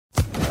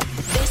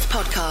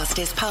podcast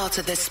is part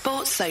of the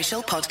Sports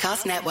Social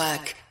Podcast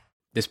Network.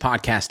 This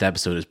podcast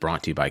episode is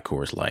brought to you by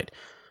Coors Light.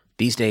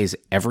 These days,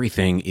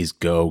 everything is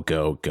go,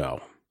 go,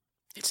 go.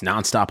 It's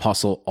nonstop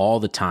hustle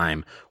all the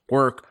time.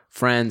 Work,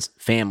 friends,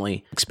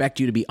 family expect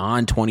you to be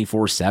on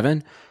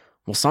 24/7.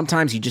 Well,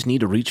 sometimes you just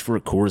need to reach for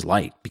a Coors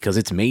Light because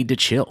it's made to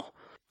chill.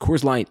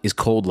 Coors Light is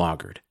cold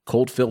lagered,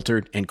 cold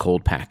filtered, and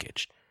cold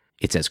packaged.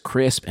 It's as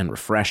crisp and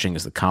refreshing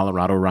as the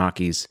Colorado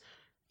Rockies.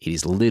 It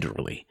is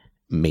literally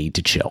made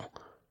to chill.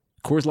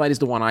 Coors Light is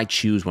the one I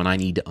choose when I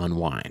need to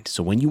unwind.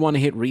 So when you want to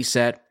hit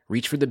reset,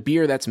 reach for the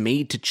beer that's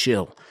made to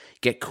chill.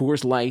 Get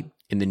Coors Light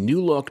in the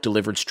new look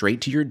delivered straight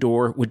to your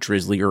door with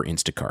Drizzly or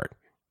Instacart.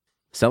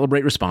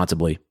 Celebrate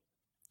responsibly.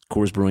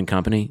 Coors Brewing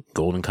Company,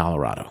 Golden,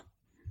 Colorado.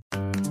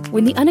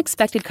 When the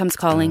unexpected comes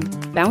calling,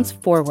 bounce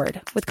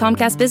forward with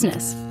Comcast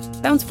Business.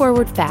 Bounce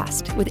forward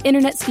fast with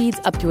internet speeds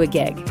up to a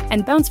gig.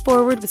 And bounce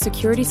forward with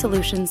security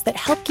solutions that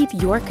help keep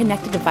your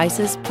connected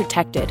devices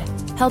protected.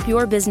 Help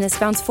your business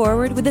bounce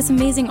forward with this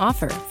amazing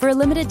offer. For a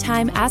limited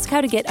time, ask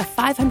how to get a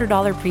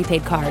 $500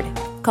 prepaid card.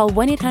 Call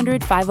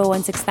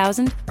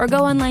 1-800-501-6000 or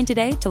go online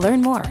today to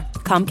learn more.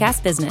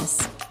 Comcast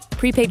Business.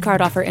 Prepaid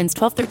card offer ends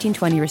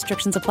 12/13/20.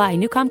 Restrictions apply.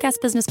 New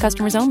Comcast Business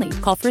customers only.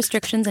 Call for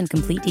restrictions and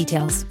complete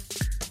details.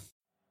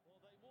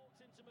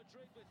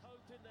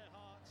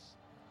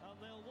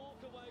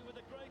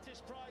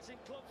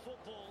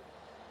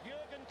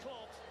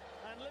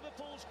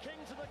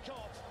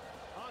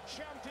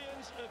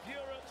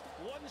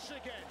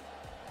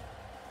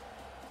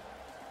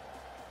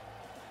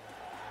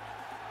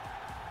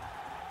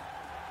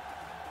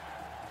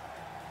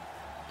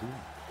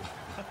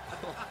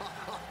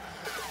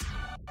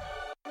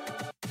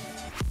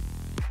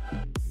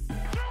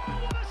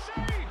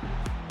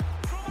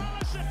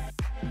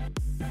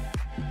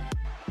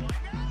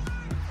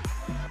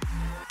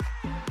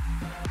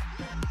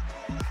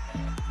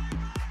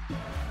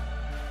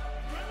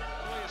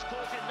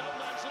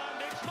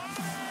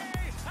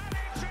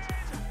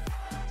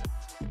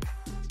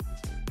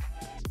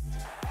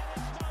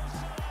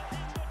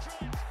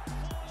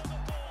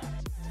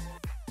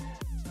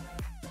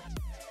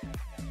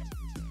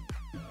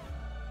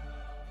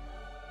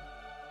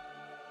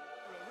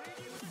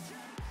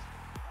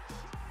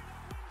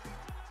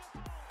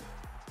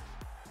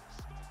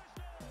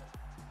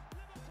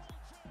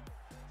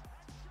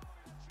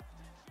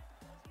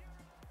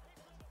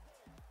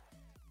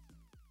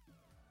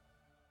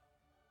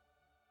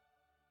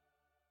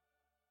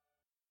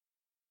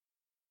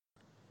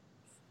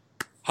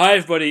 Hi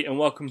everybody and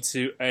welcome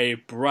to a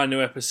brand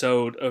new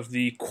episode of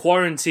the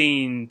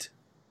quarantined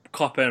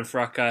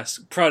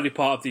KopEndFacas, proudly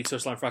part of the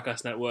Social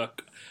Fracas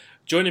Network.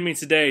 Joining me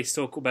today to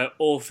talk about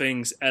all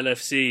things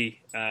LFC,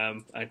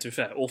 and to be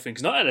fair, all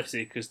things not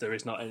LFC because there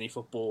is not any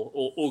football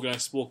or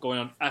organised sport going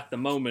on at the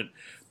moment,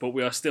 but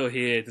we are still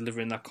here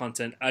delivering that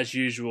content as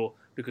usual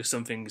because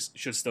some things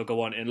should still go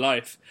on in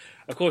life.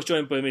 Of course,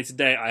 joined by me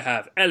today I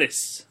have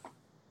Ellis.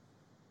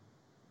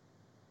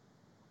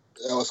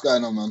 Yeah, what's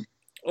going on, man?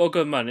 All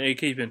good, man. How you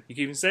keeping? You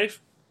keeping safe?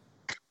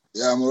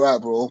 Yeah, I'm alright,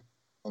 bro.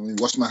 I mean,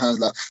 wash my hands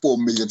like 4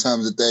 million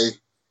times a day.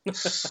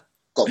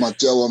 Got my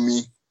gel on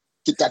me.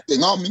 Keep that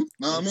thing on me. You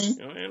know what I mean?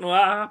 You know,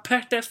 I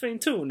pack that thing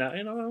too now.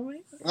 You know what I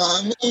mean? You know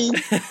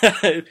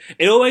what I mean?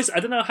 It always, I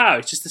don't know how,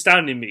 it's just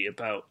astounding me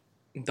about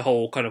the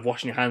whole kind of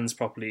washing your hands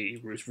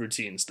properly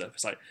routine and stuff.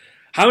 It's like,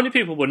 how many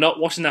people were not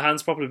washing their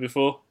hands properly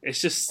before? It's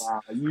just...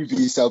 You'd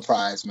be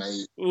surprised,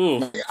 mate. Ooh.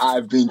 Mate,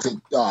 I've been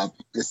to...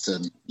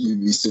 listen,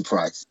 you'd be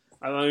surprised.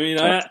 I mean,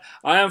 I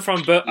am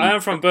from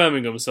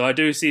Birmingham, so I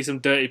do see some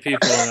dirty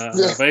people on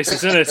a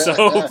basis, innit? So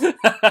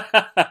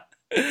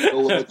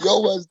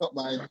your words, not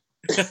mine.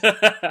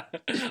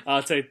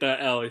 I'll take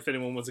that L if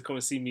anyone wants to come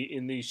and see me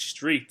in these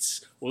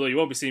streets. Although you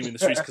won't be seeing me in the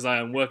streets because I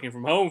am working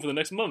from home for the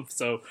next month.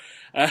 So,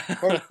 of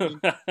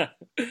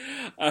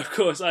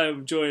course, I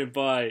am joined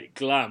by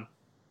Glam.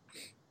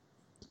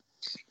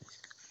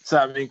 What's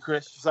happening,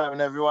 Chris? What's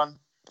happening, everyone?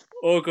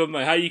 All good,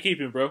 mate. How you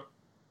keeping, bro?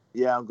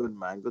 Yeah, I'm good,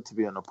 man. Good to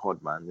be on the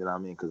pod, man. You know what I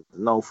mean? Because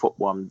no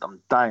football, I'm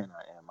dying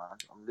out here, man.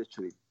 I'm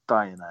literally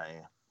dying out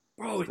here.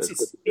 Bro, it's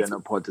good to be on the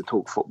pod to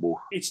talk football.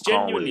 It's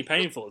genuinely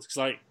painful. It's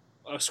like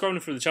I was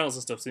scrolling through the channels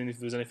and stuff, seeing if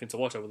there was anything to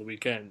watch over the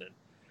weekend, and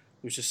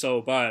it was just so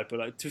bad. But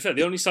like, to be fair,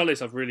 the only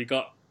solace I've really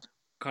got,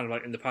 kind of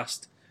like in the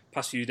past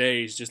few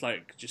days, just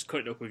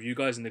cutting up with you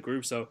guys in the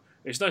group. So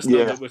it's nice to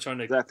know that we're trying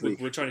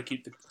to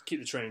keep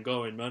the train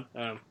going, man.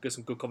 Get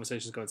some good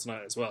conversations going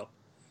tonight as well.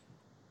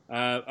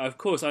 Of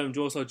course, I'm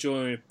also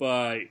joined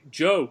by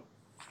Joe.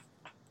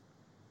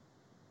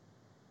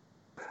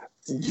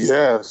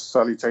 Yeah,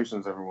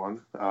 salutations, everyone.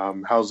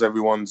 How's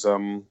everyone's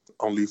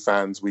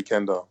OnlyFans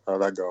weekender?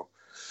 How'd that go?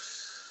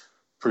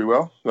 Pretty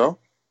well? No?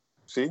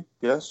 See?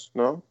 Yes?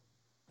 No?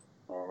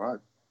 All right.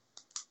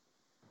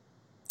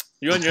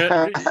 You're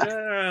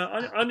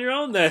on on your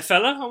own there,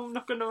 fella. I'm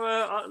not gonna.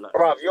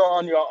 Bruv, you're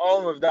on your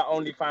own with that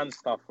OnlyFans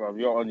stuff, bruv.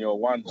 You're on your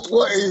one.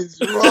 What is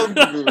wrong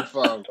with you,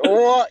 fam?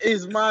 What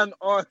is man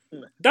on?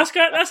 That's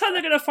how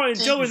they're gonna find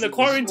Joe in the Jesus,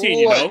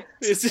 quarantine. what? You know,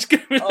 it's just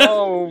gonna be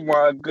Oh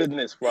my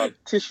goodness, bruv.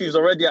 Tissue's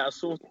already at a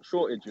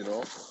shortage, you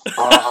know.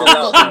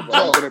 I'm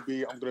gonna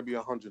be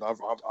 100. I've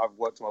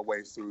worked my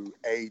way through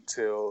A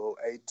to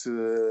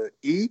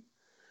E,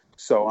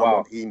 so I'm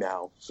on E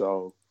now.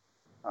 So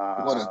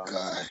What a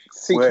guy!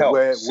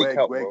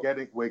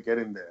 we're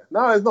getting there.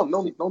 No, there's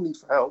no need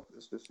for help.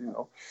 It's just I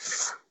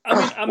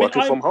mean,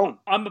 working from home.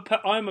 I'm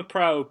a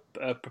proud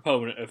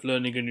proponent of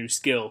learning a new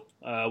skill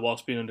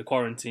whilst being under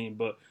quarantine,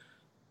 but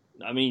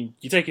I mean,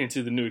 you're taking it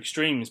to the new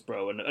extremes,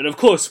 bro. And of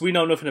course, we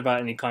know nothing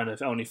about any kind of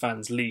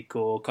OnlyFans leak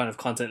or kind of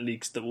content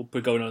leaks that will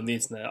be going on the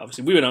internet.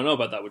 Obviously, we don't know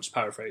about that. We're just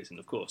paraphrasing,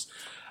 of course.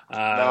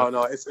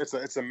 No,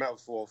 it's a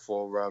metaphor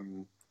for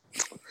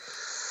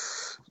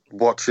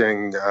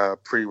watching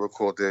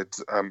pre-recorded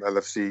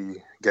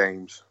LFC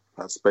games.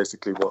 That's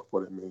basically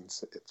what it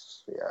means.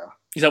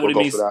 Is that what it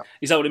means?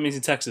 Is that what it means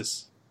in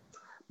Texas?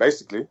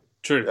 Basically.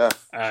 True. Yeah,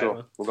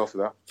 sure. We'll go for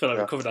that. I feel like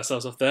we covered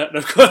ourselves off there.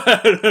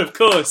 And of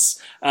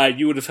course,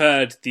 you would have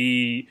heard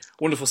the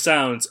wonderful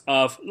sounds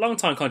of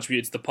long-time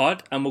contributor to the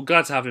pod, and we're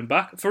glad to have him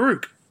back,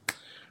 Farouk.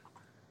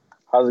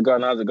 How's it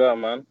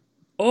going, man?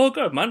 Oh,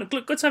 good, man.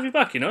 Good to have you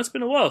back. It's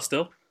been a while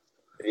still.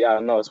 Yeah, I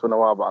know it's been a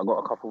while, but I got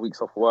a couple of weeks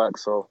off work,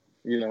 so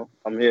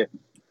I'm here.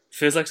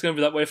 Feels like it's going to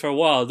be that way for a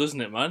while, doesn't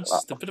it, man? It's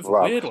just a bit of a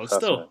weird one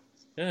still.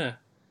 Yeah.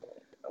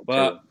 Okay.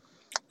 But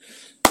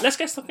let's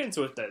get stuck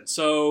into it then.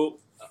 So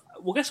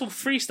we'll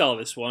freestyle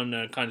this one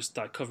and kind of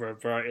start cover a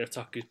variety of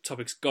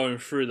topics going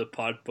through the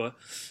pod. But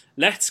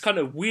let's kind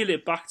of wheel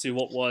it back to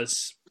what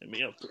was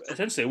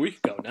essentially a week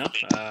ago now,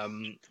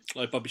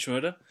 like Bobby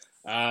Schmurder.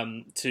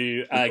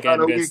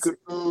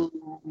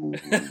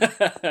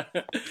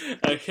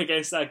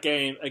 Against that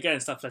game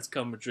against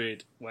Atletico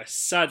Madrid, where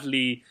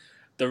sadly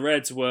the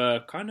Reds were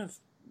kind of,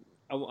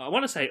 I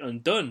want to say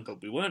undone,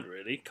 but we weren't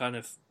really. Kind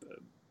of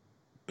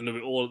blew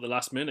it all at the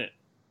last minute.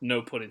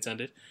 No pun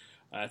intended.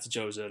 To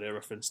Joe's earlier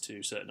reference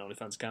to certain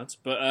OnlyFans accounts,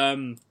 but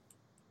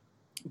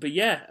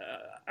yeah,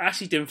 I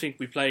actually didn't think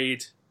we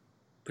played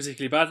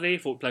particularly badly.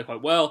 Thought we played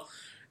quite well.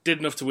 Did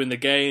enough to win the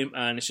game,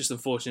 and it's just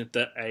unfortunate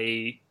that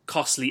a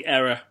costly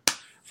error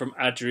from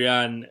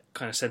Adrian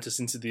kind of sent us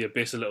into the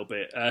abyss a little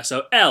bit.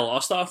 So, I'll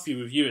start off with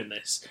you reviewing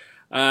this.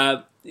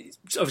 I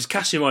was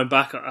casting my mind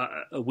back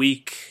a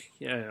week.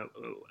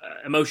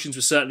 Emotions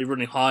were certainly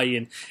running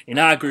high in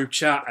our group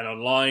chat and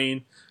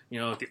online.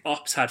 The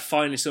Ops had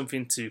finally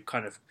something to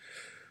kind of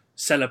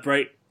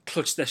celebrate,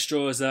 clutch their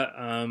straws at,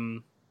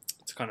 to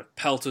kind of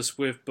pelt us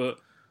with. But,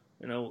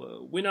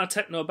 we're not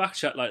taking no back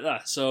chat like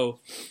that. So,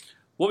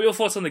 what were your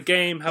thoughts on the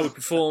game, how we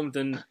performed,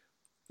 and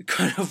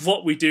kind of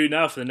what we do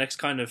now for the next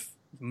kind of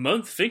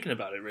month, thinking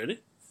about it,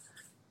 really?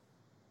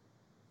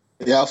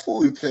 Yeah, I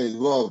thought we played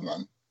well,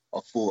 man.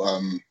 I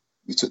thought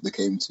we took the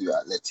game to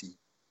Atleti.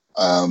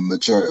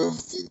 Majority of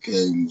the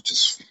game was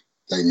just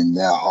playing in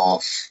their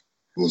half.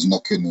 It was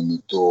knocking on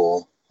the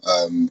door.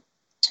 I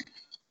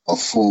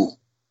thought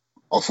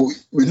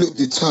we looked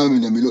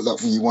determined and we looked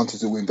like we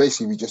wanted to win.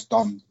 Basically, we just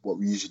done what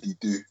we usually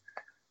do.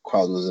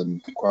 Crowd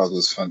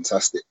was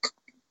fantastic.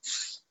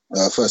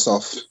 First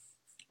off,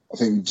 I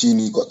think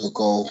Gini got the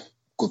goal.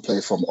 Good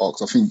play from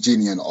Ox. I think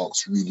Gini and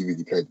Ox really,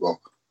 really played well.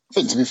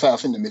 To be fair, I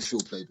think the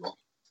midfield played well.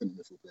 They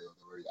were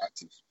very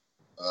active.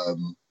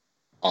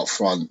 Up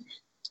front,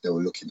 they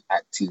were looking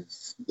active.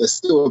 They're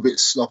still a bit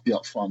sloppy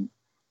up front,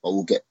 but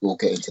we'll get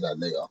into that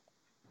later.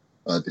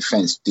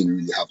 Defense didn't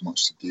really have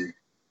much to do,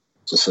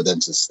 just for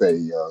them to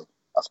stay,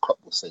 as Klopp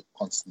will say,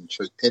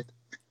 concentrated.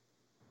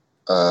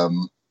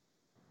 So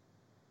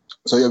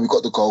yeah, we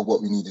got the goal,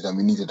 what we needed, and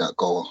we needed that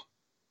goal.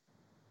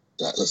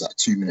 That was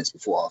 2 minutes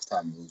before half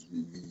time. We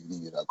really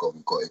needed that goal.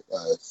 We got it.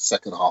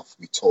 Second half,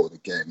 we told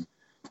again.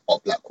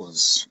 Black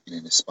was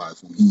in his spine.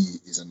 He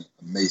is an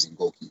amazing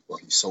goalkeeper.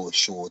 He's so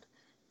assured.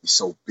 He's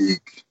so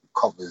big. He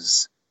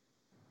covers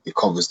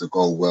the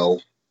goal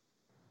well.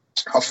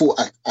 I thought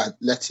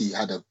Atleti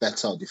had a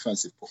better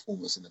defensive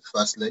performance in the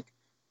first leg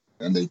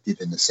than they did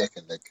in the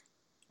second leg.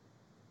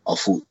 I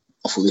thought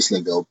this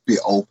leg they were a bit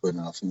open,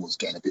 and I think was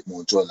getting a bit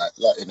more joy.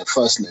 Like in the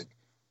first leg,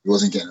 he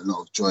wasn't getting a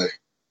lot of joy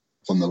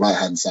from the right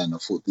hand side. I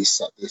thought this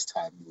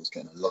time he was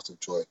getting a lot of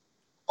joy.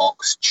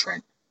 Ox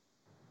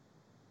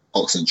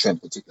and Trent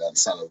particularly, and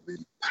Salah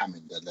really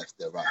pamming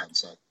their right hand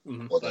side. I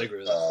agree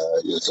with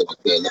that. So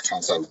their left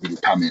hand side was really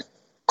pamming.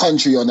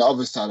 Country on the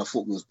other side, I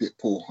thought was a bit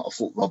poor. I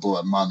thought Robbo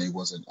and Mane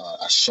wasn't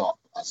as sharp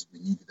as we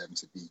needed them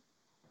to be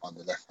on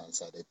the left hand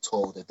side.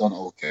 They've done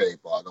okay,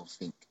 but I don't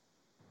think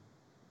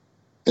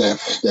their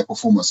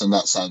performance on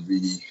that side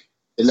really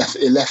it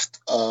left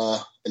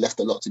a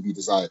lot to be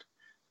desired.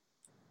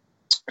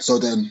 So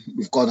then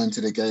we've gone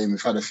into the game.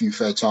 We've had a few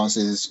fair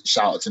chances.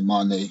 Shout out to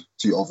Mane,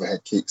 2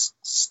 overhead kicks.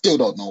 Still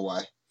don't know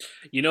why.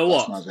 You know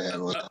what?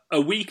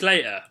 A week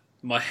later,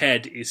 my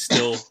head is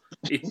still...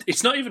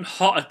 it's not even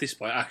hot at this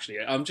point, actually.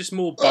 I'm just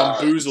more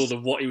bamboozled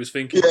of what he was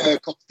thinking. Yeah,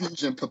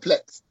 confusion,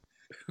 perplexed.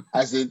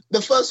 As in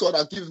the first one,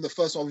 I'll give him the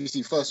first one.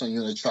 Obviously, first one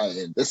you're gonna try it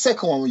in. The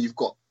second one, when you've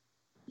got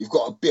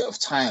a bit of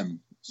time,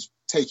 just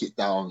take it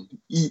down.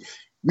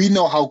 We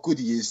know how good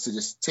he is to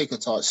just take a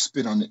touch,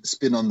 spin on his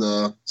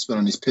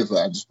pivot,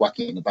 and just whack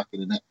it in the back of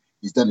the net.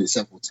 He's done it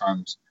several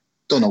times.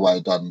 Don't know why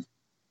he done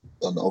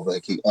the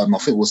overhead kick. I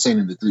think we're saying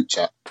in the group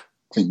chat. I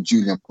think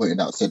Julian pointed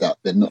out, said that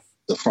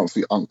the front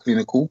three aren't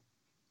clinical.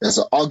 There's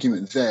an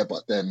argument there,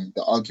 but then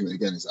the argument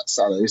again is that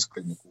Salah is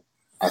clinical.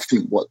 I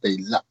think what they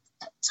lack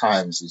at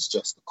times is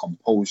just the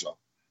composure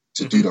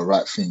to do the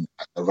right thing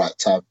at the right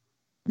time,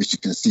 which you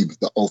can see with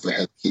the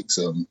overhead kicks.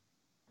 You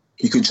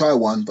can try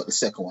one, but the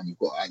second one you've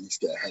got to at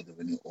least get ahead of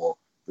it or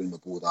bring the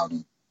ball down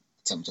and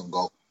attempt on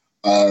goal.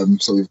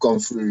 So we've gone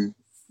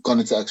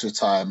into extra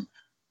time.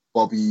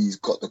 Bobby's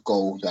got the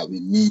goal that we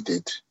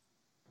needed.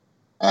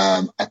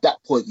 At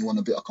that point, you want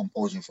a bit of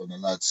composure from the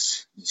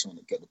lads. You just want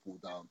to get the ball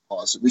down,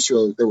 pass, which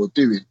they were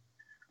doing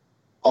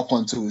up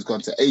until he's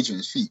gone to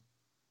Adrian's feet.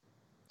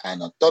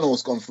 And I don't know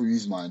what's gone through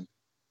his mind.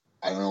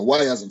 I don't know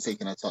why he hasn't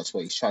taken a touch,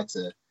 but he's tried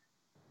to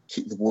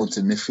kick the ball into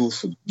midfield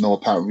for no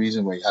apparent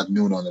reason, where he had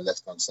Milner on the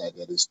left-hand side.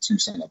 He had his two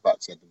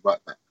centre-backs, he had the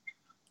right-back.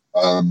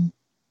 I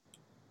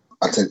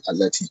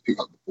let him pick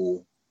up the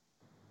ball.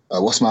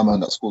 What's my man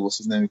that scored? What's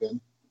his name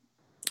again?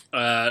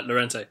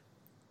 Llorente.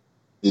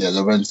 Yeah,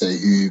 Llorente,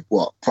 who,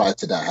 prior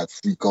to that had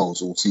 3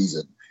 goals all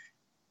season,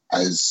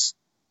 has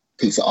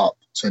picked it up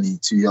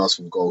 22 yards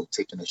from goal,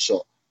 taking a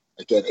shot.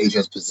 Again,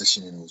 Adrian's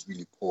positioning was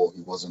really poor.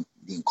 He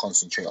didn't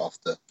concentrate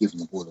after giving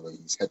the ball away.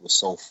 His head was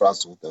so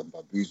frazzled and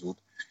bamboozled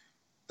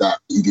that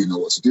he didn't know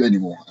what to do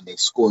anymore. And they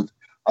scored.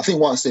 I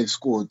think once they've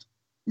scored,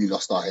 we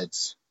lost our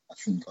heads. I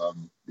think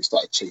we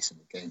started chasing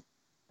the game.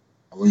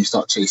 And when you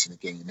start chasing the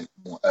game, you make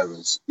more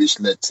errors, which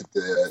led to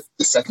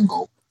the second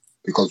goal.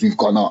 Because we've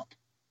gone up,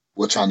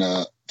 we're trying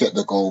to get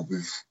the goal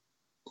with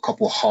a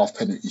couple of half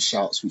penalty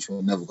shouts, which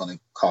were never going to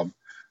come.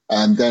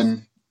 And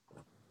then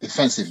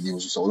defensively, it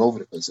was just all over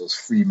the place. There was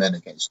 3 men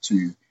against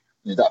 2.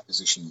 In that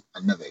position, I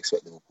never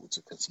expect Liverpool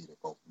to concede a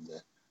goal from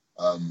there.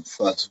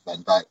 First,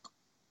 Van Dijk.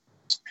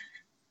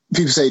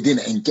 People say he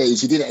didn't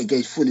engage. He didn't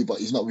engage fully, but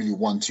he's not really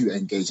one to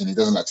engage, and he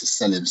doesn't like to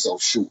sell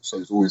himself short. So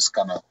he's always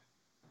kind of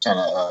trying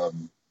to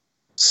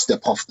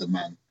step off the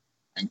man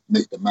and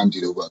make the man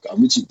do the work,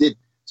 and which he did.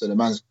 So the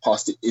man's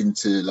passed it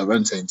into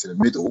Llorente into the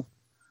middle,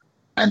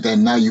 and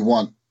then now you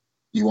want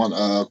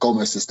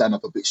Gomez to stand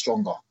up a bit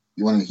stronger.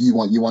 You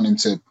want him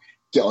to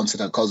get onto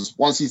that, because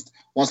once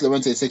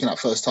Llorente has taken that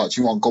first touch,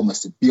 you want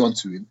Gomez to be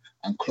onto him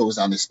and close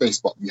down his space.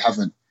 But we've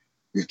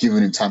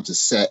given him time to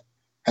set.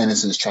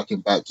 Henderson's tracking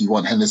back. You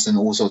want Henderson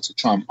also to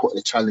try and put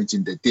the challenge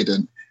in. They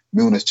didn't.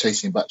 Milner's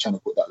chasing back, trying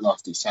to put that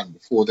last ditch challenge.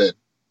 Before then,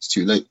 it's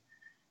too late.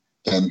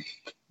 Then,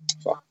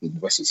 the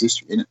rest is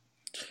history, isn't it?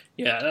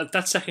 Yeah,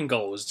 that second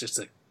goal was just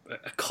a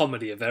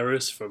comedy of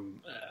errors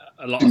from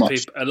a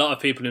lot of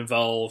people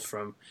involved,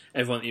 from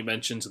everyone that you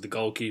mentioned to the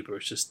goalkeeper.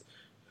 It's just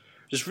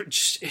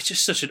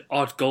such an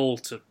odd goal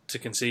to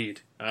concede.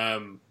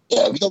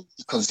 Yeah, we don't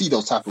concede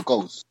those type of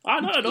goals.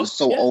 I know. It's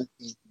so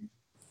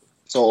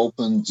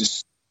open,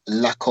 just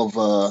lack of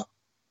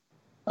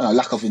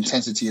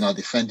intensity in our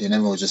defending.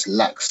 Everyone just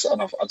lacks,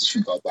 and I just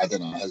think our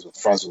heads were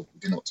frazzled.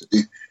 We didn't know what to do.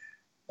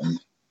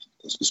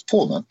 It was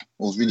poor, man. It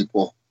was really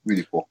poor.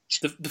 Really poor.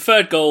 The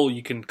third goal,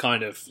 you can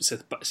kind of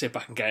sit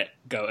back and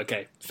go,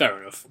 okay,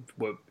 fair enough.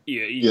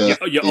 You're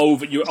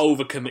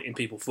overcommitting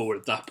people forward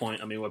at that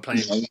point. I mean, we're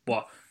playing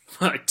we're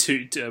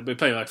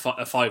playing like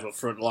a 5 up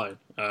front line.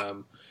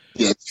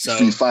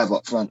 3-5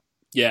 up front.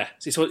 Yeah,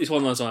 it's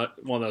one of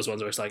those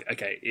ones where it's like,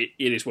 okay,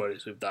 it is what it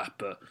is with that.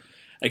 But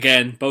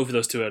again, both of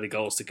those 2 early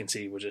goals to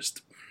concede were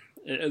just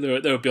they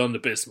were beyond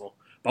abysmal.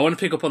 But I want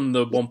to pick up on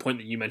the one point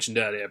that you mentioned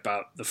earlier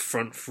about the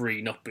front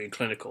 3 not being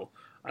clinical.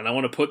 And I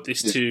want to put this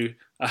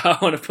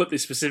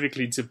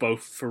specifically to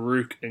both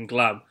Farouk and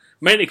Glam,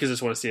 mainly because I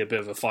just want to see a bit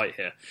of a fight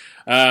here.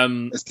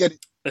 Let's get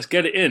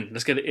it in.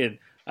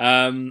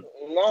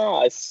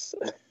 Nice.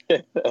 I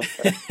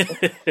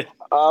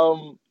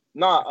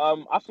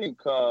think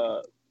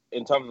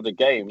in terms of the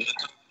game,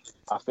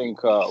 I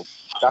think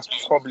that's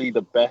probably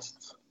the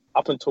best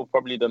up until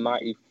probably the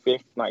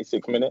 95th,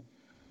 96th minute.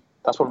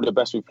 That's probably the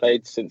best we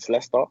played since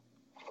Leicester.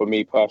 For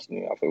me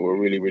personally, I think we're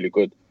really, really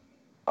good.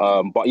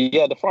 But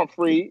yeah, the front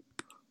 3,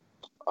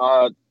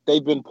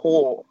 they've been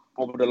poor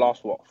over the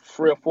last 3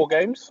 or 4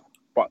 games,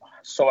 but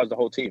so has the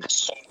whole team. Do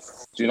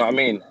you know what I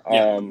mean?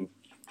 Yeah.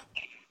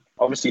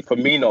 Obviously,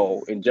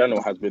 Firmino in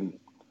general has been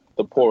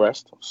the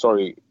poorest.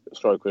 Sorry,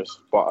 Chris,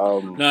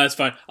 but no, it's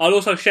fine. I'll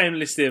also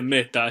shamelessly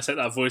admit that I sent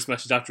that voice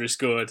message after he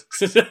scored,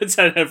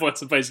 telling everyone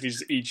to basically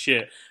just eat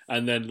shit,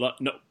 and then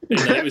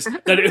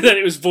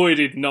it was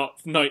voided not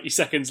 90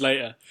 seconds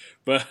later.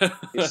 But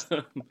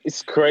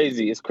it's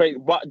crazy. It's crazy.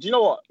 But do you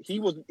know what? He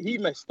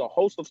missed a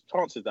host of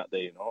chances that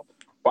day, you know.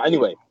 But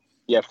anyway,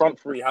 yeah, front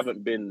 3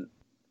 haven't been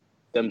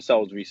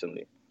themselves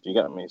recently. Do you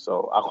get me?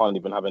 So I can't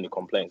even have any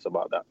complaints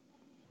about that,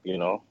 you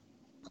know.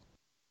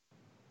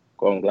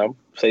 Go on, Glam.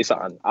 Say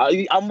something.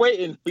 I'm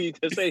waiting for you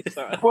to say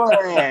something.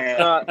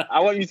 I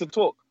want you to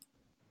talk.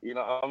 You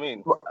know what I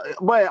mean? But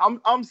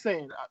I'm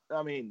saying,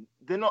 I mean,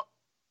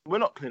 we're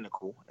not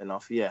clinical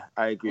enough. Yeah,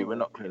 I agree. We're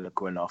not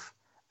clinical enough.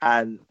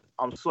 And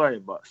I'm sorry,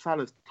 but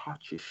Salah's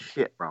touch is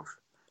shit, bruv.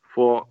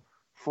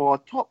 For a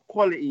top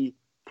quality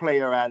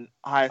player and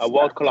a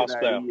world class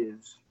player.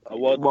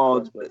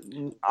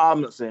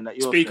 I'm not saying that.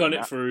 You're speak on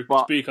that, it, Farouk.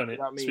 But, speak on it. You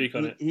know what I mean? Speak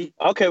on it.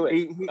 Okay,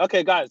 wait.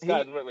 Okay, guys,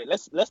 wait.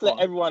 Let's let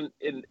everyone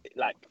in,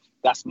 like,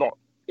 that's not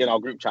in our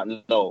group chat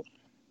know.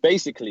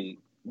 Basically,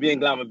 me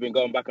and Glam have been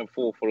going back and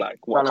forth for like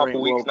a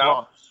couple weeks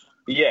now.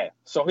 Yeah.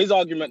 So his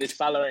argument is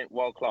Salah ain't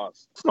world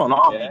class. It's not an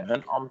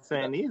argument. I'm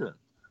saying either.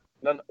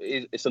 No,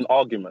 it's an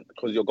argument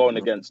because you're going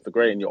against the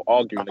grain. You're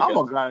arguing against. I'm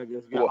not going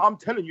against the grain. I'm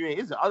telling you, it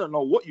isn't. I don't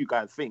know what you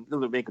guys think. It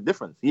doesn't make a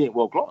difference. He ain't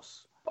world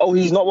class. Oh,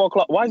 he's not world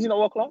class. Why is he not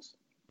world class?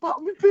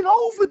 But we've been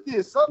over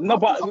this. No,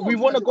 but we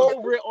want to go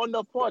over it on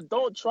the pod.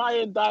 Don't try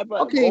and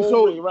divert. Okay,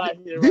 so right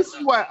here, this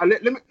is why.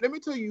 Let me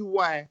tell you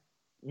why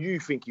you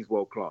think he's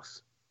world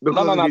class. No.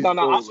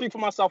 I'll speak for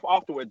myself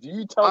afterwards.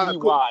 You tell me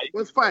why.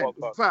 Well, it's fine.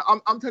 It's fine.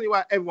 I'm telling you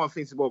why everyone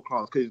thinks he's world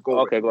class because he's goal.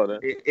 Okay, go on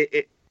then.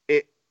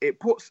 It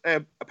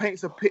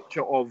paints a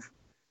picture of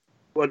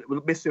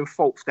the missing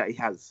faults that he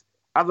has.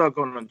 As I've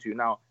gone on to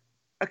now,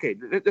 okay,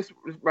 let's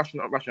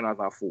rationalize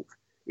our faults.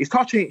 His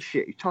touch ain't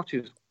shit. His touch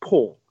is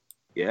poor.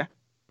 Yeah,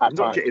 his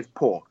touch is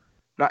poor.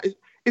 Now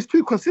it's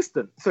too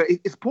consistent, so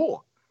it's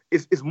poor.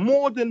 It's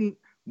more than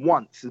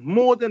once. It's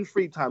more than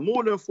 3 times.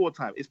 More than 4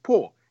 times. It's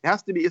poor. It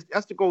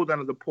has to go down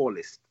as a poor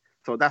list.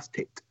 So that's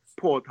ticked.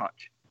 Poor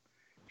touch.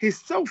 His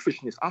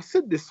selfishness. I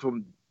said this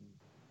from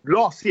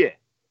last year.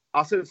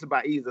 I said this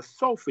about he's a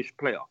selfish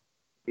player.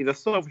 He's a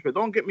selfish player.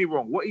 Don't get me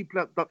wrong. What he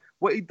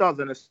does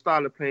and the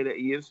style of play that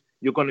he is,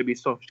 you're going to be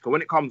selfish. Because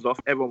when it comes off,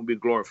 everyone will be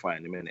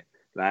glorifying him in it.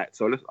 Like,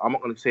 so I'm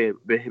not going to say a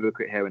bit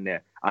hypocrite here and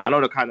there. I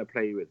know the kind of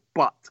player he is.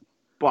 But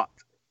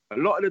a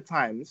lot of the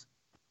times,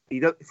 he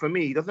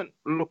doesn't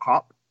look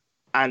up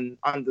and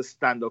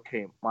understand,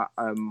 okay,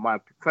 my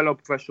fellow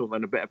professionals are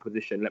in a better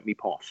position, let me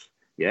pass.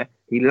 Yeah?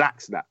 He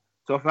lacks that.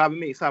 So for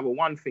me, it's either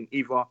one thing,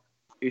 either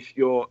it's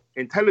your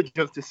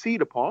intelligence to see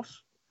the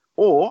pass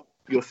or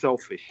you're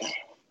selfish.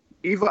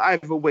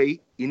 Either way,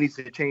 he needs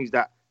to change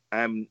that,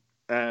 how can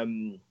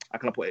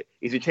I put it?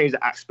 He needs to change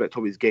the aspect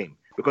of his game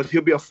because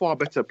he'll be a far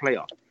better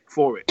player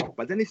for it.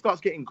 But then he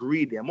starts getting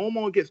greedy. And more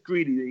he gets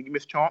greedy, he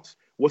miss chance.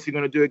 What's he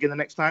going to do again the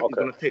next time? Okay. He's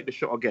going to take the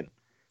shot again.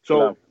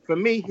 So for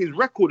me, his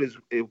record is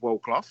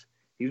world class.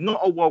 He's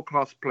not a world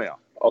class player.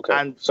 Okay.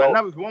 And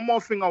one more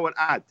thing I would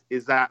add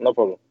is that no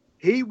problem.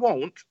 He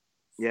won't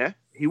get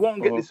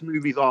this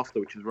movies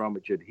after, which is Real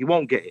Madrid. He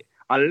won't get it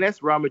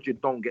unless Real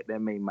Madrid don't get their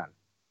main man.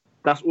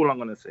 That's all I'm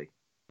gonna say.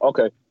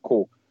 Okay,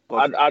 cool.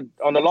 I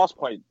on the last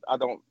point, I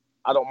don't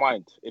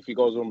mind if he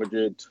goes to Real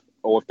Madrid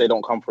or if they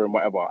don't come for him,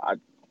 whatever.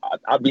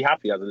 I'd be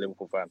happy as a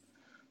Liverpool fan.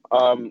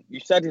 You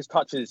said his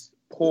touch is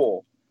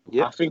poor.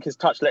 Yeah. I think his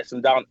touch lets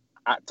him down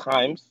at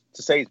times.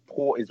 To say it's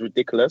poor is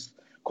ridiculous.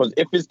 Because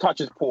if his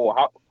touch is poor,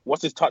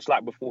 what's his touch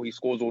like before he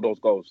scores all those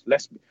goals?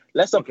 Let's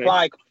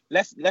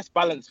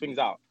balance things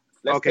out.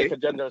 Let's take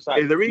agenda aside.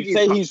 You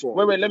say he's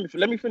wait.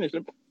 Let me finish.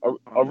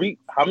 How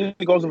many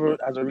goals has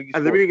Origi scored?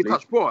 Has Origi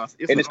touched poor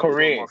in his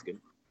career?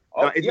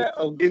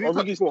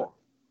 Origi's poor.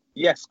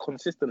 Yes,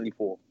 consistently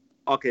poor.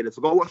 Okay, let's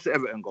go watch the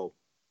Everton goal.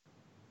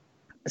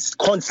 It's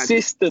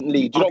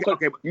consistently. Do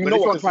you know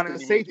what I'm trying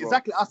to say?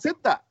 Exactly, I said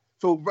that.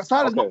 So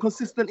Salah's not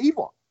consistent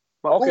either.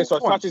 But okay, so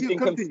his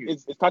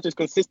touch is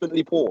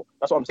consistently poor.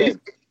 That's what I'm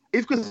saying.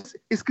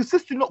 It's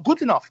consistently not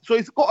good enough. So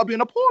it's got to be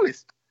on a poor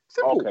list.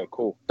 Simple. Okay,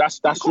 cool. That's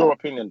your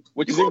opinion,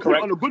 which is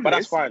incorrect. But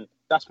that's fine.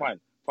 That's fine.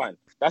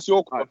 That's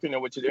your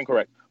opinion, which is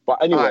incorrect.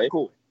 But anyway,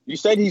 cool. You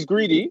said he's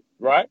greedy,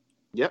 right?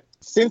 Yep.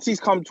 Since he's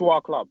come to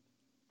our club,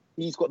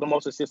 he's got the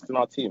most assists in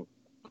our team.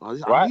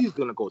 Right? He's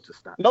gonna go to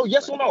stats. No,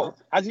 yes or no?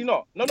 Has he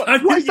not? No. I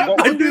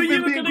knew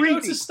you were gonna go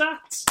to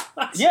stats.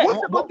 Yeah.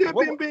 What do you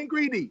mean being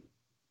greedy?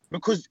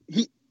 Because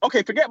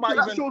okay, forget about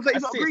that shows that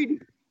he's not greedy.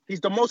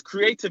 He's the most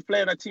creative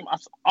player in the team.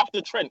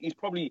 After Trent, he's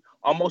probably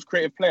our most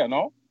creative player,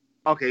 no?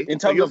 Okay. In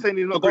terms of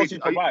the goals he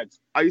provides.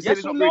 Are you saying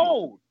yes or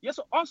no? Yes,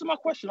 answer my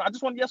question. I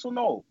just want yes or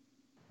no.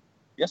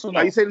 Yes or no?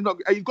 Are you saying he's not?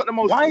 You've got the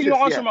most. Why are you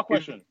not answering my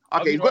question?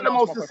 Okay, he's got the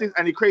most assists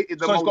and he created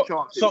the most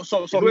chances.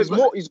 So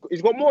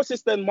he's got more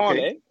assists than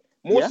Mane,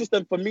 more assists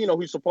than Firmino,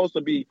 who's supposed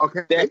to be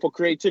there for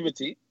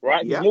creativity,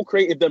 right? He's more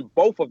creative than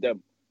both of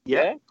them.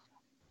 Yeah.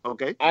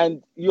 Okay.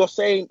 And you're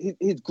saying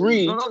his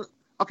greed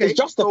is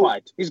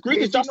justified. His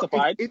greed is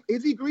justified.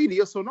 Is he greedy,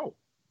 yes or no?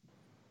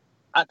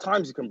 At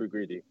times he can be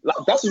greedy.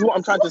 That's what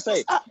I'm trying to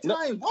say. At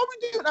times? Why are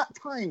we doing at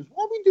times?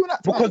 Why are we doing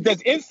at times? Because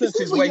there's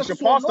instances where you should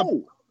pass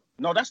the...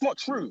 No, that's not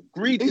true.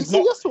 Greed is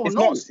not...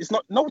 It's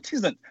not... No, it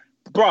isn't.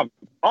 Bruv,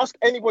 ask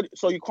anybody.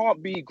 So you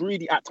can't be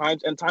greedy at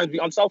times and times be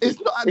unselfish. It's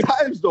not at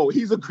times, though.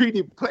 He's a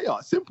greedy player.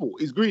 Simple.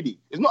 He's greedy.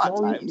 It's not at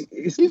times.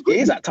 It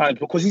is at times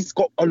because he's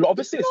got a lot of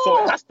assists.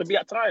 So it has to be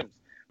at times.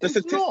 The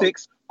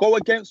statistics go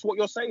against what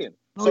you're saying.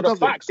 No, so the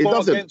facts go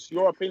against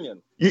your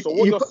opinion. So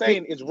what you're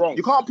saying is wrong.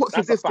 You can't put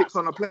statistics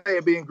on a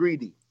player being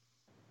greedy.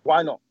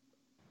 Why not?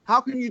 How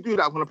can you do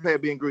that on a player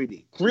being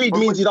greedy? Greed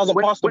means he doesn't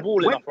pass the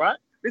ball enough, right?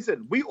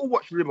 listen, we all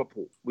watch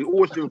Liverpool. We all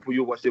watch Liverpool.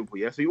 You watch Liverpool,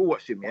 yeah? So you all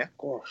watch him, yeah?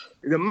 Gosh.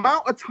 The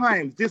amount of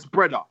times this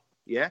brother,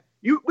 yeah?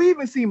 We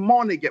even see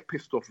Mane get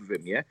pissed off with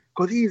him, yeah?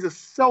 Because he's a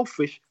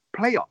selfish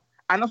player.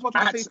 And that's what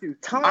I'm trying to say to you.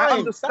 I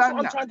understand that's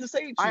what I'm trying to say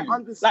to you. I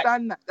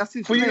understand that. That's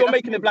his for you, you're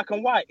making it black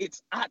and white.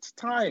 It's at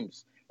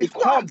times. It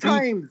can't be.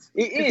 Times.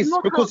 It is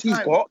because he's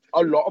got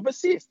a lot of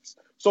assists.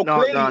 So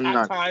clearly,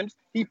 at times,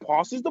 he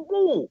passes the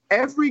ball.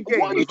 Every game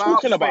what are you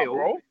talking about,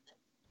 bro?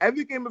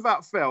 Every game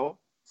without fail,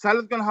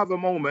 Salah's going to have a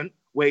moment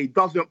where he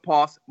doesn't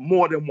pass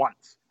more than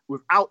once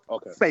without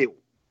fail.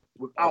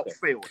 Without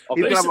fail.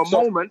 He's going to have a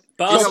moment.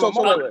 Can I ask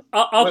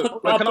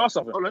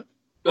something? Hold on.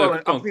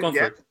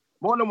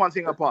 More than one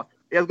thing I pass.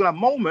 He's going to have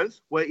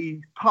moments where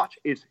his touch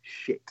is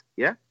shit.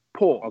 Yeah?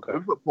 Poor. Okay.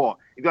 Poor.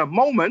 He's going to have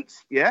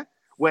moments, yeah,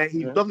 where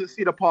he doesn't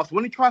see the pass.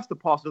 When he tries to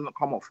pass, it doesn't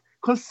come off.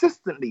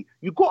 Consistently.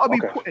 You've got to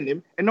be putting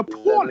him in the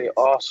poor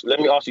list. Let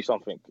me ask you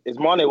something. Is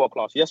Mane world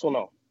class? Yes or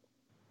no?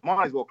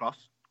 Mane's world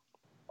class.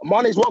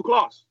 Mane's world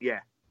class?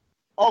 Yeah.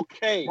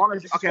 Okay.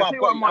 I've got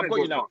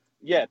you now.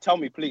 Yeah, tell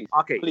me, please.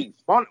 Okay. Please.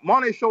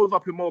 Mane shows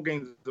up in more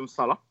games than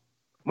Salah.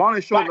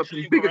 Mane shows up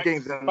in bigger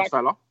games than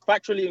Salah.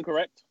 Factually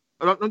incorrect.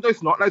 No,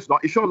 it's not.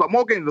 He shows up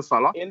more games than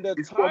Salah. In the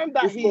time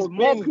that he's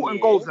more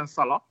important goals than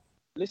Salah.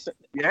 Listen,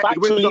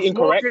 factually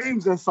incorrect. More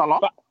games than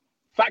Salah.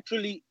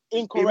 Factually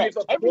incorrect.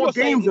 More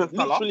games than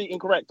Salah. Literally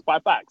incorrect by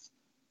facts.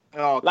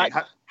 Okay. Like,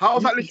 how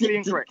is that literally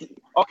incorrect?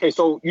 Okay,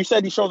 so you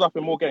said he shows up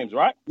in more games,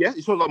 right? Yeah,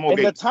 he shows up more games.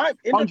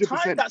 In the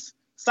time that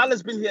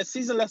Salah's been here,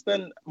 season less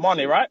than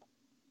Mane, right?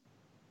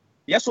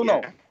 Yes or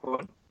no?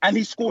 And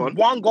he scored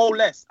one goal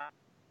less.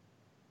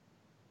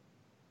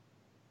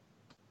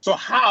 So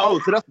how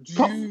so that's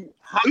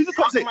who's the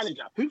top six?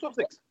 Manager? Who's top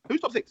six? Who's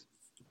top six?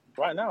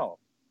 Right now.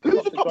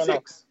 Who's the top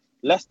six?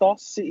 Leicester,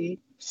 City,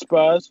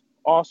 Spurs,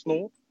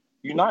 Arsenal,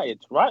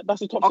 United, right?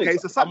 That's the top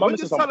six. So when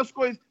did Salah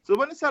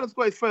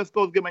score his first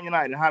goal against Man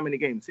United in how many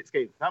games? 6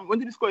 games. When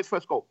did he score his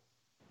first goal?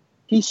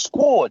 He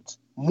scored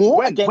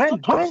more against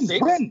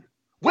When?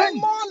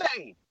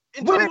 Mane.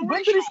 When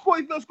did he score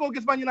his first goal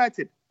against Man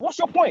United? What's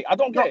your point? I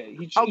don't get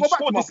it. I'll go back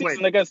to my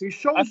point. He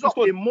shows up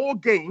in more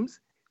games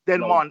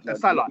than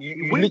Salah.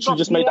 You literally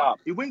just made that up.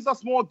 He wins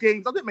us more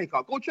games. I didn't make it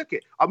up. Go check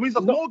it. He wins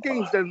us more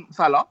games than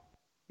Salah.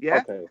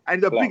 Yeah? Okay.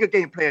 And he's a bigger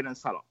game player than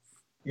Salah.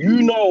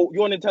 You know,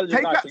 you're an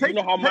intelligent guy, so you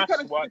know how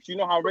maths works. You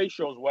know how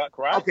ratios work,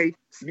 right? Okay.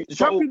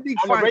 Champions League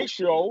final.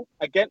 Ratio,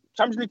 again,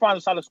 Champions League final,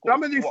 Salah scored.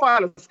 Champions League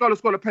final, Salah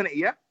scored a penalty,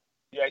 yeah?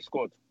 Yeah, he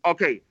scored.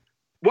 Okay.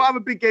 What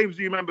other big games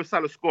do you remember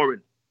Salah scoring?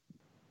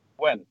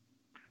 When?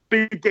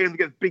 Big games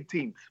against big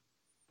teams.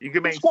 You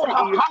can make City.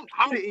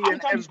 How many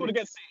times he scored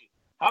against City?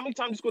 How many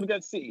times he scored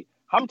against City?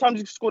 How many times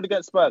he scored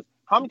against Spurs?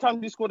 How many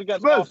times he scored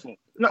against Arsenal?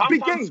 No,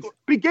 big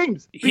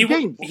games. He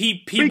won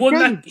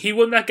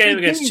that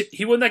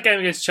game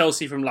against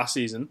Chelsea from last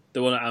season.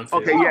 The one at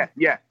Anfield. Okay,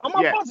 yeah. Am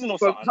I buzzing or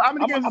something? So how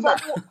many games is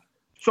that?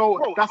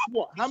 So that's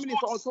what? How many?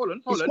 Hold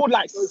on. He scored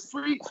like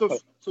three.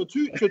 So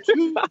two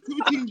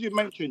teams you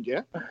mentioned,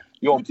 yeah.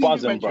 You're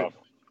buzzing, bro.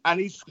 And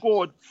he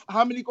scored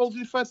how many goals in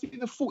his first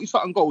season?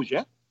 40-something goals,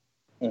 yeah.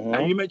 Mm-hmm.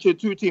 And you mentioned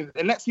 2 teams.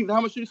 And next season, how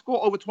much did he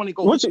score? Over 20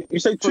 goals. You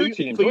say 2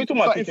 teams. So you're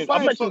talking about 2 teams.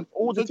 I mentioned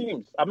all the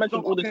teams. I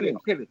mentioned all the teams.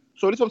 Okay.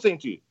 So this is what I'm saying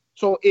to you.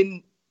 So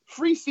in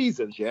 3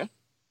 seasons, yeah,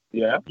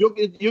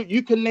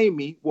 you can name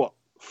me what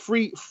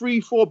 3,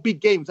 4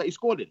 big games that he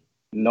scored in.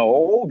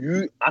 No,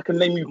 I can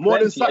name you more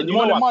than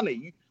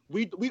money.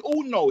 We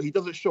all know he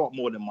doesn't show up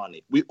more than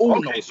money. We all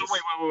know. So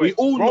wait. We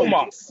all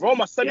know this.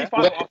 Roma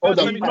semi-final. Hold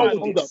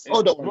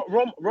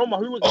on. Roma,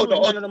 who was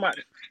the man of the match?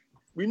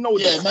 We know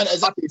that. Man,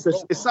 exactly.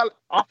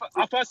 Our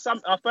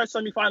first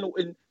semi-final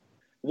in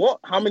what?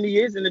 How many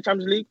years in the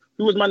Champions League?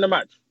 Who was man of the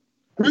match?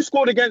 Who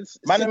scored against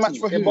man of the match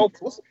for who?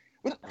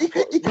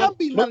 He can't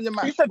be man of the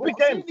match. You said big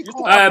games.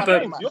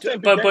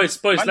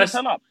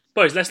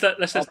 Boys,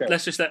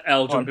 let's just let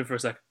Elle jump in for a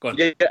second. Go on.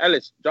 Yeah,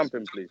 Ellis, jump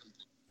in, please.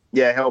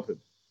 Yeah, help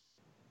him.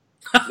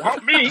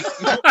 Help me? He's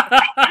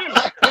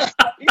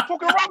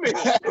talking rubbish.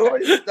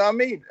 I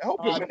mean,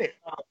 help him, innit?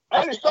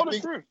 Ellis, tell the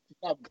truth.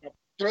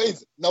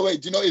 No,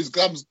 wait, do you know is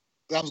Glam's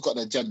got an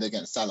agenda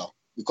against Salah?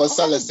 Because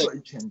Salah said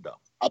agenda.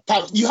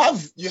 Apparently, you have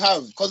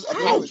because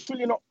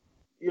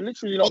you're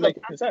literally not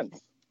making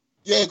sense.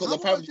 Yeah, because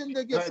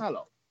apparently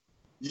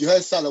you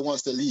heard Salah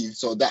wants to leave,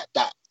 so that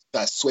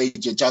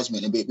swayed your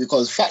judgment a bit.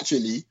 Because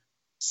factually,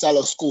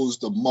 Salah scores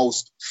the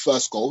most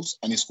first goals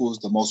and he scores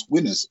the most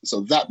winners,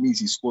 so that means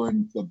he's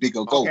scoring the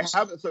bigger goals.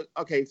 So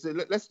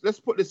let's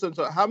put this on.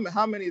 So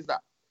how many is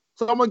that?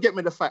 Someone get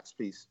me the facts,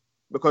 please.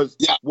 Because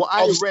what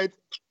I read,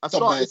 I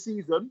started the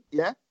season,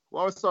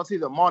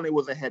 Mane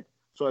was ahead.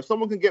 So if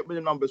someone can get me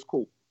the numbers,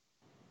 cool.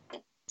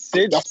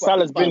 Since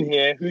Salah's been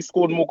here, who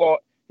scored more goals?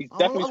 He's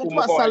definitely scored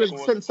more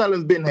goals. Since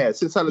Salah's been here. I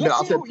said, start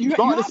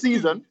the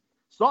season,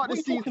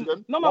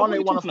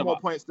 Mane won us more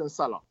points than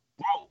Salah.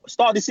 Bro,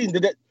 start the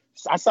season.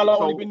 Has Salah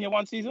only been here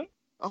 1 season?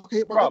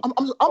 Okay, bro.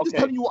 I'm just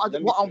telling you what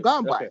I'm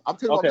going by. I'm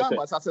telling you what I'm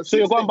going by. So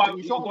you're going by him.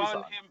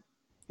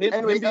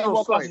 Anyway,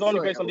 only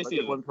based on this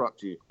season.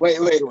 Wait.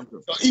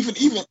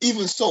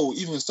 Even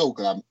so,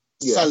 Glam,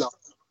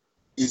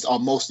 is our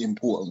most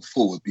important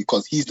forward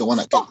because he's the one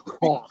that gets the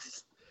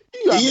Pass.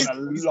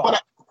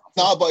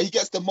 But he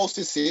gets the most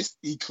assists.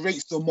 He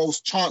creates the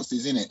most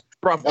chances, innit?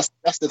 Bruv.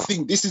 That's the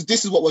thing. This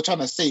is what we're trying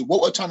to say.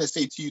 What we're trying to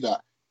say to you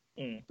that,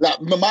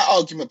 like, my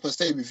argument per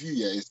se with you,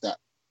 is that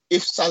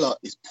if Salah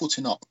is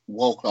putting up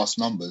world-class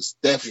numbers,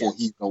 therefore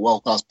he's a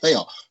world-class player.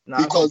 No,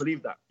 I can't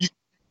believe that.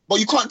 But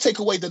you can't take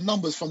away the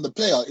numbers from the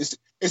player.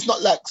 It's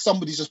not like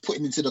somebody's just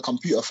putting into the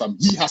computer, fam.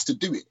 He has to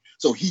do it.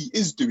 So he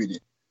is doing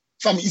it.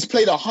 Fam, he's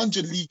played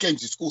 100 league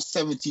games. He scored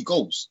 70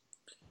 goals.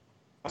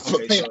 For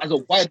playing as a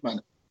wide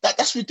man.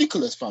 That's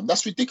ridiculous, fam.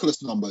 That's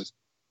ridiculous numbers.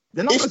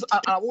 The numbers,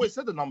 I've always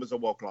said the numbers are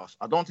world-class.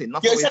 I don't take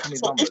nothing away from the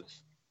numbers.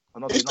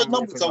 If the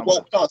numbers are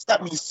world-class,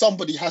 that means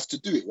somebody has to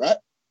do it, right?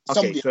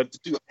 Somebody has to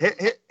do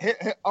it.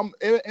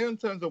 Here, in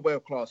terms of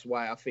world-class,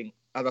 why I think,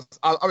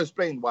 I'll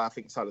explain why I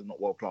think Salah's not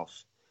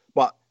world-class.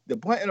 But the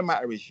point of the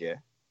matter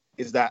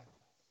is that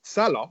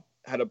Salah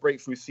had a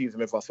breakthrough season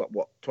with us at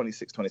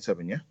 26,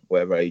 27,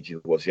 whatever age he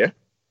was,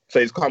 So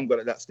he's come good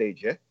at that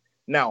stage,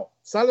 Now,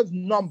 Salah's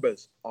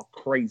numbers are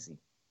crazy.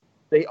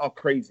 They are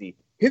crazy.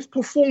 His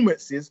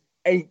performances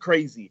ain't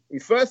crazy.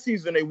 His first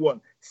season, they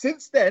won.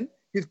 Since then,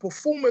 his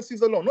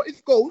performances alone, not his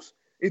goals,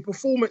 his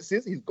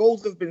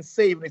goals have been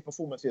saving his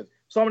performances.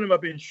 Some of them have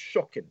been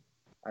shocking.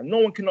 And no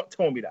one cannot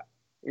tell me that.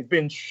 It's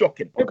been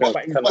shocking. Okay,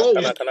 but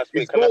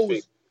his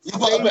goals.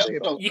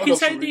 You can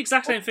say the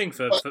exact same thing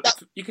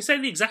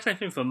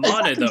for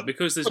Mane though,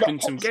 because there's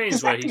been some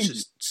games where he's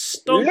just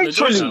stomped the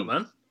joint out,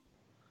 man.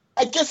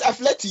 Against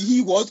Atleti,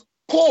 he was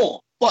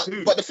poor, but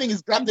the thing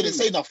is, Graham didn't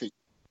say nothing.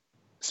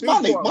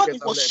 Mane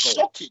was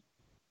shocking.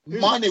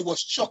 Mane was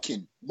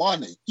shocking.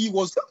 He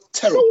was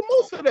terrible. So were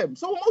most of them.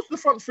 So were most of the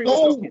front three.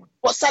 No,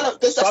 but Salah.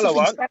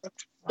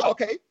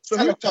 Okay, so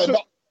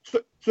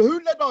who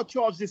led our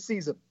charge this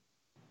season?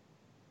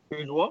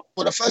 Who's what?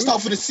 For the first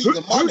half of the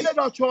season, who led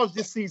our charge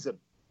this season?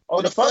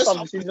 Oh, the first half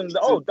of the season.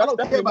 That's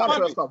definitely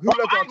Mane. Who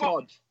led our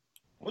charge?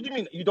 What do you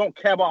mean? You don't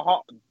care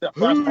about the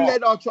first half? Who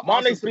led our charge?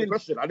 Mane's been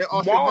question.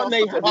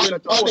 Mane has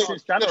been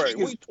since January.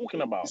 What are you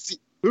talking about?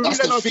 Who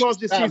led our charge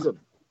this season?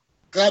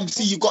 Graham,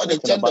 see, you got an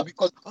agenda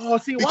because my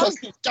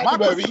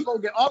question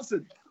don't get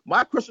answered.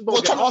 My question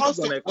don't get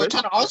answered. We're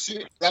trying to answer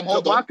it. Graham,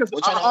 hold on.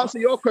 I answer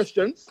your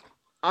questions.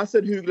 I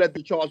said who led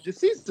the charge this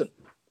season.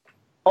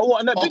 Oh,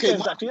 what? And the big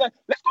games, actually.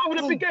 Let's go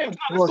over the big games.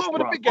 Let's go over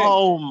the big games.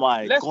 Oh,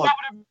 my God. Let's go over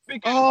the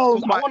big games. Oh,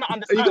 my. I want to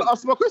understand. Are you going to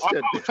answer my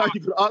question? You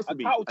can answer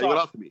me.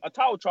 A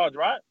title charge,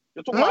 right?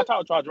 You're talking about a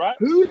title charge, right?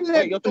 Who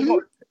led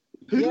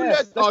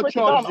our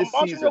charge this season?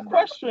 I'm asking you a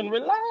question.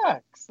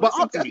 Relax. But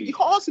you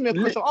can't answer me a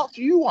question. I'll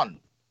answer you one.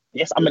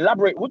 Yes, I'm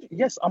elaborating.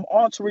 Yes, I'm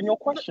answering your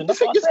question. That's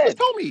what I said. Just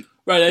tell me.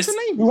 Right, let's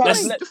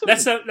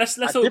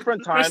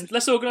different times.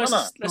 Let's organize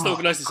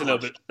this a little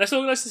bit. Let's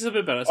organize this a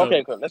bit better.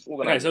 Okay, cool. Let's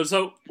organize.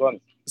 Okay,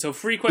 so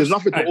 3 questions.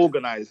 There's nothing to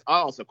organize.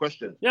 I'll answer a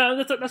question. Yeah,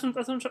 that's what I'm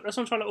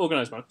trying to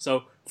organize, man.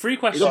 So 3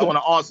 questions. He doesn't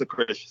want to answer,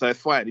 Chris. So it's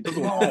fine. He doesn't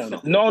want to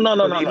answer. No.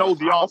 He knows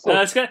the answer.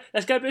 Let's get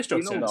a bit of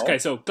structure. Okay,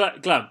 so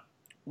Glam,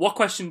 what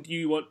question do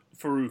you want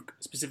Farouk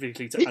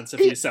specifically to answer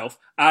for yourself?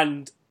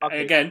 And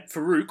again,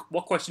 Farouk,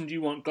 what question do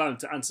you want Glam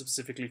to answer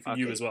specifically for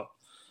you as well?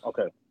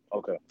 Okay.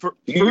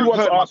 He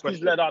wants to ask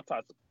who's led our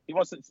charge. He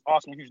wants to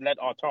ask me who's led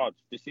our charge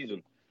this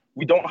season.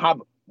 We don't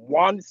have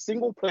one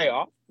single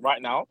player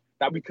right now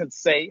that we can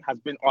say has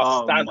been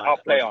our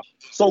standout player.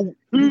 So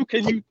who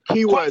can you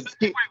keywords?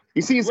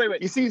 He sees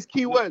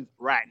keywords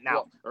right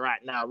now.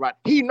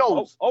 He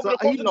knows. Over the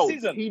course of the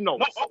season. He knows.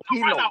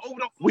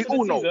 We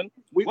all know.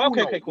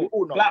 Okay, cool.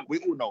 We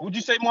all know. Would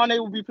you say Mane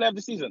will be player of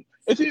the season?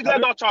 If he's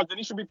led our charge, then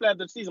he should be player of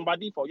the season by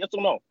default. Yes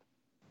or no?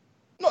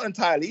 Not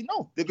entirely.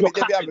 No, they're going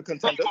to be able to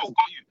contend.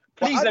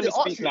 Please let me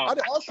speak now. I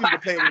didn't ask you to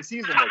play in the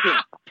season.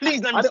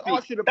 Please let me speak. I didn't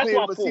ask you to play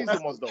in the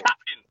season was though.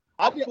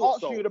 I didn't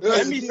ask you to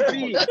play in the season.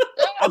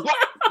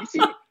 You see,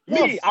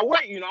 me, I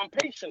wait, I'm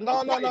patient.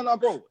 No,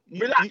 bro.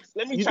 Relax.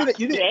 Let me chat.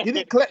 You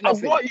didn't collect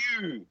nothing. I got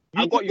you.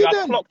 I clocked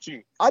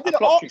you. I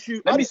didn't ask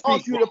you. I didn't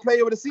ask you to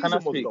play over the season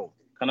was though.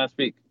 Can I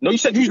speak? No, you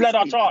said who's led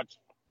our charge.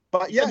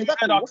 But yeah,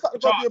 exactly. What's that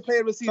about being player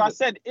of the season?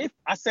 So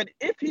I said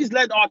if he's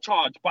led our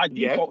charge by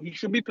default, he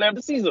should be player of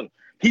the season.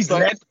 He's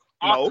led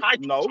our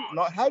title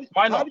charge.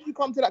 How did you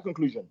come to that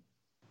conclusion?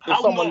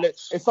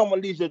 If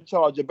someone leads your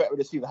charge, you're better of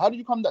the season. How did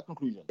you come to that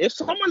conclusion? If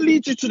someone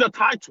leads you to the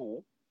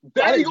title,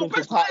 then you're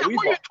best player.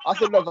 I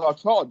said led our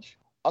charge.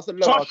 Our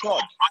charge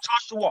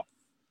to what?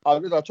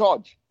 Led our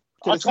charge.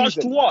 Our charge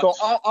to what? So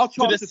our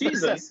charge to the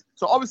season.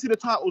 So obviously the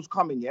title's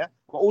coming,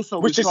 but also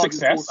which is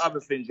success. Other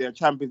things,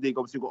 Champions League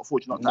obviously got a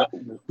fortunate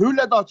title. Who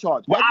led our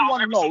charge?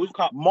 Everyone knows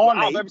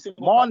Mane was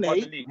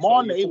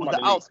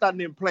the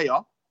outstanding player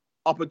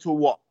up until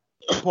what?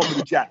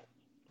 Probably Jack.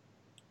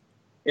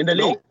 In the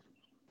league.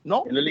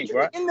 No, in the league,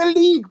 right? In the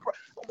league, bro.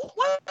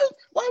 Why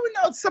are we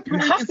now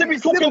separating? You have to be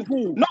talking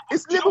Liverpool. No,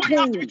 it's Liverpool. We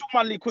have to be talking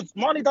about league because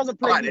Mane doesn't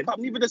play in the cup,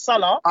 neither does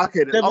Salah. Okay,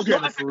 then. There was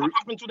nothing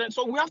up until then,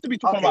 so we have to be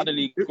talking about the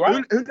league,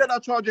 right? Who did our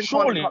charge in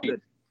Cardiff Cup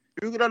then?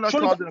 Who did our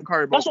charge in the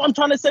Cardiff? That's what I'm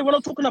trying to say. We're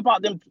not talking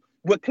about them.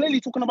 We're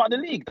clearly talking about the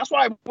league. That's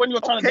why when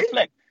you're trying to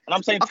deflect, and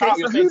I'm saying, who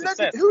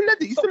led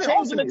it? You still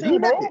changing the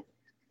team, bro.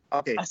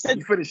 Okay, I said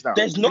you finished now.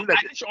 there's no. I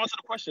didn't answer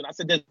the question. I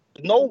said there's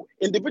no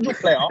individual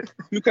player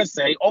who can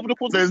say over the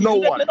course of the season.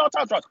 There's no one. Let our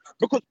charge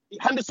because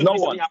Henderson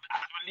recently have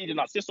been leading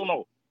us. Yes or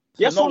no?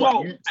 Yes or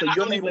no? So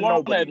you're not even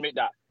one player admit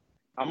that.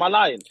 Am I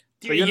lying?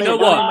 So you know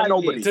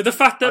what? So the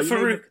fact that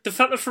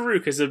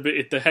Farouk has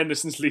admitted that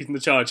Henderson's leading the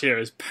charge here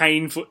is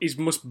painful. He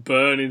must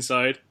burn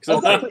inside.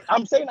 Okay,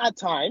 I'm saying at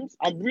times,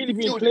 I'm really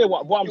being clear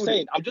what I'm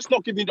saying. I'm just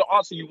not giving you the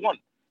answer you want.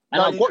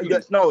 And I got you.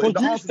 No, the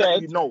you answer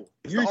said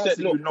you said,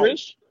 look,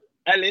 Chris,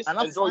 Ellis,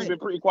 and Joe, you've been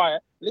pretty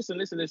quiet.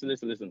 Listen.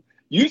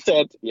 You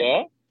said,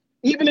 yeah,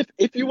 even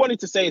if you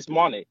wanted to say it's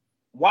Mane,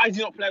 why is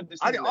he not playing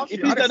this season?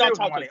 If he's dead out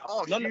charge,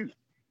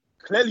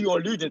 clearly you're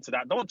alluding to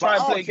that. Don't try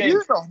and play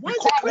games.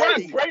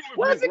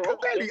 Where's it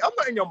clearly? I'm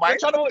not in your mind.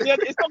 It's not going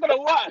to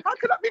work. How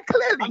can that be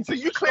clearly? So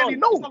you clearly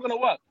know. It's not going to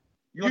work.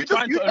 You're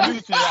trying to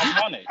allude to it as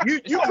Mane.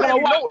 You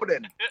clearly know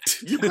then.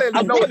 You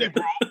clearly know then.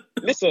 Bro.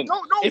 Listen,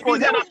 if he's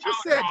dead out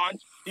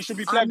charge, he should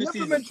be playing this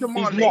season. He's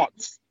not.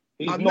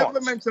 I've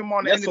never mentioned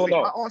Mane. Yes or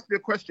no? I asked you a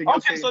question.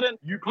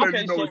 You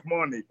clearly know it's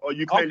Mane, or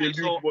you clearly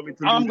want me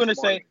to. I'm gonna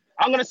say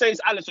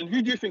it's Alisson.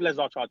 Who do you think lets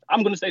our charge?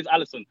 I'm gonna say it's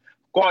Alisson.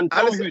 Go on,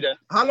 tell me who then.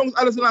 How long is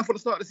Alisson out for the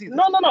start of the season?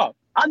 No.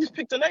 I just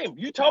picked a name.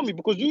 You tell me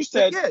because you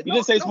said you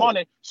didn't say it's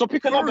Mane. So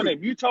pick another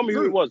name. You tell me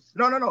who it was.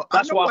 No.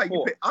 That's I know why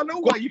you pick. I know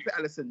why you pick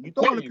Alisson. You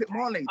don't want to pick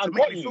Mane to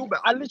make me feel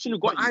better. I literally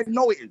got you. I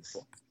know it is.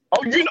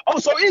 Oh, you know. Oh,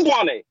 so it is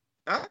Mane.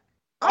 Huh?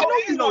 I know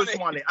you know it's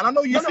Mane, and I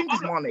know you think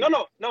it's Mane.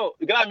 No.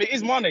 It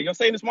is Mane. You're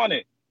saying it's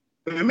Mane.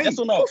 Yes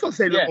or no? Of course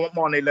I say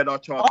Mane led our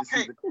charge this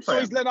season. So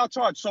he's led our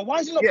charge. So why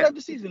is he not playing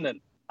this season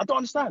then? I don't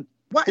understand.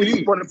 What?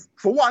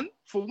 For one,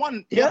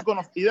 he has gone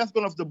off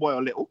the boil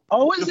a little.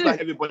 Oh, is just it? Like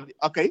everybody.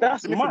 Okay,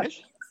 that's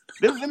much.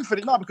 Let me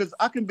finish now because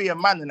I can be a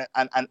man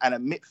and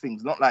admit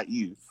things, not like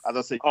you. As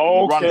I said,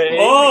 okay. Bloody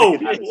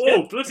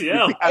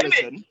hell!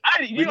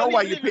 We know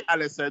why you pick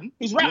Alisson.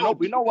 He's right.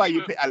 We know why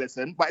you pick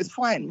Alisson, but it's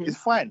fine. It's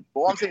fine.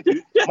 But what I'm saying to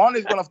you,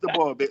 Mane's gone off the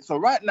boil a bit. So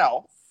right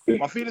now,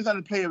 my feelings on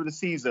the player of the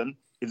season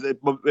is a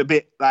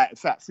bit like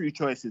three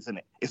choices, isn't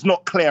it? It's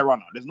not clear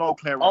runner. There's no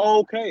clear runner.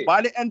 Okay.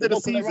 By the end of the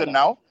season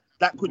now,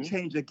 that could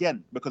change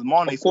again because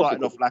Mane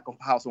started off like a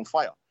house on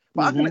fire.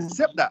 But I can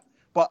accept that.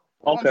 But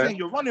I'm saying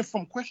you're running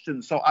from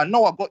questions, so I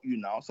know I got you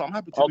now. So I'm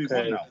happy to move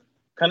on now.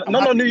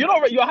 No, you're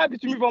not right. You're happy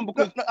to move on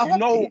because you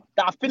know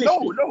that I finished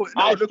you.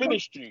 I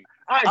finished you.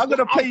 I'm going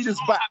to play this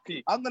back.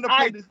 I'm going to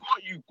play this. I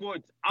got you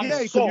good.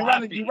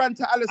 You ran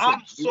to Alisson.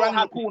 I'm so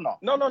happy. Corner.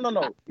 No.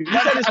 You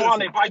said it's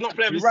Mane, but he's not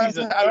playing this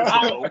season.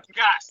 I'm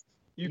gassed.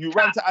 You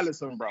ran to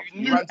Alisson, bro.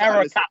 You ran to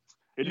Alisson.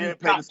 He didn't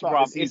play the start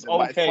of the season,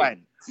 but it's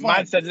fine.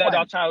 Man said let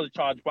our child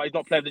charge, but he's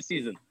not playing this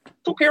season.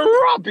 Talking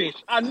rubbish.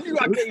 I knew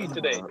I'd get you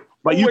today.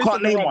 But you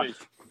can't name one.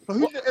 So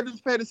who's the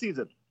play the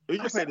season?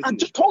 I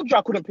just told you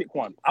I couldn't pick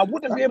one. I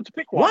wouldn't be able to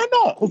pick one. Why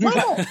not?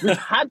 We've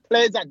had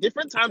players at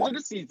different times of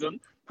the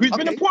season who's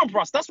been important for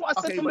us. That's what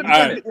I said from the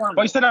beginning.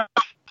 But instead of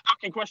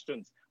asking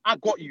questions, I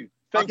got you.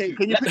 Thank you.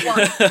 Can you pick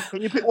one?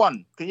 Can you pick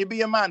one? Can you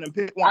be a man and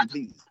pick one,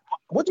 please?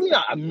 What do you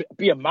mean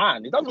be a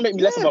man? It doesn't make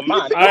me less of a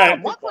man.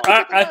 I've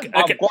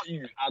got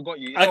you.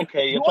 It's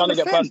okay. You're trying to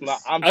get personal.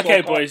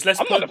 Boys. Let's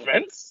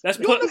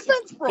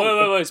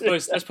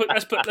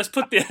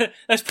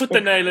put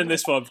the nail in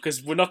this one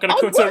because we're not going to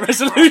come to a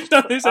resolution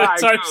on this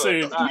anytime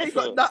soon.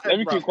 Let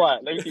me keep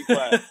quiet.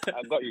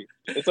 I got you.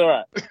 It's all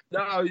right.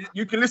 No,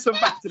 you can listen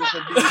back to this.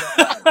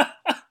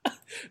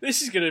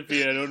 This is going to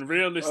be an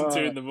unreal listen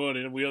to in the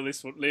morning, and we'll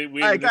listen. Hey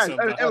guys,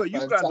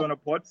 you guys on a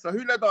pod. So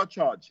who led our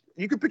charge?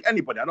 You can pick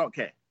anybody. I don't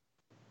care.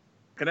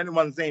 Can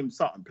anyone name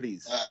something,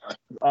 please?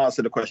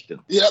 Answer the question.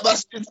 Yeah,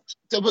 but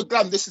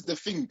Glam, this is the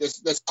thing.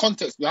 There's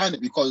context behind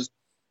it because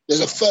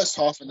there's a first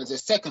half and there's a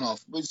second half.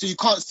 So you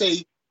can't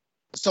say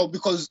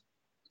because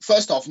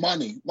first half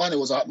Mane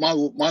was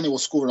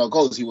scoring our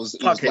goals. He was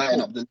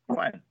lighting up the.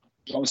 Fine.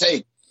 You know what I'm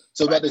saying?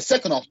 So by the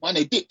second half,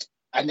 Mane dipped.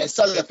 And then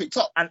Salah picked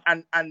up. And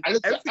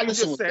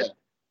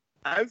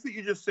everything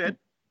you just said,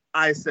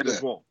 I said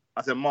as well.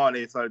 I said,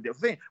 Mane, Salah, the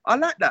thing. I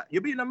like that.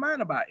 You're being a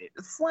man about it.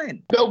 It's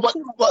fine. No, but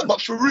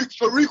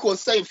Farouk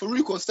was saying.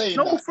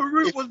 No, that.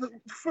 Farouk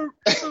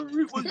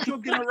was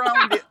jogging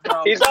around it,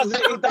 bro. He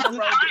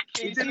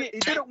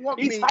didn't want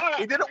me.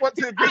 He didn't want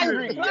to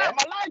agree with me. I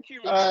like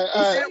you.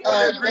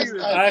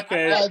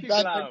 Okay.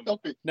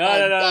 No.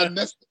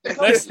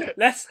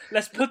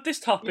 Let's put this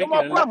topic. You're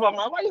my brother, man.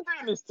 Why are you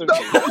doing this to me?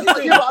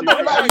 I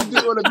don't like you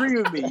didn't want to agree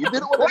with me. You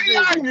didn't want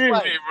to agree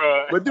with me,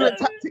 bro. We're doing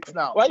tactics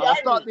now. I'll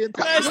start doing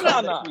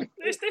tactics.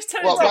 This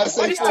turned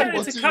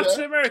into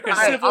Captain America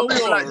Civil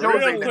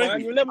War.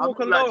 You never walk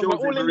alone. We're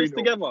all in this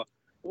together.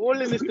 We're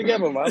all in this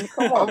together, man.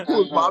 Come on.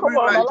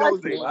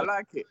 I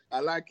like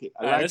it.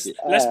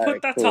 Let's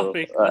put that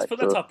topic. Let's put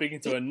the topic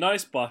into a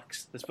nice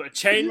box. Let's put a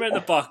chain around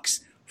the box.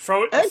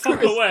 Throw it the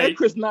fuck away.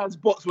 Chris Nann's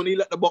box when he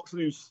let the box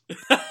loose.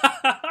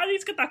 I need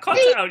to get that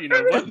content out, you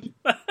know.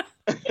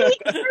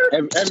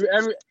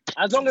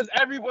 As long as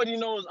everybody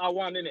knows I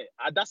won, innit?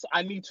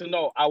 I need to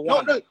know I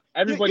won. No,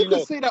 everybody you knows.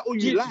 can say that all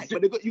you like,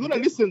 but you're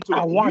gonna listen to it.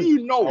 I won.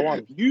 You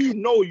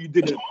know you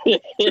didn't.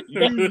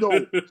 You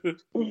know.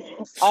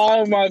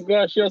 Oh my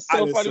gosh, you're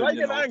so Alisson, funny. Why are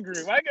you you getting know.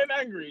 angry? Why are you getting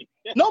angry?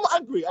 No,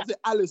 I'm angry. I said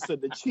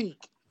Alisson, the cheek.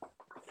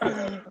 Oh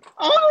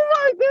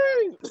my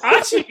days!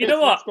 Actually, you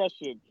know what? Next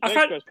question.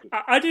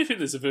 I do think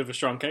there's a bit of a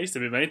strong case to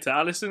be made to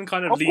Alisson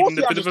kind of Of leading course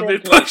he a has bit a of a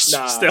bit strong push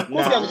case. still.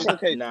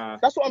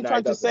 That's what I'm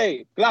trying to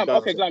say. Glam, He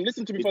doesn't. okay, Glam,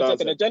 listen to me for a He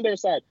second. doesn't. Agenda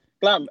aside.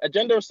 Glam,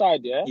 agenda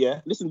aside, yeah?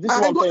 Yeah. Listen, this is I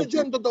what ain't I'm got saying. an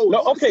agenda though.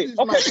 No, Don't okay,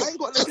 listen to this, okay. man. I ain't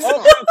got an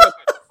agenda.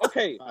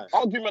 Okay. Right.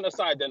 Argument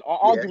aside then. Yeah.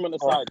 Argument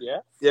aside, yeah?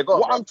 Yeah, go on,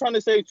 What bro. I'm trying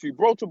to say to you,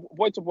 boy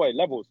to boy,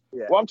 levels.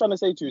 Yeah. What I'm trying to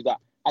say to you is that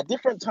at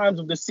different times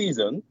of the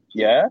season,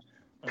 yeah,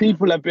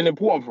 people have been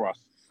important for us.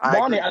 I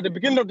agree. Mane, at the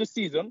beginning of the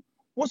season,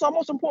 was our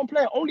most important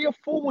player. Only a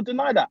fool will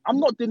deny that. I'm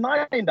not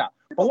denying that.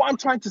 But what I'm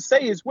trying to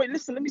say is, wait,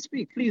 listen, let me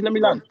speak. Please, let me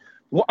land.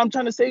 What I'm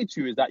trying to say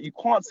to you is that you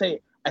can't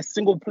say a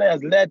single player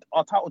has led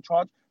our title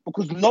charge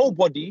because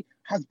nobody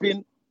has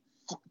been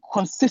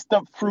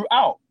consistent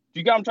throughout.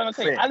 Do you get what I'm trying to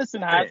say? Fair.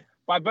 Alisson has,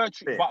 by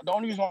virtue, but the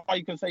only reason why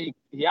you can say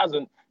he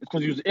hasn't is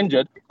because he was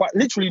injured. But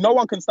literally, no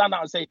one can stand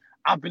out and say,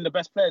 I've been the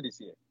best player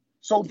this year.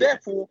 So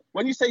therefore,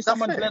 when you say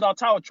someone's led our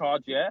title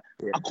charge, I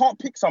can't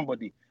pick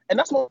somebody. And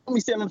that's not me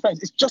sitting on the fence.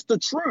 It's just the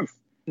truth.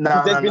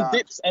 There's been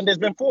dips and there's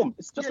been form.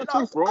 It's just the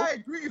truth, bro. I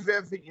agree with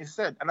everything you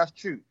said, and that's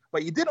true.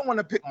 But you didn't want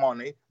to pick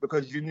Mane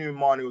because you knew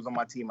Mane was on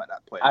my team at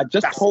that point. I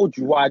just told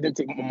you why I didn't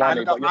take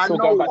Mane, but you're still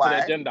going back to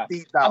the agenda.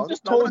 I've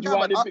just told you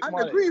why I didn't pick Mane.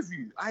 I agree with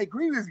you. I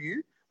agree with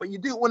you. But you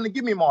didn't want to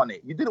give me Mane.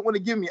 You didn't want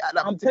to give me at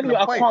that I'm telling you,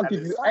 I can't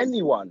give you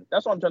anyone.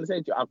 That's what I'm trying to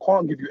say to you. I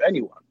can't give you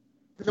anyone.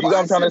 You know what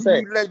I'm trying to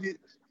say?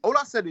 All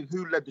I said is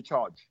who led the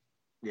charge.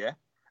 Yeah?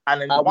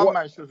 And then one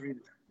man should read.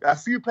 A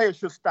few players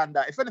should stand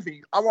out. If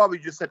anything, I'd rather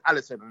you just said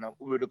Alisson and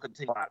we would have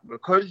continued.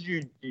 Because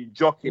you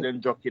jockeyed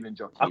and jockeyed and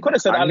jockeyed. I could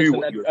have said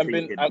Alisson and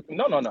been...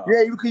 No.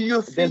 Yeah,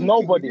 because there's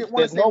nobody.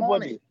 There's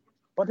nobody.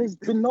 But there's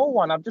been no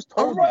one. I've just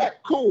told you. All right,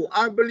 cool.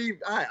 I don't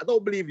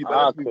believe you,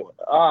 but let's move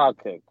on.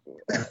 Okay, cool.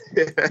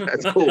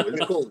 It's cool.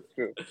 It's cool.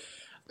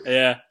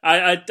 Yeah,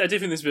 I do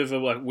think there's a bit of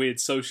a weird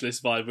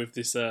socialist vibe with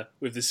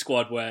this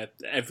squad where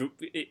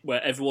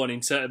everyone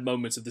in certain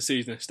moments of the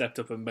season has stepped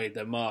up and made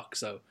their mark.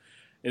 So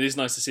it is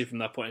nice to see from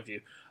that point of view.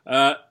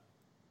 I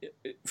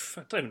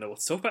don't even know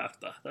what to talk about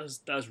after that.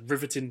 That was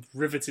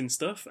riveting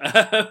stuff.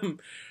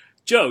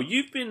 Joe,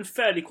 you've been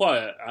fairly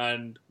quiet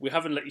and we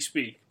haven't let you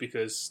speak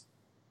because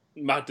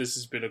madness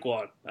has been a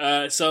go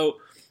on. So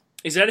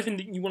is there anything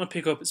that you want to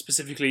pick up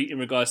specifically in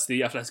regards to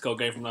the Atletico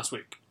game from last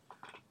week?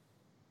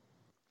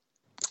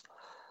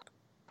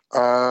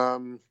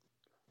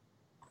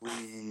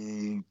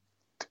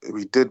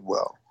 We did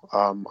well.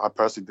 I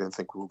personally didn't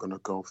think we were going to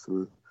go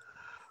through,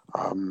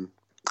 and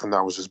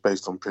that was just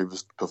based on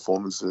previous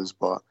performances.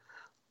 But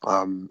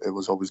it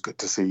was always good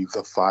to see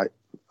the fight.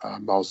 I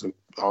was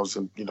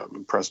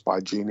impressed by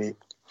Genie.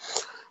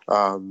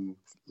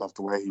 Loved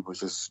the way he was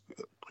just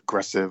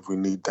aggressive. We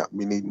need that.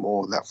 We need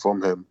more of that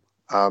from him.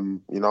 I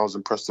was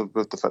impressed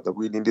with the fact that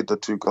we needed the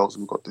 2 goals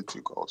and we got the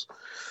 2 goals.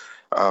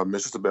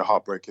 It's just a bit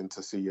heartbreaking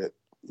to see it.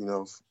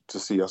 To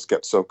see us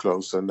get so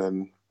close and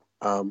then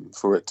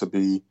for it to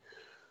be,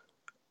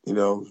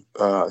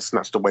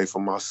 snatched away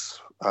from us.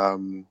 As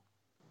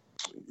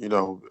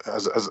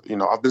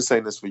I've been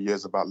saying this for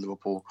years about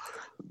Liverpool.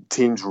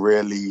 Teams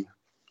rarely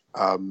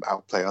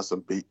outplay us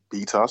and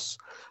beat us.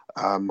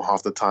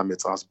 Half the time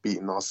it's us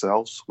beating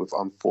ourselves with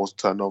unforced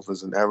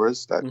turnovers and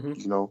errors that,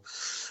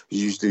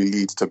 usually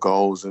leads to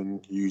goals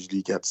and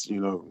usually gets,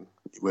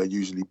 we're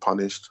usually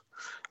punished.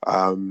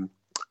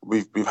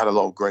 We've had a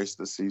lot of grace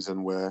this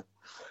season where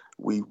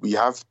we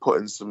have put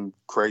in some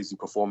crazy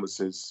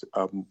performances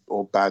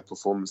or bad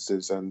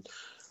performances, and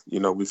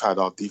we've had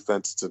our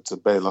defense to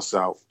bail us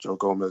out, Joe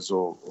Gomez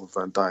or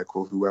Van Dijk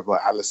or whoever,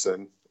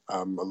 Alisson,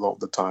 a lot of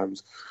the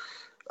times.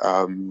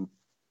 But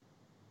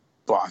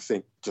I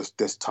think just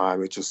this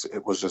time it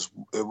was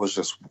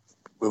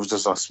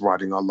just us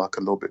riding our luck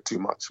a little bit too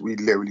much. We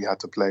literally had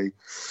to play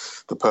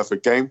the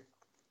perfect game,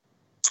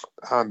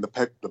 and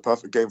the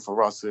perfect game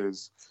for us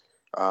is.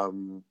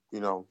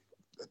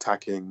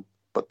 Attacking,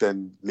 but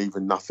then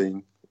leaving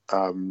nothing,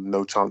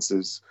 no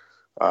chances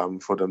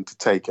for them to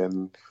take,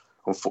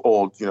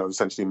 or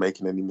essentially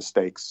making any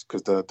mistakes.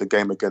 Because the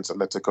game against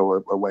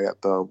Atletico away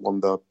at the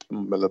Wanda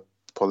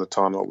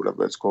Metropolitano or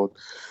whatever it's called,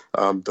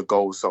 the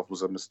goal itself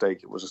was a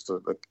mistake. It was just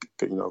a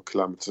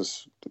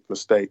calamitous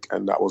mistake,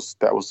 and that was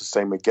the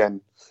same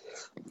again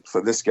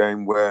for this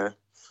game where,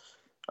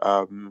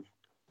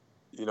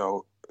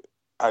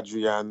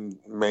 Adrian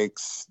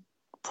makes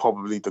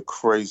probably the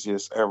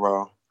craziest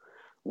error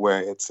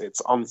where it's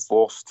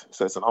unforced.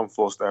 So it's an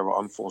unforced error,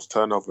 unforced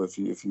turnover, if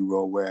you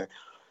will, where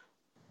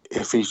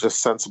if he's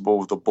just sensible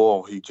with the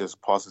ball, he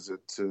just passes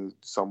it to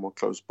someone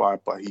close by,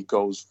 but he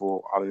goes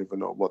for, I don't even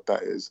know what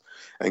that is,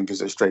 and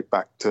gives it straight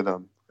back to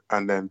them.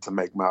 And then to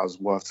make matters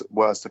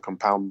worse to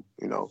compound,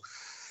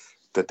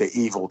 the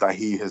evil that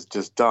he has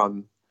just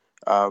done,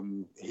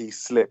 he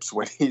slips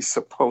when he's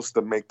supposed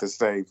to make the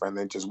save and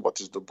then just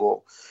watches the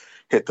ball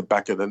hit the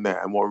back of the net.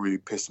 And what really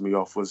pissed me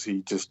off was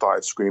he just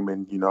started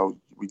screaming,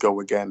 we go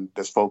again,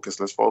 let's focus.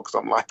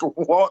 I'm like,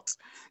 what?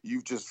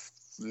 You just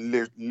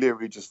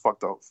literally just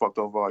fucked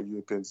over our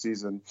European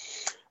season,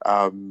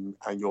 and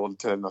you're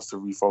telling us to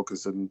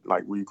refocus and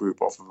like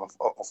regroup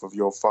off of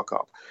your fuck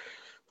up.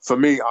 For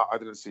me, I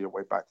didn't see a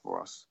way back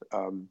for us.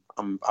 I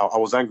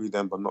was angry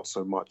then, but not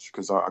so much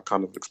because I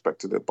kind of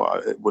expected it.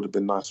 But it would have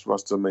been nice for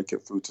us to make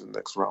it through to the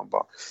next round.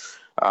 But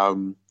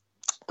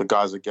the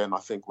guys, again, I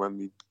think when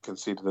we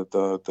conceded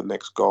the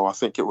next goal, I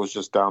think it was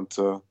just down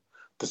to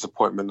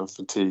disappointment and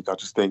fatigue. I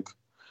just think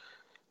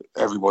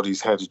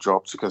everybody's heads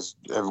dropped because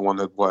everyone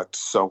had worked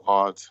so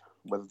hard.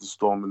 Whether the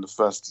Storm in the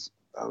first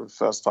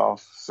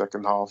half,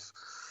 second half,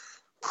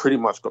 pretty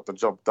much got the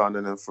job done,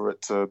 and then for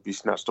it to be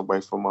snatched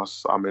away from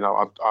us, I mean,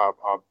 I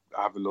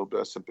have a little bit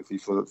of sympathy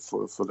for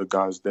the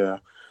guys there.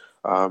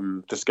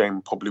 This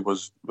game probably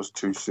was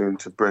too soon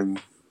to bring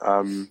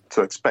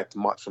to expect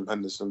much from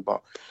Henderson,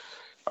 but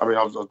I mean,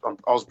 I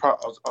was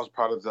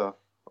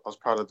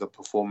proud of the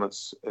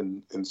performance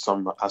in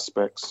some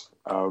aspects,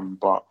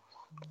 but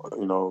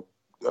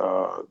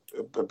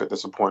a bit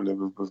disappointed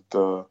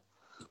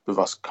with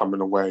us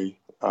coming away,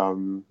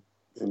 and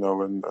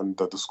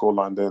the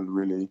scoreline didn't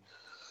really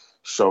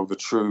show the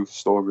true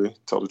story,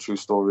 tell the true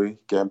story,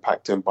 getting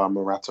packed in by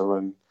Morata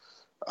and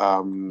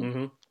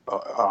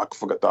I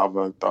forget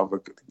the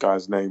other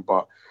guy's name,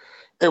 but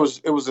it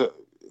was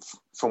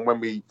from when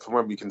we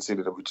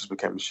conceded it, we just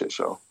became a shit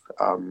show.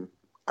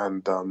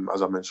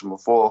 As I mentioned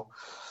before,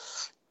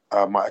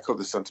 I echo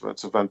the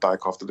sentiments of Van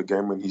Dijk after the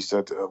game when he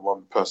said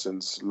one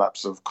person's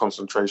lapse of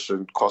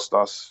concentration cost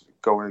us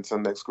going into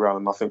the next round.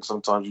 And I think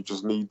sometimes you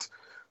just need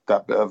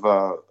that bit of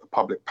a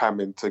public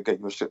pamming to get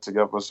your shit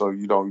together, so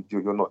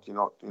you're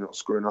not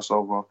screwing us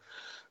over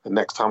the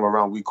next time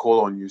around we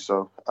call on you.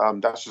 So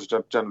that's just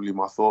generally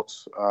my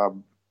thoughts.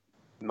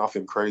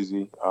 Nothing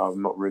crazy.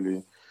 Not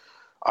really.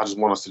 I just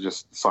want us to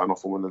just sign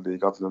off and win the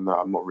league. Other than that,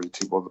 I'm not really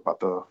too bothered about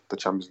the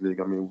Champions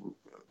League. I mean,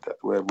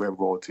 we're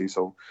royalty,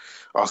 so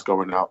us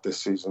going out this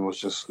season was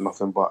just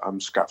nothing but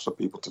scraps for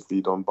people to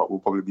feed on. But we'll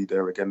probably be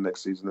there again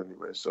next season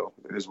anyway. So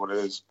it is what it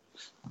is.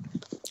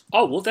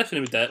 Oh, we'll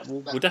definitely be there.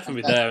 We'll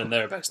definitely be there and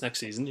thereabouts next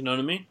season. You know what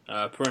I mean?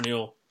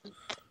 Perennial.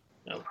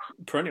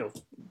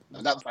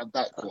 That Van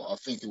Dijk quote, I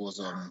think it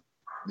was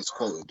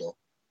misquoted though.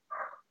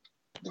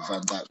 The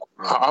Van Dijk.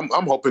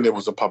 I'm hoping it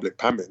was a public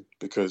pamming,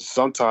 because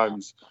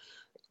sometimes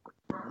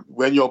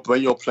when you're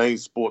playing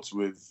sports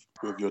with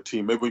your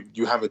team, maybe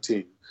you have a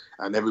team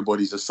and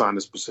everybody's assigned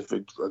a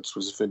specific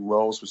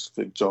role,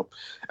 specific job.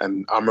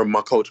 And I remember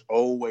my coach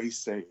always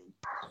saying,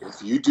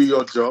 if you do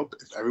your job,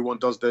 if everyone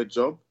does their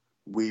job,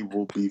 we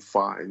will be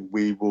fine.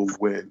 We will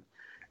win.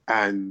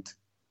 And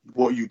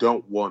what you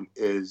don't want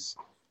is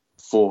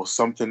for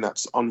something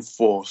that's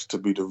unforced to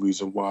be the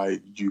reason why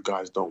you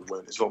guys don't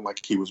win. It's not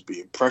like he was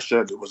being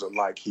pressured. It wasn't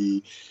like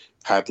he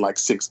had like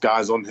 6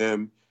 guys on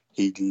him.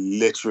 He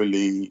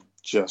literally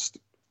just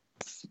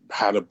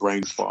had a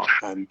brain fart.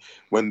 And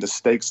when the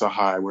stakes are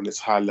high, when it's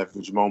high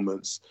leverage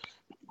moments,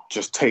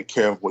 just take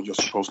care of what you're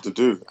supposed to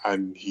do.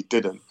 And he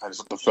didn't. And it's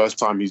not the first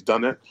time he's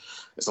done it.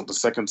 It's not the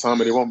second time,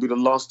 and it won't be the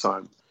last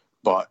time.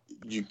 But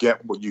you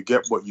get what you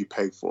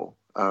pay for.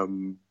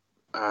 And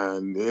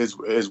it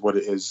is what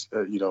it is.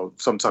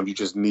 Sometimes you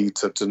just need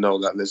to know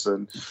that,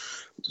 listen,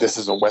 this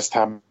isn't West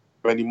Ham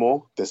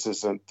anymore. This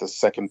isn't the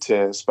second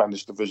tier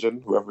Spanish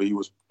division, whoever he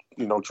was,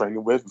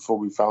 training with before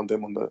we found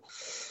him on the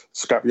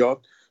scrapyard.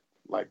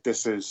 Like,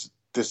 this is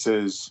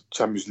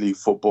Champions League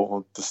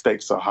football. The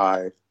stakes are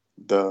high.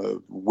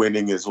 The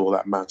winning is all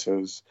that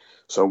matters.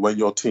 So when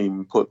your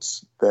team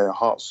puts their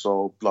heart,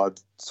 soul,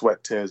 blood,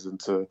 sweat, tears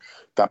into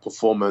that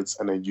performance,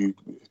 and then you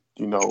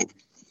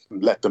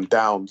let them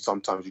down,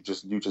 sometimes you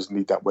just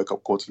need that wake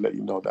up call to let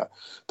you know that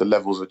the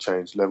levels are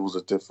changed, levels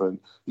are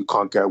different. You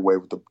can't get away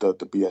with the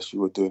BS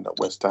you were doing at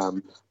West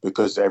Ham,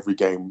 because every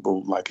game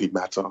will likely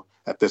matter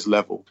at this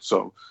level.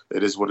 So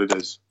it is what it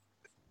is.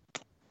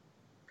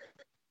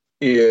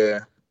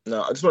 Yeah.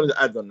 No, I just wanted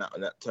to add on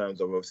that terms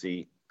of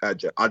obviously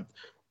Adrian.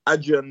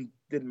 Adrian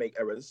did make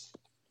errors.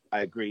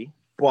 I agree.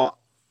 But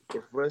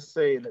if we're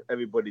saying that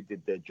everybody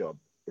did their job,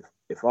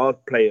 if our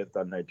players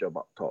done their job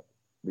up top,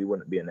 we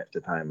wouldn't be in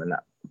extra time, and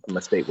that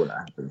mistake wouldn't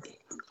happen.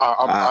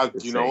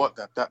 You know what?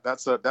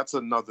 That's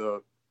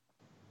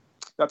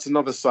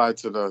another side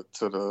to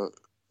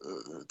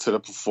the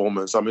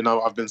performance. I mean,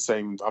 I've been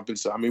saying.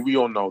 I mean, we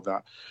all know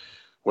that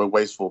we're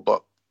wasteful,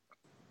 but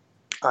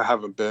I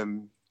haven't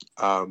been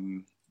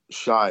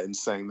shy in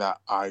saying that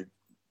I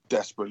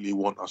desperately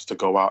want us to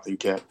go out and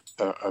get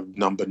a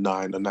number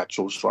 9, a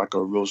natural striker,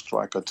 a real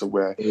striker, to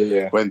where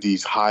when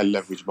these high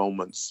leverage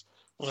moments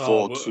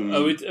fall to.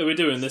 Are we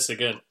doing this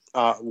again?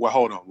 Well,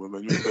 hold on.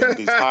 When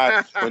these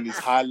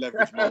high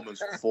leverage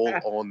moments fall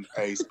on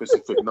a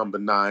specific number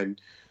 9,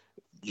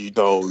 you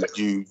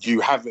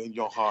have it in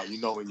your heart.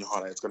 You know in your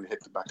heart that it's going to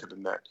hit the back of the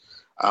net.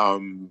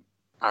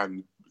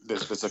 And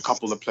there's a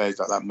couple of players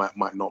that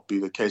might not be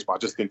the case, but I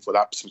just think for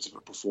that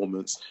specific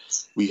performance,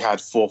 we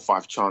had 4 or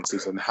 5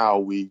 chances, and how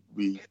we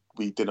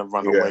didn't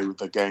run away with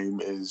the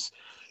game is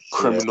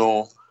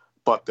criminal. Yeah.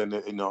 But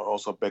then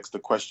also begs the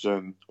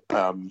question.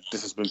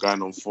 This has been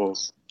going on for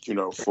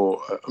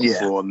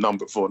a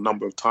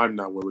number of time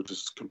now, where we're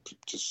just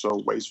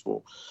so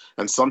wasteful,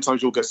 and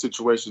sometimes you'll get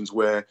situations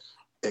where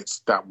it's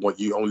that what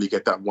you only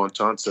get that one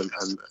chance, and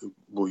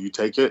will you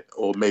take it,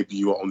 or maybe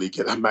you only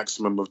get a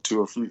maximum of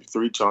 2 or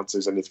 3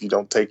 chances, and if you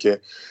don't take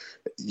it,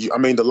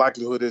 the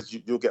likelihood is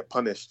you'll get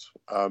punished.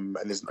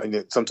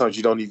 Sometimes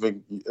you don't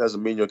even, it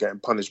doesn't mean you're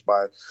getting punished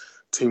by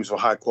teams with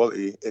high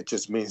quality. It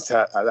just means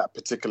that at that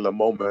particular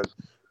moment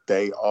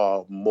they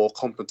are more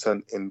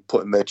competent in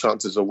putting their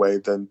chances away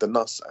than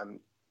us, and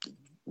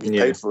we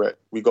paid for it.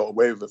 We got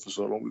away with it for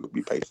so long.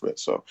 We paid for it.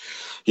 So,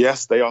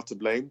 yes, they are to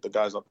blame. The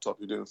guys up top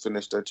who didn't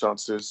finish their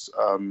chances.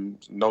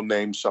 No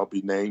names shall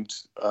be named.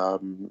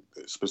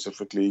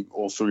 Specifically,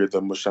 all 3 of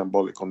them were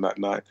shambolic on that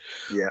night.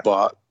 Yeah.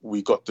 But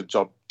we got the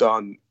job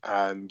done,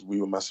 and we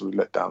were massively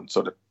let down.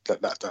 So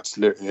that's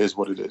literally is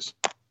what it is.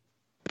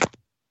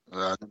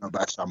 I don't know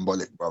about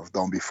shambolic, bruv.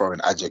 Don't be throwing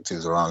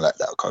adjectives around like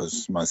that,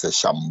 because man says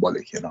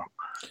shambolic,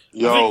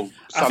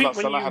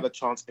 Salah had a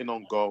chance in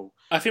on goal.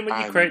 I think when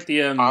you create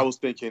the... I was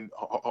thinking...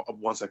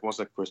 One second,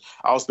 Chris.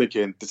 I was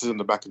thinking, this is in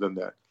the back of the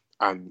net.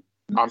 And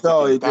I'm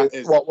thinking,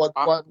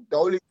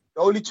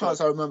 the only chance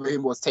I remember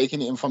him was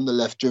taking it in from the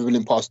left,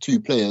 dribbling past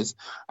 2 players,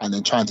 and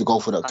then trying to go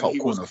for that top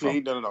corner.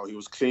 Clean. No, he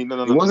was clean.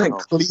 No. He wasn't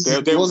clean.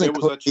 There was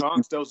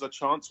a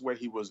chance where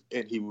he was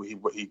in.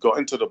 He got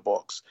into the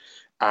box,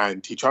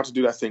 and he tried to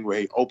do that thing where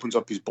he opens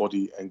up his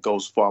body and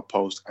goes far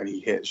post, and he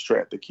hit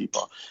straight at the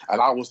keeper.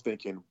 And I was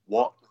thinking,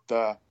 what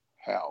the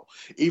hell?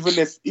 Even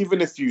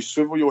if you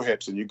swivel your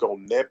hips and you go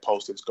near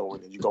post, it's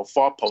going in. You go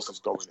far post, it's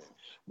going in.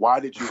 Why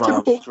did you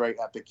go straight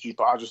at the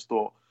keeper? I just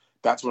thought.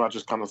 That's when I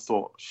just kind of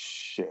thought,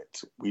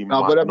 shit, we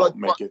might not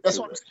make it. That's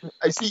what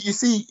I see. You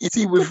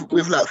see,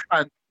 with like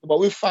fans, but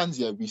with fans,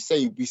 we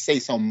say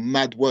some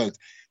mad words.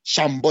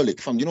 Shambolic,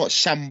 fam. You know what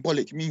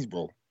shambolic means,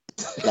 bro?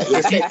 Like,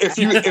 if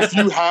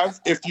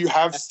you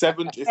have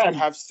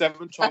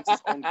 7 chances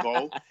on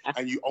goal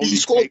and you only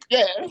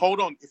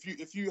hold on,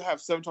 if you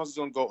have 7 chances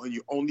on goal and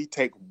you only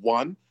take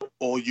 1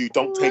 or you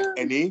don't take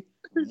any.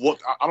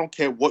 I don't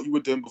care what you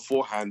were doing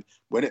beforehand.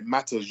 When it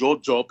matters, your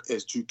job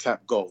is to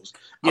tap goals.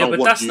 Yeah,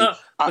 but that's not.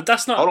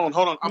 Hold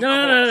on.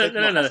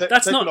 No.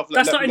 That's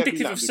not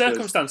indicative of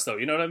circumstance, though.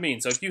 You know what I mean?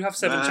 So if you have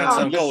 7 chances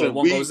on goal and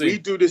 1 goes in, we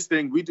do this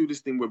thing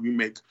where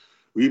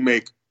we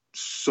make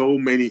so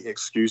many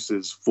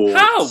excuses for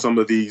some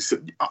of these.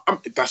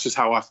 That's just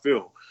how I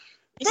feel.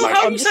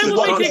 How are you saying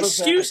we're making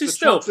excuses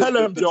still? Tell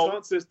him,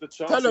 Joe.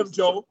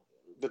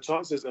 The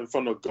chances in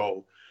front of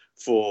goal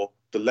for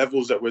the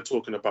levels that we're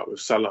talking about with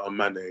Salah and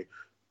Mane.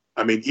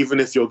 I mean, even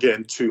if you're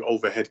getting 2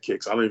 overhead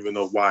kicks, I don't even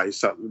know why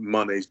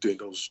Mane is doing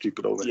those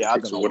stupid overhead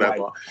kicks or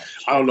whatever.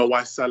 I don't know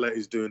why Salah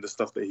is doing the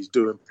stuff that he's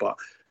doing, but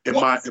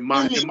I'm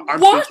thinking,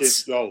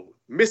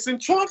 missing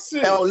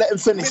chances. Oh, let him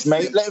finish,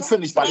 mate. Let him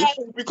finish, buddy.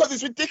 Because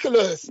it's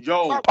ridiculous.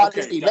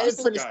 Okay, let him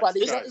finish,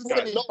 buddy. Can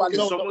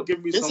someone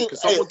give me the stats? Can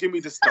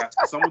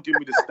someone give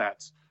me the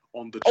stats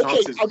on the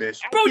chances, Bish?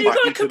 Bro, you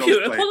got a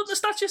computer. Pull up the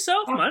stats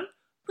yourself, man.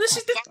 This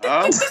is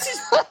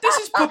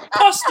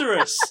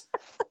preposterous.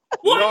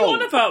 What are you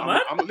on about,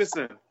 man?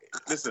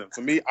 Listen.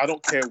 For me, I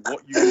don't care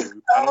what you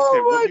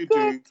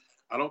do.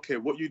 I don't care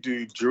what you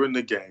do during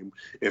the game.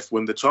 If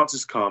when the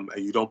chances come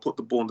and you don't put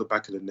the ball in the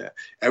back of the net,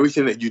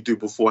 everything that you do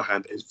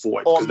beforehand is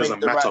void. Because it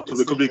doesn't matter.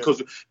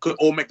 Because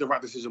or make the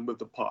right decision with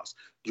the pass.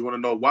 Do you want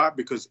to know why?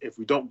 Because if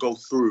we don't go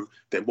through,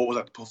 then what was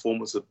that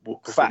performance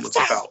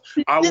about?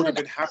 I would have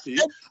been happy.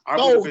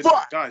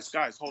 Guys,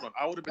 hold on.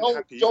 I would have been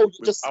happy.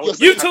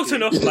 You talked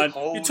enough, man.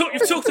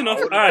 You've talked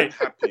enough. All right.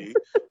 Happy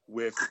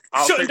with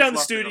shutting down the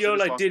studio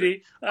like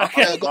Diddy.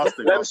 Okay.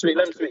 Let him speak.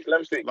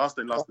 Last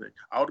thing.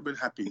 I would have been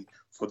happy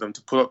for them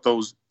to put up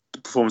those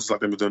performances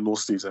like they were doing all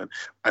season.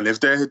 And if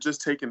they had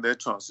just taken their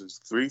chances,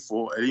 3,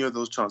 4, any of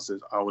those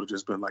chances, I would have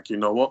just been like, you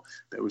know what?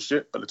 They were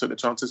shit, but they took the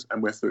chances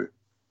and we're through.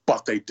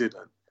 But they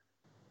didn't.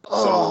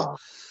 Go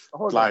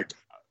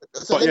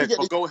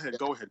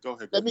ahead.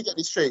 Let me get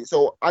this straight.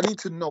 So I need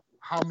to know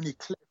how many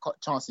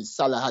clear-cut chances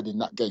Salah had in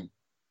that game.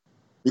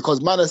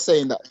 Because man is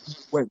saying that he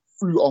went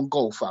through on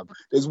goal, fam.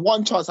 There's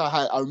one chance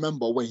I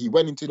remember when he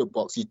went into the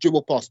box, he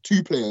dribbled past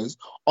 2 players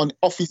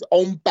off his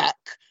own back,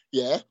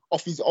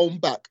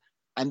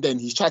 and then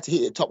he's tried to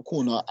hit the top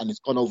corner and it's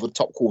gone over the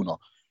top corner,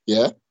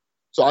 yeah?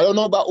 So I don't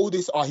know about all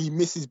this, he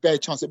misses bare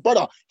chances.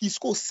 Brother, he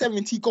scored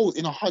 70 goals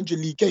in 100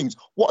 league games.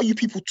 What are you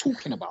people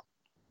talking about?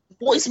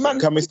 What is man?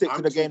 Can we stick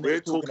to the game?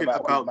 We're talking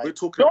about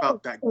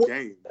that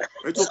game.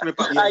 We're talking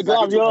about. Hey,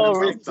 Glab,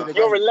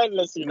 you're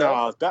relentless, you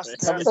know. No, that's.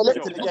 Can we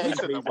stick to the game,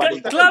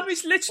 please? Glab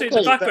is literally in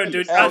the background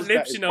doing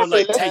ad-libs,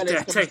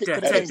 take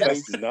that.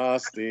 That's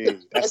nasty.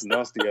 That's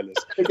nasty, Ellis.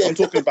 I'm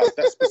talking about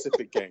that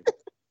specific game.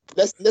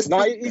 let's.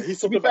 No, He's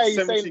to be talking fair, about he's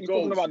 70 talking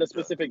goals. about the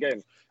specific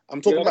game.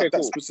 I'm talking okay, about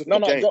that cool.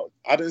 specific game. Joe,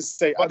 I didn't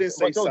say but Joe,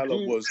 Salah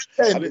was.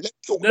 Let's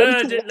talk.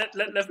 Let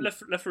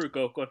Farouk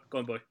go. Go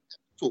on, boy.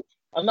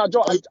 And now,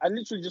 Joe, I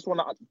literally just want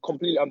to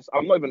completely understand.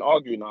 I'm not even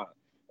arguing,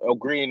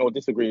 agreeing or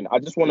disagreeing. I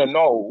just want to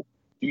know,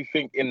 do you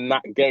think in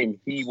that game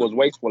he was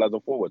wasteful as a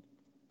forward?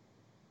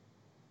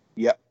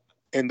 Yeah.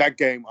 In that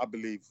game, I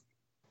believe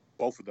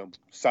both of them.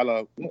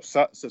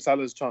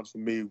 Salah's chance for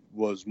me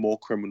was more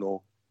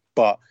criminal,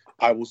 but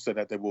I will say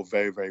that they were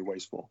very, very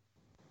wasteful.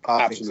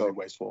 Absolutely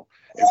wasteful.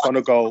 In front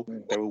of goal,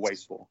 they were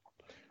wasteful.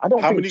 I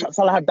don't think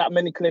Salah had that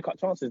many clear-cut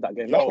chances that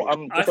game. That's what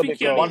I'm just I think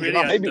he only really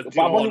had maybe, but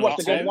I've only watched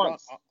the game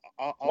once.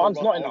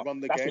 One's not enough. I'll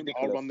run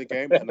the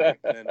game, and then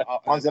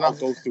I'll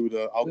go through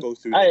the.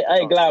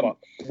 Hey, Glam.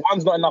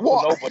 One's not enough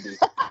for nobody.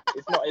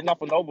 It's not enough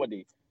for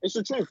nobody. It's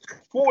the truth.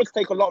 Forwards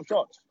take a lot of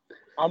shots.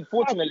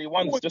 Unfortunately,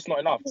 one's just not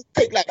enough.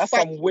 That's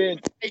some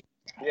weird.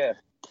 Yeah.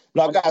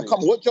 No, guys, come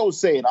on. What Joe's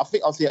saying, I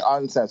think I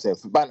understand. Saying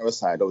for banter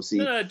aside, obviously.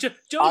 No,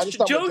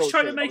 Joe's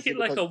trying to make it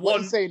like a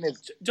one.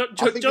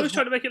 Joe's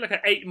trying to make it like an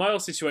 8 Mile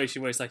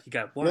situation where it's like you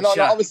got one shot.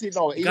 No, obviously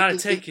no. You gotta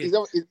take it.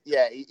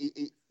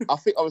 I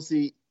think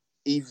obviously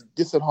he's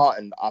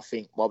disheartened. I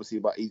think obviously,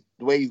 but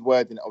the way he's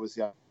wording it,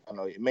 obviously, I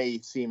know it may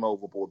seem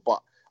overboard,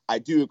 but I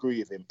do agree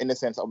with him in the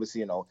sense.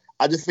 Obviously,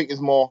 I just think it's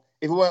more.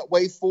 If it weren't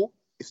wasteful,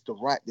 it's the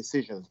right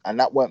decisions, and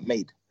that weren't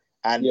made.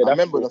 And I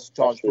remember the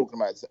charge talking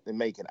about it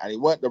making, and it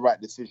weren't the right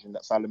decision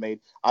that Salah made.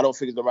 I don't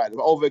think it's the right.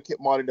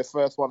 Overkick Mane the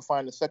first one,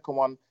 fine. The second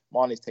one,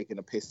 Mane's taking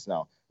a piss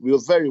now. We were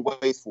very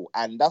wasteful,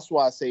 and that's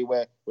why I say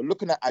we're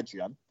looking at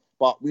Adrian,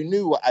 but we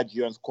knew what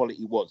Adrian's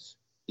quality was.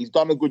 He's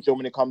done a good job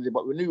when he comes in,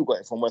 but we knew we got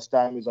it from West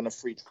Ham. He's on a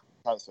free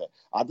transfer.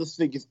 I just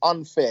think it's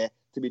unfair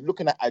to be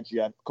looking at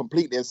Adrian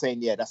completely and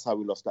saying, yeah, that's how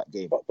we lost that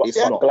game. It's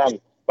not. Glam.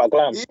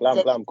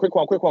 Quick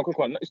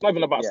one. It's not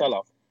even about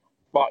Salah.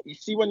 But you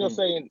see, when you're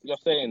saying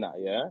that,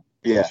 yeah,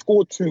 we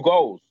scored 2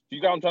 goals. Do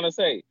you get what I'm trying to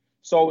say?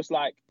 So it's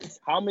like,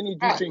 how many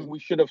do you think we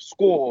should have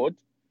scored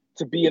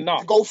to be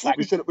enough? Go for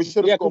we should have.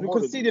 Yeah, because we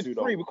conceded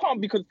 3. We can't,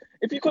 because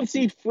if you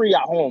concede 3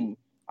 at home,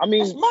 I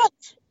mean, that's mad.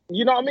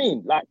 You know what I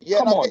mean? Like,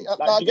 come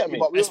on, you get me?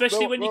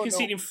 Especially when you're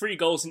conceding 3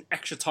 goals in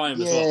extra time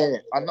as well.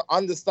 Yeah, I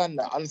understand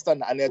that,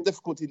 and there's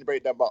difficulty to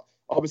break that, but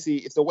obviously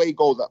it's the way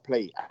goals at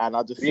play, and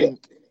I just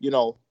think, we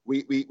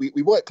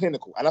weren't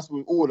clinical, and that's what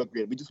we all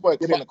agreed. We just weren't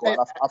clinical. And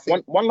I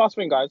think one last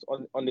thing, guys,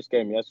 on this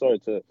game. Yeah, sorry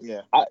to.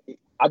 Yeah. I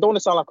don't want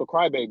to sound like a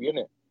crybaby,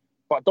 innit?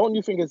 But don't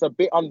you think it's a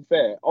bit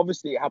unfair?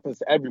 Obviously, it happens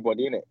to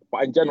everybody, innit?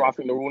 But in general, I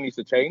think the rule needs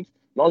to change,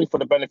 not only for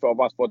the benefit of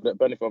us, for the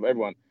benefit of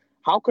everyone.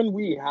 How can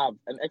we have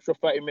an extra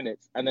 30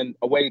 minutes and then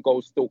away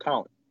goals still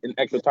count in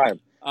extra time?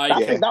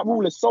 That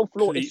rule is so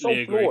flawed. It's so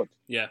flawed.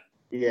 Yeah.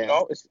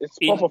 It's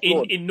proper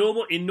flawed. In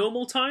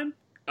normal time,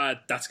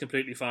 that's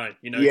completely fine.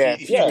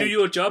 If you do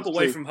your job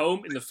away from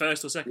home in the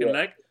first or second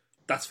leg,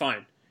 that's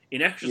fine.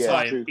 In extra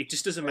time, it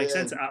just doesn't make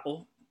sense at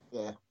all.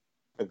 Yeah,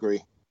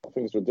 agree. I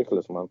think it's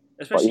ridiculous, man.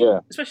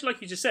 Especially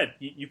like you just said,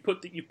 you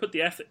put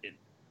the effort in,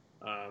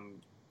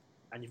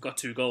 and you've got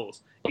 2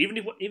 goals.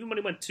 Even when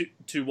it went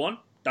 2-1,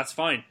 that's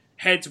fine.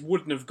 Heads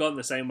wouldn't have gone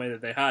the same way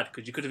that they had,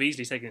 because you could have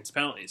easily taken it to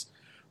penalties.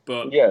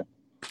 But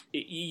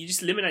you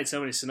just eliminate so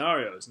many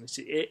scenarios, and it's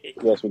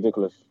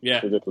ridiculous. Yeah,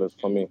 it's ridiculous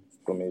for me.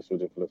 It's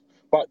ridiculous.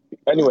 But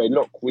anyway,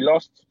 look, we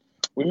lost.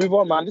 We move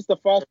on, man. This is the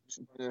first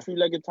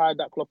 2-legged tie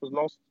that Klopp has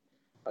lost.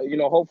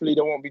 Hopefully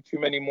there won't be too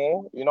many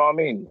more. You know what I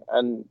mean?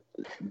 And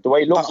the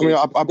way it looks.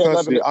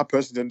 I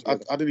personally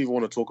didn't even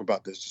want to talk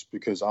about this, just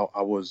because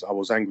I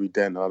was angry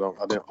then. I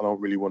don't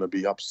really want to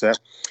be upset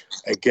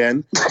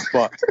again.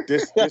 But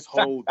this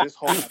whole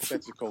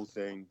Atletico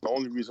thing. The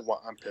only reason why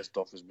I'm pissed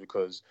off is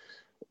because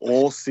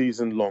all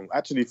season long,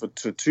 actually for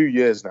 2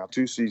 years now,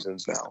 2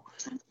 seasons now,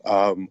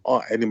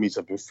 our enemies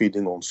have been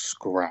feeding on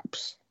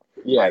scraps.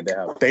 Yeah, they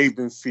have. They've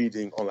been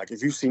feeding on, like,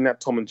 if you've seen that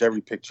Tom and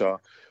Jerry picture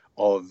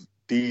of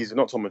these,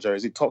 not Tom and Jerry,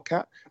 is it Top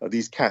Cat?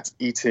 These cats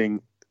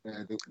eating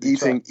out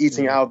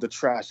of the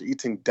trash,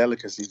 eating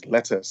delicacies,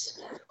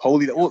 lettuce,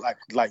 all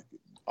like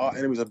our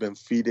enemies have been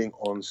feeding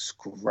on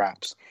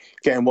scraps,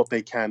 getting what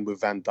they can with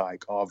Van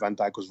Dijk. Van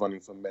Dijk was running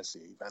for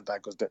Messi. Van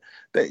Dijk was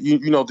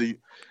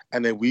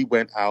and then we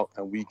went out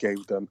and we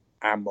gave them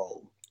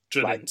ammo.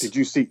 Like, did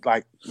you see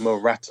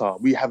Morata?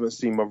 We haven't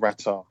seen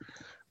Morata.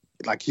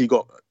 Like, he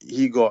got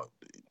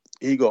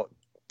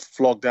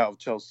flogged out of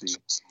Chelsea.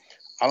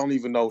 I don't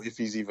even know what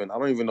he's even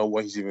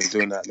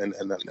doing in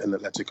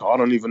Atletico. I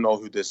don't even know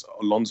who this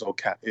Alonso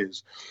cat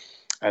is.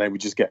 And then we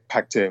just get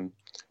packed in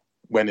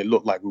when it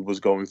looked like we was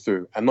going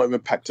through. And not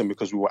even packed in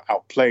because we were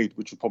outplayed,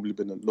 which would probably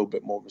been a little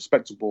bit more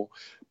respectable,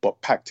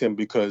 but packed in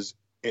because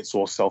it's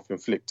all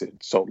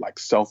self-inflicted. So, like,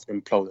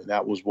 self-imploded.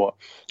 That was what.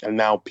 And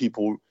now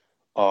people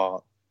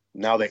are,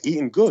 now they're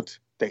eating good.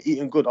 They're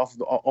eating good off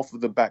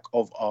of the back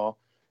of our,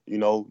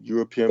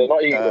 European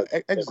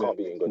exit.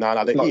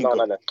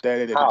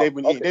 They're eating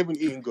good. They've been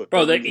eating good.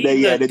 Bro, they're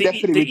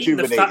definitely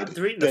rejuvenated.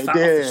 They're eating the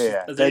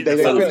fat.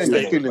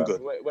 They're feeling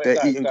good.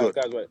 They're eating good.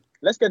 Guys, wait.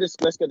 Let's get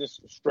this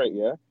straight,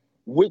 yeah?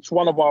 Which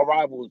one of our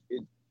rivals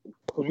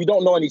because we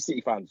don't know any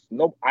City fans.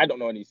 No, I don't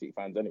know any City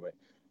fans anyway.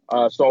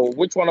 So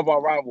which one of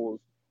our rivals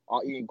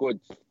are eating good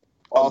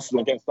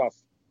Arsenal against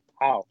us?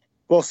 How?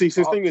 Well, see,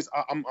 so the thing is,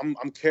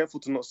 I'm careful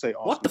to not say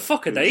Arsenal. What the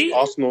fuck are they?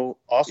 Arsenal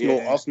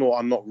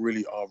are not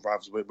really our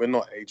rivals. We're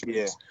not age mates.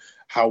 Yeah.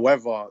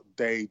 However,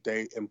 they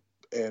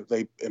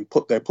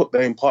impart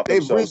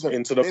themselves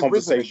into the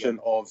conversation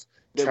of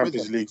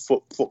Champions League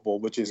football,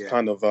 which is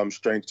kind of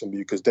strange to me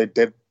because they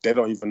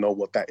don't even know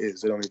what that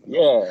is. They don't even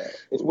know. Yeah,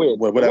 it's weird.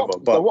 Whatever.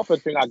 The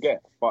Watford thing I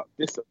get, but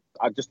this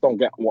I just don't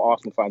get what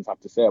Arsenal fans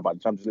have to say about the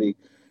Champions League.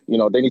 You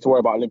know, they need to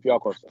worry about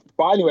Olympiacos.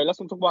 But anyway, let's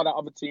not talk about that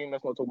other team.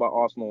 Let's not talk about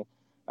Arsenal.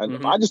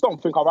 And I just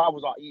don't think our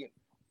rivals are eating.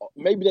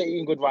 Maybe they're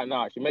eating good right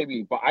now, actually,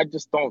 maybe, but I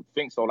just don't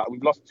think so. Like,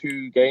 we've lost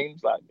 2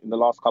 games, like in the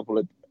last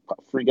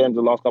 3 games in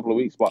the last couple of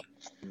weeks. But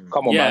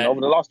come on, man, over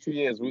the last 2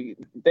 years,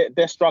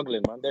 they're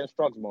struggling, man. They're in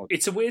struggles mode.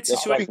 It's a weird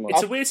situation.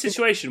 It's a weird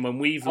situation when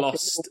we've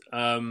lost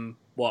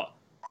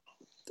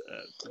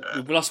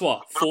we've lost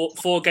what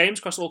 4 games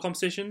across all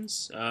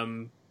competitions,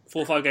 4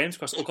 or 5 games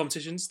across all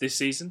competitions this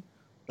season.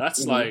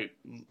 That's like,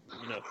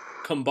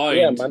 combined.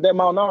 Yeah, man, they're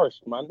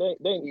malnourished, man. They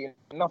ain't eating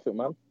nothing,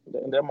 man.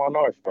 They're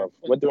malnourished, bro.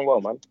 We're doing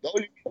well, man. The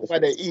only reason why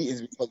they eat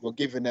is because we're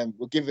giving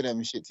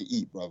them shit to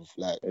eat, bro.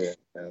 Like,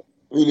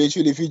 really,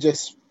 truly, if you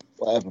just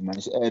whatever, man,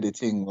 just air the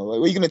thing.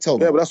 What are you gonna tell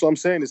me? Yeah, but that's what I'm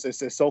saying.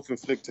 It's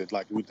self-inflicted.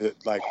 Like we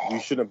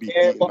shouldn't be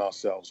eating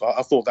ourselves.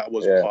 I thought that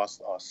was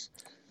past us.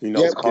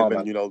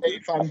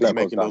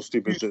 Making those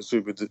stupid.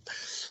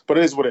 But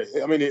it is what it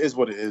is. I mean, it is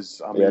what it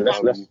is. I mean,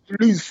 let's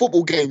lose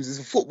football games. It's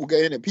a football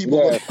game, innit? People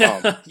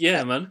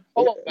yeah, man.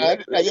 Oh,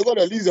 man. Like, you're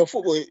gonna lose your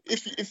football.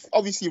 If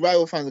obviously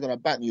rival fans are gonna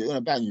ban you, they're gonna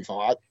ban you.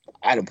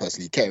 I don't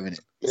personally care, innit?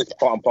 It's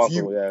part and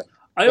parcel. Yeah.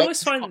 I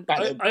always find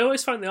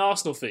the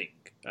Arsenal thing.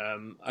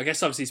 I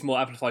guess obviously it's more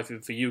amplified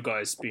for you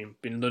guys being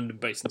London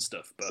based and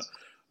stuff. But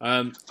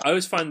I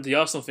always find the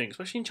Arsenal thing,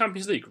 especially in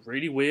Champions League,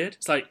 really weird.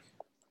 It's like.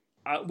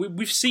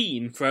 We've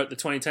seen throughout the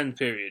 2010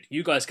 period,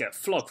 you guys get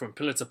flogged from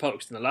pillar to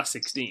post in the last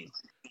 16,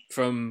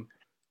 from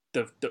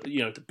the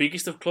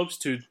biggest of clubs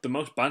to the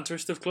most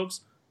banterist of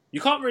clubs.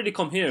 You can't really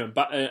come here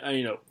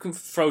and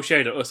throw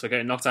shade at us for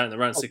getting knocked out in the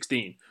round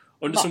 16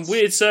 under some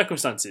weird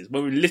circumstances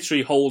when we're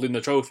literally holding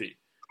the trophy.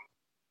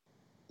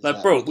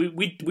 Like, bro,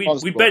 we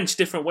bench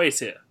different weights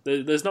here.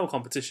 There's no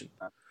competition.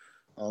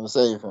 I'm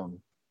saying,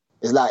 fam,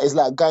 it's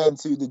like going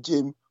to the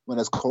gym when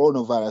there's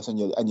coronavirus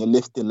and you're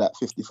lifting like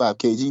 55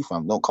 kg,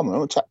 fam.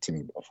 Don't chat to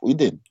me, bro. We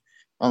did.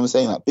 I'm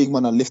saying like big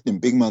man are lifting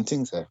big man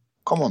things here.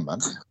 Come on, man.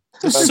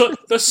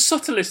 The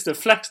subtlest of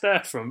flex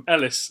there from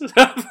Ellis.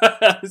 I'm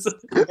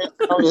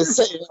just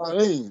saying what I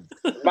mean.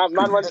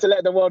 Man wants to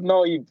let the world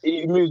know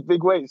he moves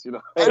big weights, you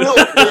know. I'm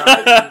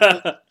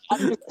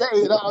just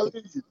saying what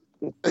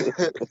I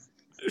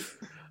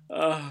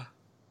mean.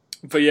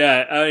 But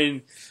yeah, I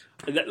mean,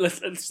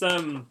 let's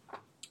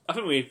I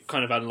think we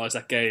kind of analysed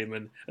that game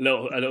and a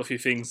little few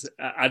things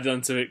added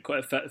onto it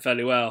quite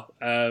fairly well.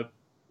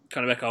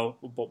 Kind of echo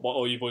what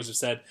all you boys have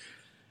said.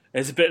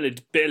 It's a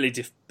bitterly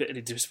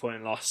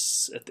disappointing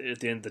loss at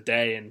the end of the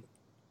day, and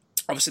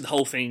obviously the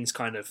whole thing's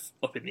kind of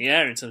up in the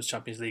air in terms of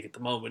Champions League at the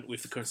moment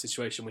with the current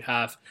situation we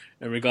have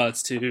in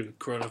regards to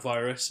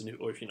coronavirus,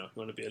 or if you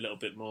want to be a little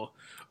bit more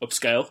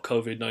upscale,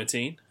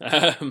 COVID-19.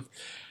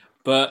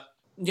 But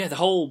yeah, the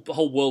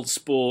whole world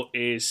sport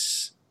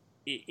is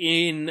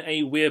in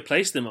a weird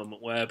place at the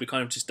moment where we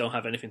kind of just don't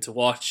have anything to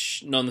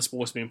watch. None of the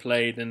sports being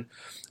played, and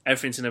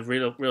everything's in a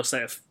real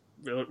state of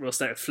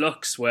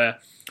flux. Where,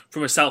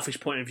 from a selfish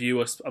point of view,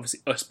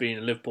 us being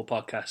a Liverpool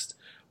podcast,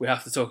 we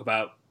have to talk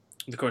about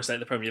the current state of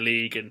the Premier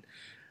League, and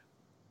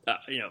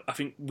I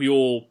think we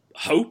all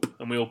hope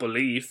and we all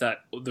believe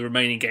that the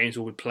remaining games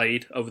will be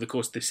played over the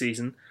course of this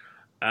season.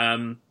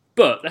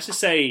 But let's just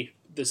say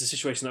there's a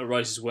situation that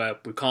arises where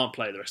we can't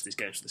play the rest of these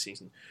games for the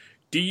season.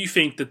 Do you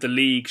think that the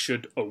league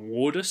should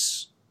award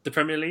us the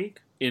Premier League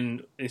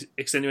in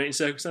extenuating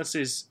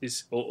circumstances,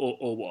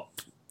 or what?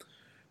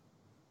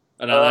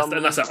 And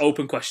that's an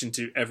open question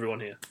to everyone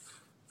here.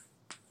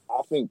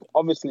 I think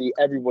obviously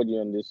everybody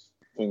on this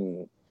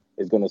thing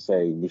is going to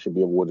say we should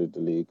be awarded the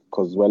league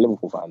because we're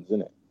Liverpool fans,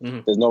 isn't it? Mm-hmm.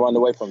 There's no run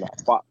away from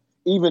that. But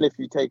even if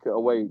you take it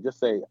away, just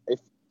say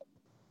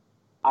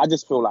I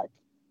just feel like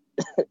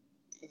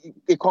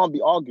it can't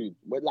be argued.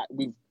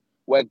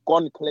 We're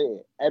gone clear.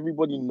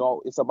 Everybody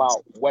know it's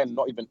about when,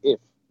 not even if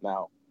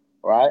now,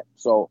 right?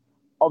 So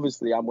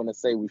obviously I'm going to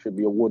say we should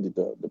be awarded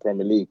the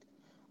Premier League.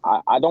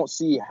 I don't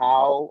see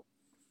how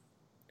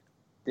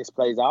this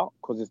plays out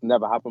because it's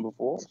never happened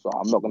before. So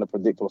I'm not going to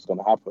predict what's going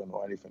to happen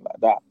or anything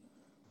like that.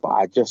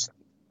 But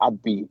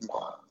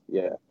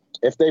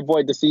if they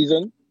void the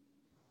season,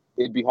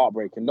 it'd be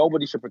heartbreaking.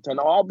 Nobody should pretend,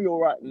 I'll be all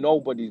right. No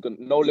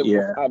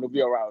Liverpool fan will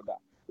be all right with that.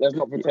 Let's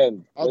not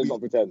pretend.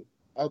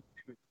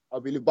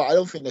 But I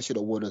don't think they should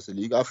award us the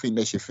league. I think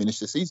they should finish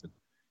the season.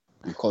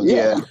 Because you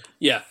can't.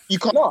 You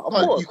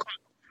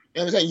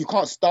know what I'm saying? You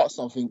can't start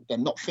something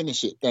then not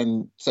finish it,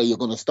 then say you're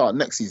going to start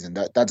next season.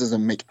 That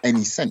doesn't make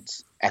any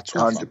sense at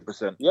all.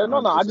 100%. Yeah,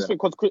 no. I just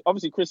think because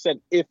obviously Chris said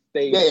if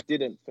they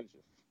didn't finish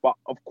it, but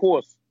of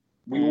course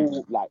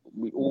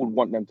we all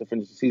want them to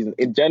finish the season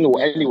in general.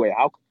 Anyway,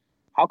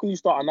 how can you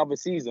start another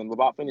season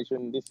without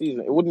finishing this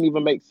season? It wouldn't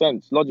even make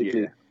sense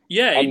logically.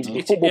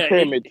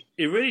 It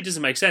really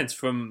doesn't make sense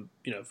from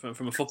a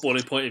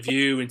footballing point of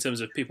view in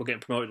terms of people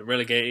getting promoted and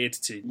relegated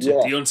to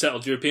the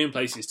unsettled European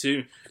places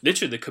to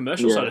literally the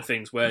commercial side of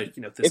things where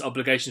there's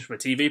obligations from a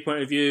TV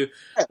point of view,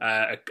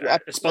 a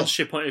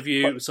sponsorship point of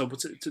view. So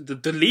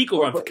the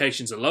legal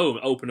ramifications alone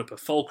open up a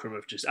fulcrum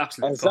of just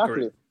absolute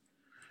fuckery.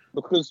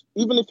 Because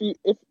even if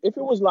it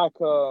was like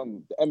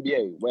the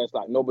NBA where it's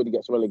like nobody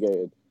gets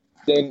relegated,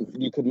 then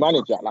you could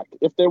manage that. Like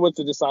if they were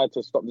to decide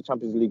to stop the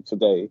Champions League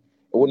today,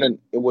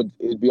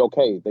 it'd be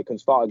okay. They can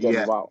start again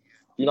without.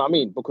 You know what I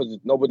mean? Because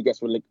nobody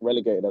gets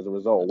relegated as a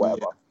result or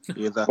whatever.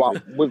 Yeah,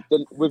 exactly. But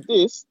with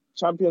this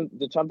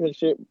the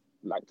championship,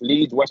 like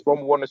Leeds, West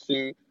Brom want to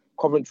sue,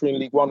 Coventry in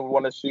League One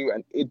want to sue,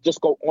 and it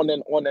just go on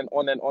and on and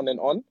on and on and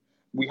on.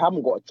 We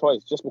haven't got a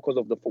choice just because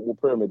of the football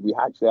pyramid. We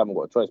actually haven't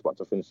got a choice but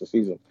to finish the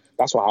season.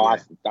 That's what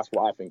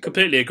I think.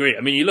 Completely agree.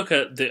 I mean, you look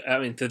at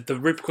the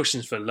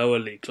repercussions for lower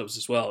league clubs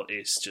as well.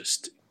 It's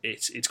just.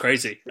 It's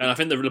crazy. And I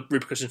think the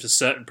repercussions for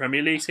certain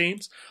Premier League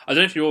teams. I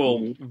don't know if you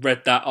all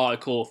read that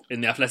article in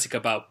The Athletic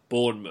about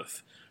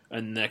Bournemouth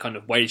and their kind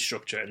of wage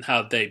structure and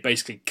how they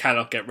basically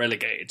cannot get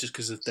relegated just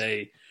because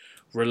they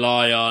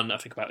rely on, I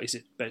think about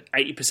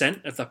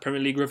 80% of their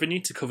Premier League revenue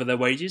to cover their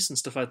wages and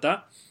stuff like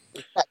that.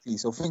 Exactly.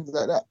 So things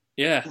like that.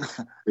 Yeah.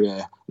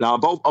 Yeah. Now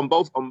on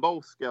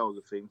both scales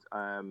of things,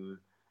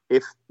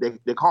 if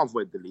they can't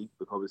avoid the league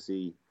because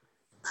obviously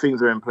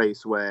things are in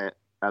place where,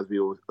 as we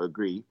all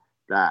agree,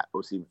 that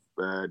obviously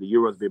the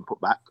Euro's been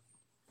put back.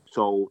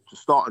 So to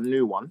start a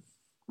new one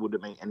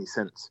wouldn't make any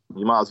sense.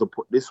 You might as well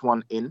put this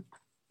one in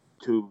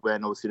to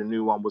when obviously the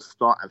new one will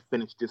start and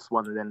finish this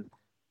one and then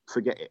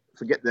forget it.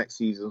 Forget the next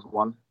season's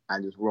one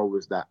and just roll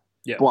with that.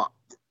 Yeah. But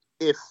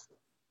if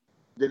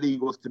the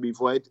league was to be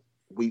void,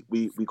 we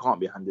can't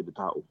be handed the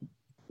title.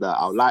 That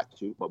I would like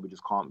to, but we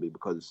just can't be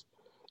because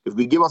if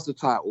we give us the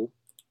title,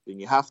 then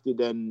you have to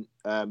then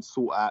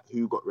sort out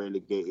who got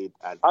relegated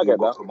and who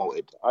got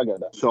promoted. I get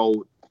that.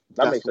 So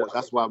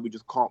that's why we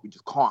just can't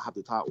have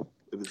the title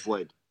if it's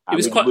void. It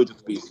was quite.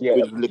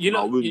 You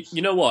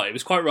know what? It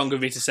was quite wrong of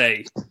me to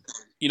say.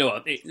 You know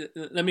what?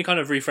 Let me kind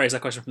of rephrase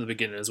that question from the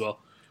beginning as well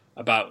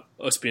about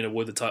us being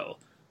awarded the title.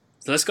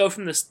 So let's go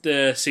from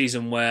the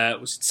season where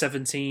it was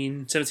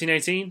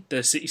 17-18,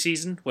 the City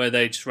season where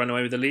they just ran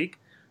away with the league.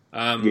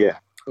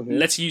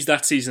 Let's use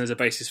that season as a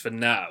basis for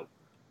now.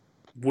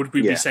 Would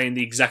we be saying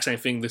the exact same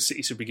thing? The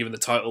City should be given the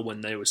title when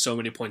they were so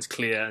many points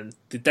clear, and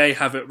did they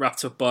have it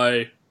wrapped up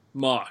by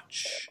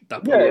March?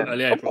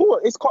 Early April. Of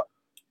course, it's quite.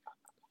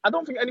 I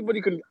don't think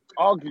anybody can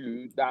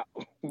argue that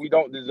we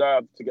don't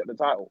deserve to get the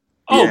title.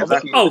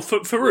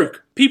 Farouk,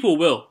 people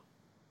will,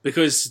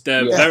 because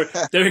they're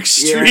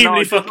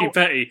extremely fucking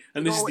petty,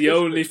 and this is the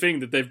only thing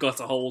that they've got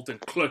to hold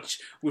and clutch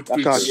with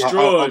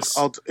straws.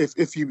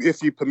 If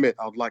you permit,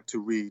 I'd like to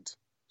read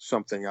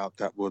something out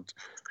that would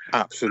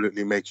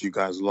absolutely make you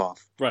guys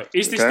laugh. Right?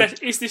 Is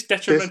this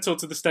detrimental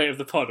to the state of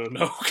the pod or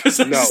no? Because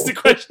that's the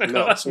question I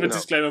got asked from a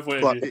disclaimer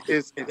point of view.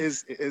 But it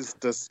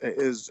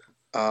is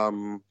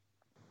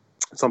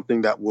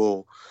something that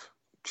will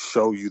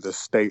show you the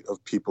state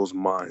of people's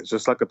minds,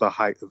 just like at the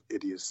height of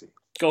idiocy.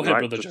 Go ahead,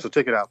 brother. So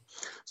take it out.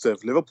 So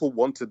if Liverpool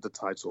wanted the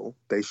title,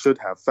 they should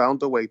have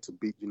found a way to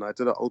beat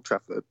United at Old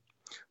Trafford,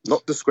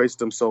 not disgrace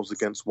themselves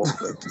against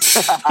Watford.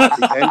 At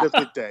the end of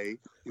the day,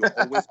 you'll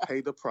always pay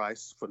the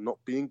price for not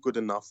being good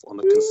enough on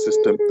a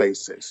consistent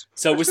basis.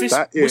 So was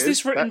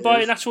this written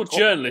by an actual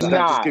journalist?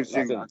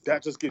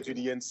 That just gives you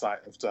the insight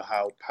as to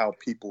how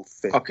people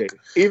think. Okay.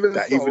 Even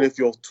if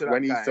you're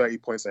 20, 30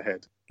 points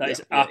ahead. That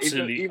is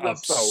absolutely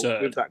absurd.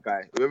 So, with that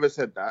guy, whoever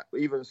said that,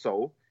 even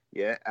so,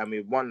 and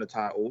we won the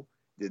title,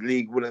 the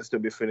league wouldn't still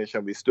be finished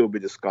and we'd still be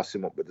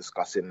discussing what we're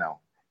discussing now.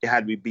 It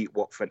had we beat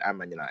Watford and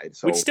Man United.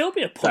 So we'd still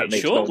be a point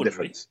short, wouldn't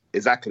we?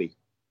 Exactly.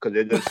 Because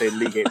they're just saying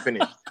league ain't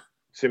finished.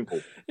 Simple.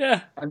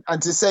 Yeah.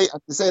 And to say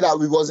that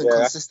we wasn't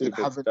consistent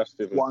having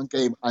one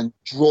game and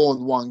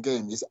drawn one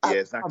game is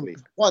exactly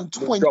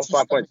 120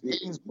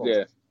 points.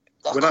 Yeah.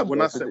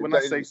 When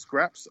I say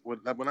scraps,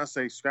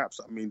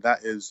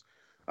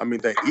 I mean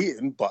they're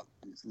eating, but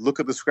look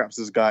at the scraps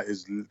this guy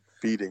is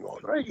feeding on.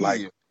 Right.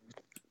 Like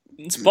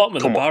it's bottom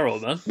of the barrel,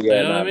 man.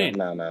 Yeah, you know what I mean?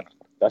 No.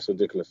 That's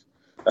ridiculous.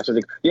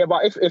 Yeah,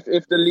 but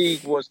if the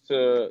league was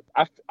to,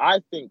 I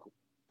think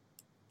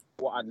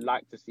what I'd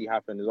like to see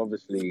happen is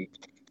obviously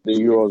the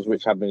Euros,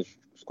 which have been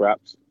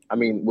scrapped. I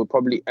mean, we'll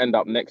probably end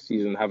up next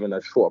season having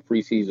a short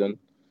pre-season,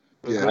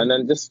 and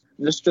then just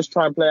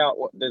try and play out.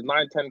 There's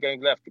 9-10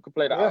 games left. You could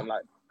play that out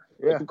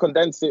if you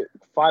condense it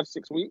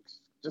 5-6 weeks.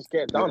 Just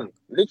get it done.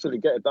 Literally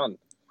get it done.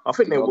 I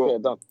think they will. Get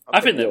it done. I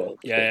think they will.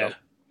 Yeah.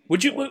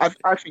 Would you?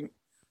 I think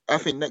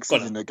next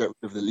season they get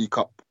rid of the League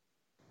Cup.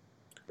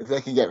 If they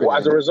can get rid of it.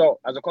 As a result,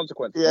 as a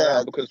consequence.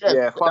 Because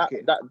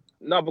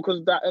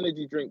that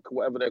energy drink,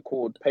 whatever they're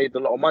called, paid a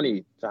lot of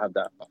money to have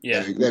that.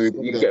 Yeah.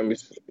 You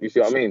see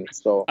what I mean?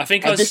 So I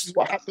think I was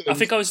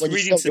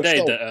reading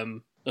today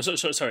that I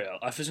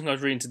think I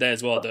was reading today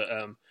as well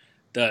that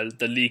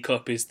the League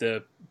Cup is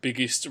the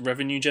biggest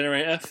revenue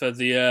generator for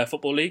the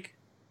Football League.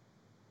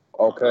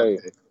 Okay.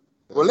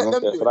 Well, let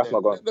them Okay, do so it that's then.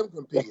 not gone. Let them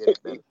compete in it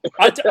then.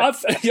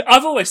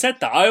 I've always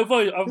said that. I've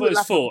always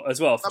like thought as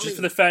well, I just mean-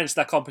 for the fairness of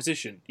that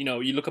competition. You know,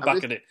 you look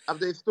back at it, Have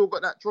they still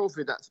got that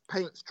trophy? That's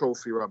Paint's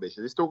trophy rubbish.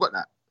 Have they still got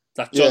that?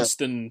 that Yeah.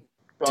 Johnston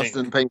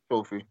Johnston Paint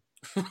Trophy.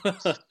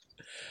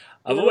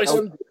 I've always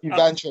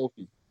Van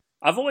Trophy.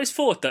 I've always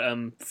thought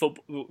that for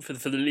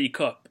the League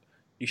Cup,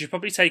 you should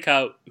probably take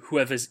out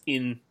whoever's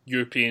in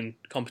European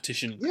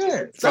competition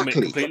Yeah, from it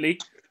exactly. completely.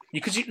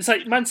 It's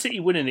like Man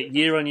City winning it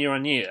year on year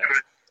on year,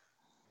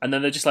 and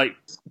then they're just like,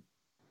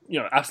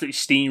 absolutely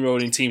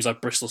steamrolling teams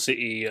like Bristol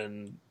City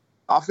and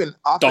I think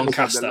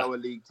Doncaster. the lower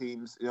league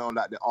teams,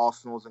 like the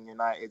Arsenals and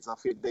Uniteds, I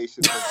think they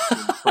should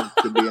have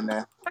to be in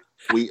there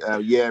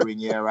year in,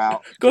 year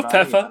out. Good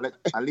Pepper.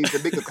 And leave the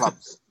bigger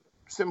clubs.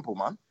 Simple,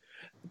 man.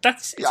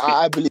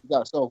 I believe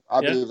that. So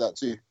I believe that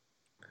too.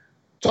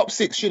 Top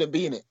 6 shouldn't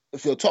be in it.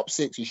 If you're top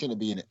 6, you shouldn't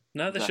be in it.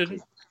 No, they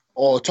shouldn't.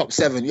 Or top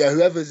 7. Yeah,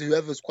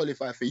 whoever's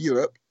qualified for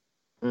Europe,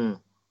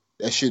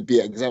 they should be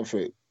exempt for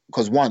it.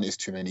 Because 1, it's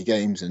too many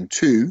games, and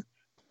 2,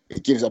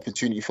 it gives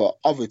opportunity for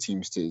other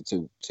teams to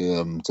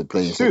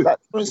play. So that,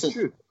 for instance,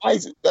 why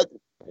is it that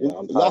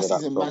last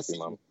season Man City,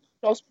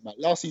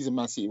 last season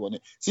Man City won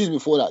it. Season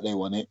before that they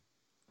won it.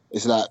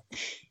 It's like,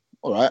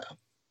 all right,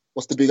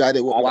 what's the big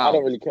idea? I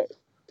don't really care.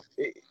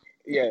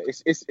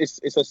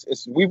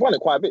 It's we've won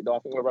it quite a bit though. I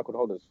think we're record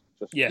holders.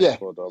 Just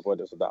for the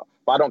avoidance of doubt.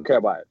 But I don't care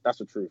about it. That's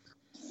the truth.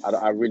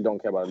 I really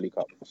don't care about the League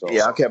Cup. So.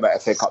 Yeah, I care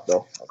about FA Cup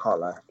though. I can't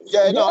lie.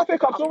 FA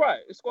Cup's alright.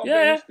 It's got a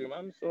bit of history,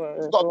 man. It's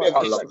got a bit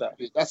of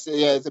history.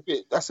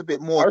 That's a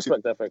bit more. I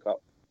respect the FA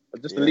Cup.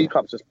 Just the League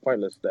Cup's just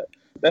pointless. The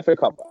FA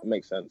Cup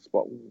makes sense,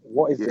 but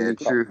what is the League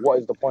Cup? What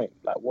is the point?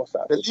 Like, what's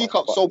that? The League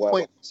Cup's so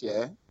pointless.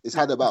 Yeah, it's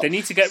had about. They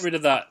need to get rid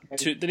of that.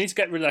 They need to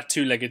get rid of that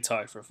 2-legged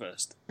tie for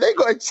first. They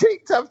got a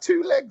cheek to have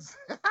 2 legs.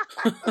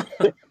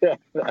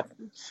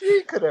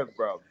 Cheek of them,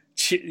 bro.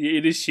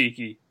 It is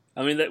cheeky.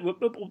 I mean,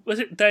 was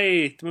it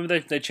remember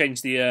they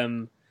changed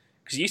the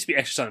because it used to be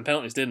extra time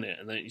penalties, didn't it?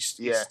 And then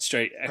it's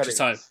straight extra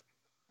time.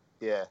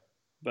 Yeah.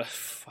 But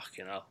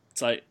fucking hell,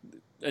 it's like,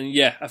 and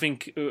I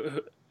think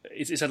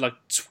it's had like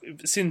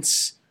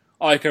since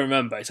I can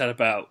remember, it's had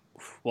about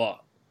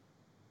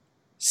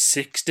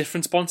 6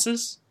 different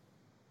sponsors,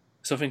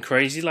 something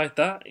crazy like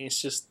that.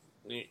 It's just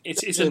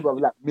it's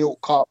like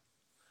Milk Cup,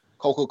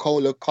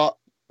 Coca-Cola Cup,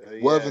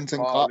 Worthington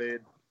Cup,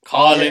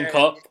 Carling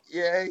Cup,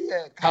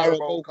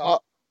 Carabao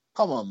Cup.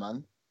 Come on,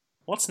 man.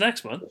 What's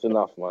next, man? It's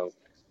enough, man.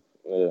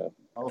 Yeah.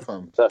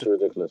 Oh, that's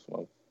ridiculous,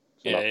 man.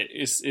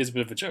 It's a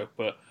bit of a joke,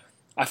 but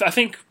I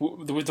think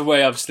with the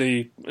way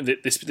obviously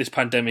this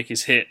pandemic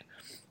has hit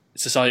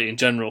society in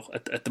general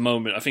at the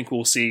moment, I think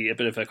we'll see a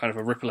bit of a kind of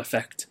a ripple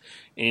effect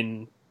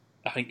in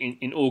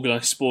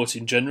organised sports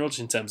in general,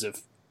 just in terms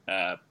of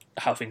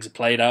how things are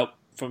played out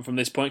from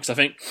this point. Because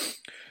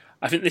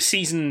I think this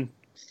season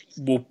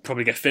will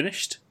probably get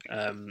finished,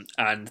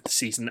 and the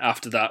season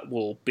after that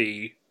will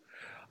be.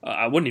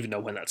 I wouldn't even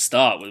know when that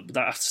start. Would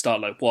that have to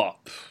start like what?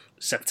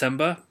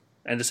 September?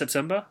 End of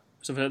September?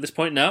 Something at this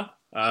point now?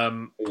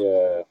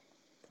 Yeah.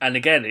 And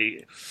again,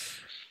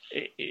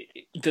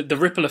 the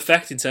ripple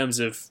effect in terms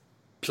of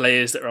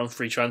players that are on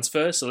free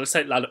transfers. So let's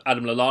take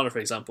Adam Lallana, for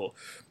example.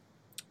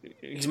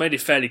 He's made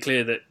it fairly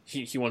clear that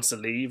he wants to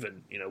leave,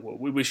 and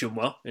we wish him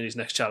well in his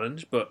next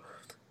challenge. But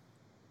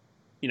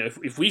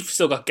if we've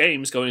still got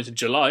games going into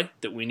July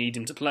that we need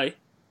him to play,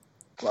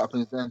 what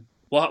happens then?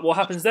 What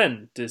happens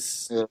then?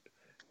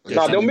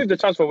 No, they'll move the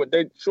transfer.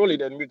 Surely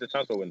they'll move the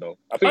transfer window.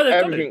 I think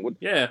everything would.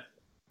 Yeah.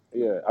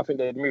 I think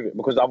they'd move it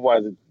because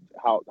otherwise,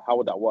 how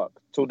would that work?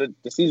 So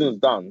the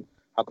season's done.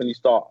 How can you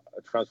start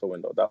a transfer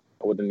window? That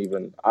wouldn't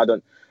even. I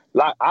don't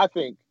like. I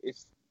think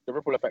it's the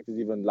ripple effect is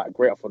even like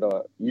greater for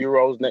the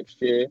Euros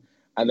next year.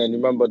 And then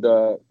remember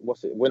the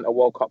Winter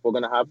World Cup we're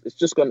gonna have. It's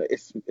just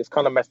it's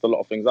kind of messed a lot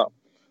of things up.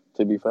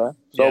 To be fair,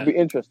 so it'll be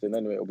interesting.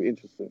 Anyway, it'll be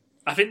interesting.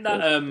 I think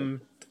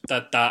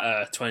that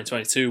that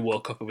 2022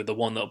 World Cup will be the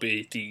one that'll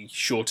be the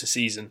shorter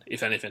season,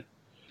 if anything,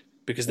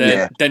 because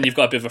then you've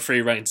got a bit of a free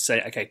rein to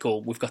say, okay,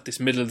 cool, we've got this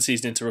middle of the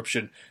season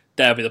interruption.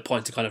 There'll be the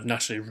point to kind of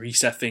naturally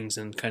reset things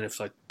and kind of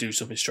like do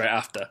something straight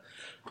after,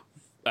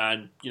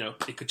 and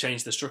it could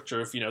change the structure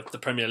of the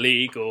Premier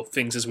League or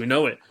things as we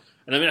know it.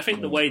 And I mean, I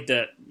think the way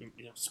that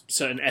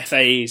certain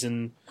FAs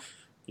and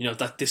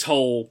that this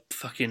whole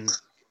fucking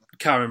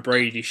Karen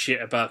Brady shit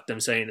about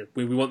them saying that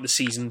we want the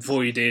season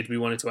voided, we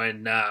want it to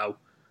end now,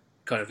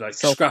 kind of like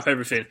scrap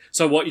everything.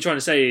 So what you're trying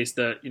to say is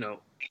that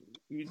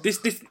this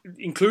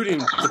including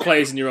the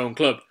players in your own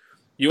club,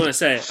 you want to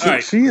say, all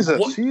right, she is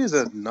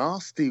a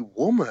nasty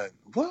woman.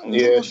 What?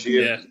 Yeah, she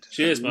is.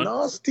 She is, man.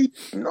 Nasty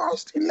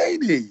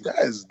lady.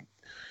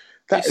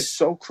 That is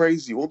so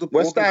crazy.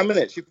 West Ham,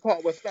 innit? She's part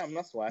of West Ham.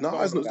 That's why. No,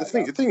 it's not. The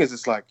thing is,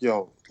 it's like,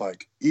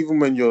 even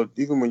when you're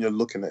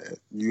looking at it,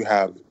 you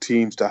have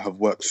teams that have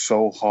worked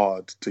so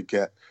hard to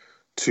get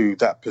to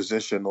that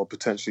position or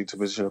potentially to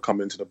position to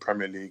come into the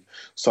Premier League.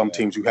 Some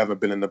teams who haven't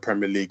been in the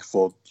Premier League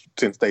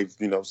since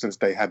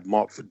they had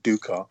Mark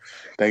Viduka,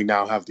 they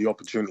now have the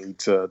opportunity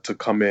to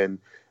come in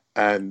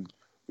and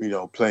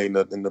play in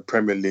the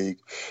Premier League.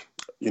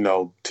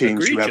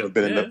 Teams who haven't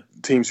been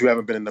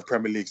in the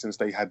Premier League since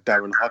they had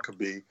Darren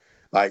Huckabee.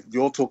 Like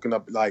you're talking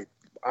about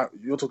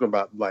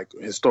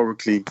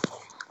historically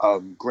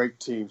great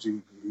teams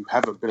who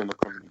haven't been in the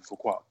Premier League for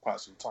quite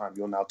some time.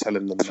 You're now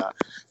telling them that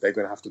they're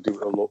going to have to do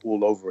it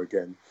all over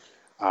again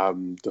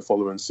the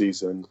following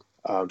season,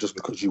 just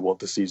because you want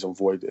the season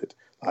voided.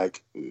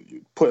 Like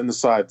putting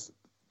aside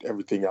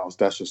everything else,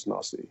 that's just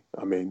nasty.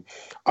 I mean,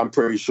 I'm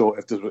pretty sure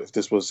if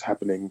this was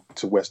happening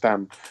to West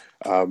Ham,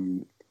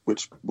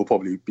 which will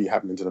probably be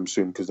happening to them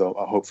soon because they'll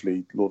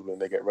hopefully, Lord willing,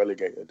 they get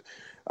relegated.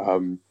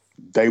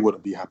 They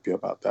wouldn't be happy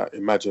about that.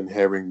 Imagine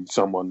hearing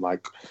someone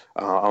like,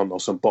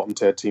 some bottom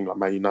tier team like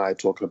Man United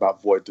talking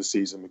about void the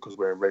season because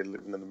we're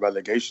in the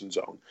relegation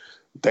zone.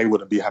 They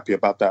wouldn't be happy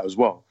about that as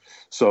well.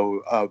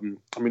 So,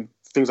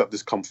 things like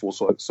this come full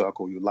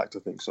circle. You'd like to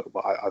think so,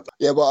 but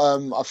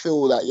I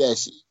feel that,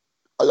 yes,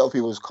 a lot of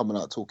people is coming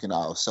out talking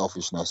out of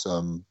selfishness.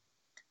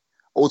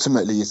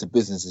 Ultimately, it's a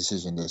business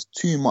decision. There's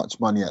too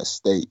much money at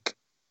stake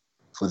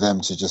for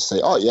them to just say,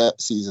 "Oh yeah,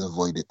 season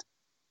avoided."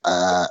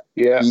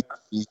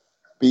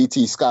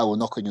 BT Sky will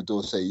knock on your door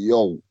and say,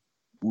 "Yo,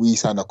 we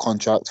signed a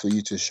contract for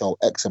you to show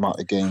X amount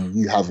of games.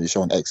 You haven't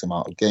shown X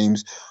amount of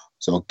games,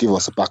 so give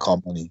us back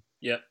our money."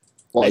 Yeah,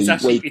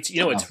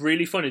 it's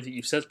really funny that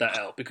you've said that,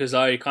 El, because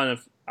I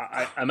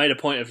made a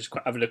point of just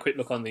having a quick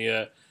look on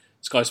the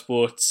Sky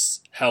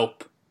Sports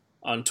help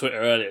on Twitter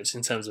earlier, just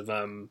in terms of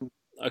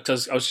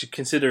because I was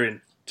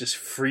considering just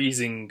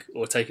freezing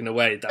or taking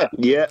away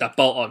that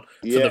bolt on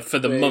for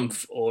the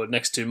month or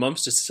next 2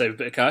 months just to save a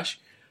bit of cash.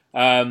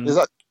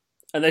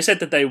 And they said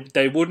that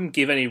they wouldn't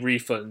give any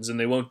refunds and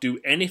they won't do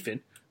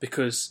anything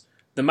because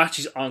the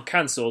matches aren't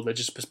cancelled, they're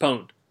just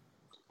postponed.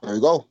 There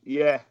you go.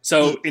 Yeah.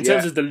 So in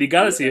terms of the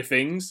legality of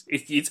things,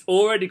 it's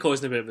already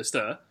causing a bit of a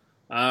stir.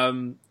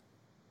 And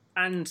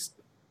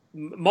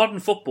modern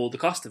football, the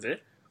cost of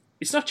it,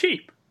 it's not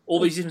cheap. All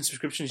these different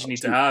subscriptions you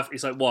need to have,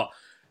 it's like what?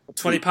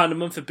 £20 a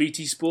month for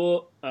BT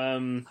Sport,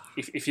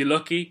 if you're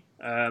lucky.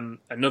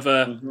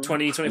 Another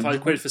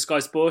 20-25 quid for Sky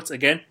Sports,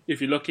 again, if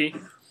you're lucky.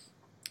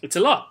 It's a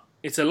lot.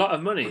 It's a lot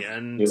of money,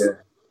 and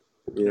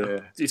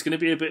it's going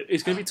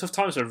to be tough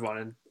times for everyone.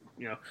 And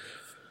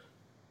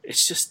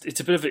it's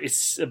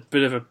a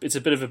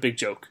bit of a big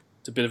joke.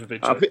 It's a bit of a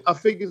big joke. I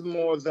think it's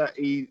more of that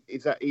ease.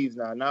 It's at ease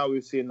now. Now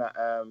we've seen that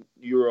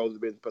Euros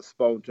have been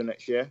postponed to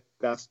next year.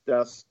 That's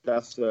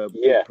a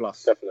big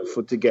plus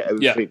to get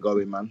everything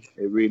going, man.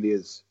 It really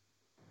is.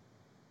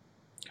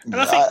 And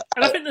I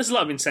think there's a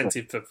lot of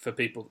incentive for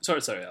people.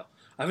 Sorry, Al.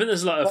 I think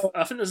there's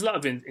a lot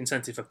of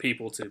incentive for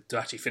people to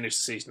actually finish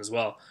the season as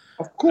well.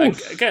 Of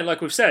course. Again,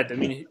 like we've said, I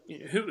mean,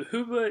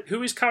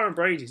 who is Karen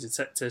Brady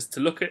to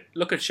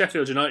look at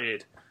Sheffield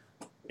United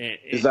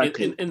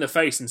in the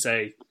face and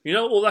say,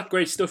 all that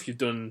great stuff you've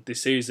done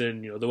this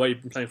season, the way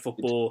you've been playing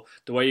football,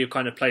 the way you've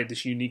kind of played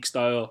this unique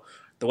style,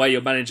 the way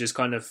your managers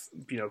kind of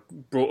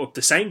brought up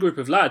the same group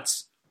of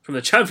lads from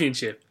the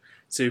Championship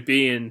to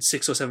be in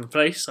 6th or 7th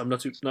place. I'm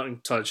not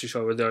entirely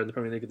sure where they're in the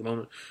Premier League at the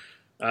moment.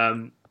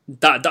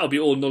 That'll be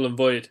all null and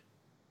void.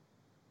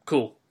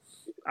 Cool.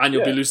 And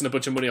you'll be losing a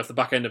bunch of money off the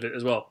back end of it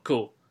as well.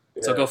 Cool.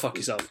 So go fuck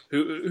yourself.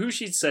 Who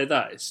should say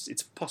that?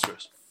 It's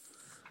preposterous.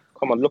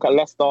 Come on, look at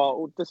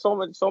Leicester. There's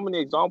so many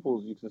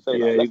examples you can say.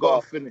 Yeah, you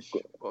got to finish.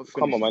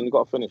 Come on, man. You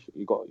got to finish.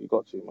 You got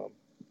to, man.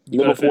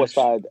 Liverpool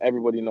side,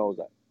 everybody knows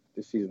that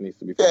this season needs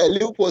to be finished. Yeah,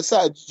 Liverpool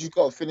side, you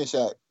got to finish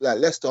at like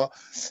Leicester.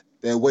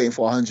 They're waiting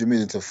for 100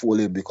 million to fall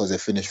in because they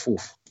finished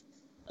 4th.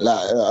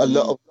 Like a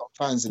lot of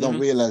fans, they don't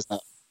realise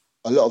that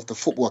a lot of the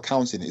football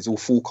accounting is all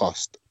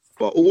forecast.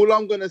 But all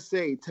I'm going to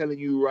say, telling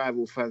you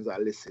rival fans that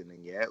are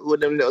listening, all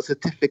them little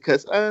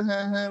certificates,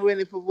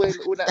 winning for win,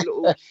 all that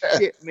little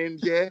shit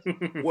memes,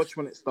 watch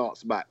when it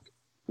starts back.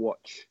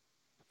 Watch.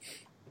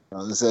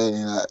 I'm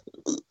saying, all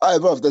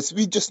right, bro,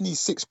 we just need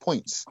 6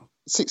 points.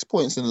 6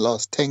 points in the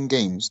last 10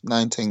 games,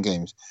 9-10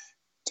 games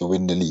to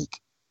win the league.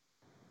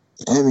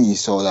 I mean,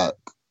 so like,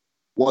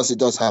 once it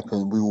does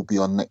happen, we will be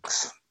on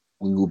next.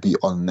 We will be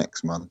on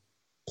next, man.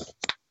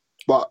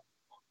 But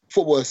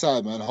football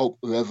aside, man, I hope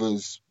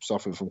whoever's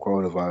suffering from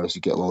coronavirus,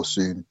 you get well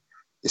soon.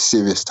 It's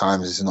serious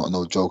times. It's not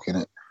no joke in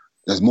it.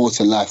 There's more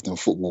to life than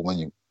football when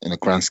you in the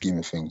grand scheme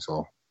of things.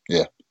 So,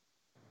 yeah.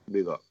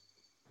 Big up.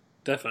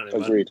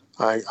 Definitely, agreed.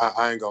 I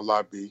ain't gonna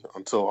lie, B.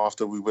 Until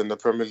after we win the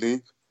Premier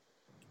League,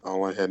 I don't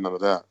want to hear none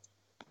of that.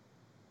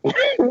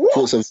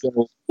 Force of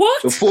Joe.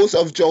 What? The force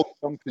of Joe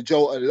comes to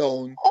Joe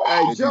alone.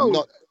 Hey,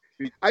 Joe.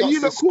 You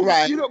not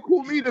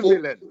call me the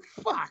villain.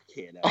 Fuck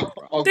it.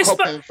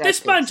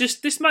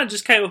 This man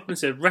just came up and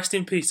said, "Rest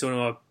in peace" to one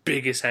of my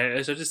biggest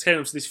haters. I just came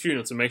up to this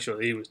funeral to make sure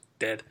that he was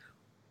dead.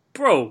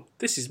 Bro,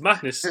 this is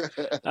madness.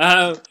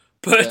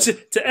 But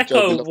to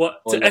echo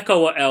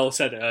what El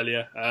said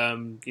earlier,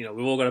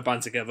 we've all got to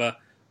band together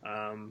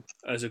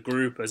as a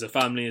group, as a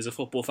family, as a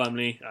football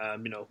family.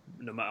 No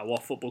matter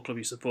what football club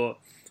you support,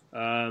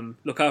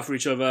 Look out for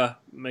each other.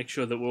 Make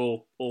sure that we're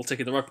all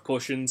taking the right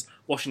precautions,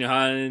 washing your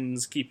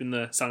hands, keeping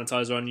the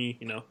sanitizer on you.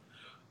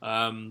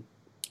 And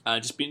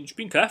just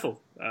being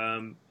careful.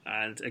 And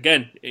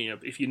again,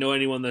 if you know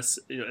anyone that's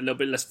a little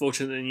bit less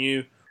fortunate than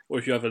you, or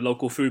if you have a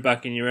local food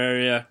bank in your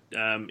area,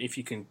 if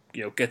you can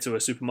get to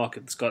a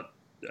supermarket that's got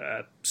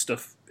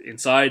stuff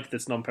inside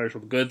that's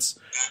non-perishable goods,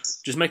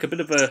 just make a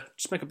bit of a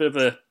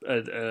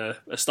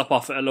stop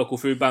off at a local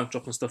food bank,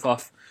 dropping stuff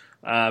off,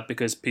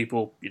 because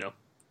people are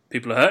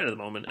hurting at the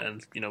moment,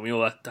 and we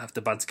all have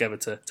to band together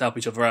to help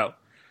each other out.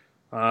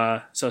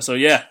 So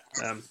yeah.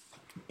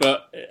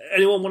 But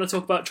anyone want to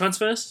talk about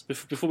transfers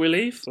before we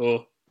leave,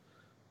 or?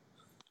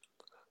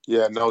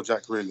 Yeah, no,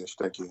 Jack Grealish,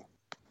 thank you.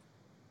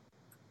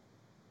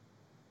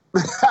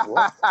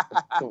 I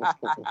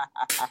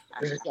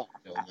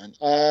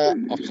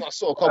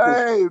saw a couple.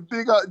 Hey,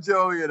 big up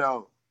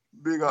Joe,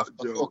 Big up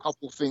I Joe. saw a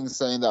couple of things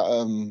saying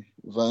that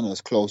Werner's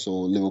close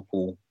or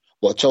Liverpool,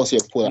 but Chelsea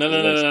have pulled out.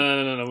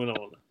 No, we're not.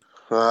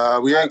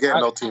 We ain't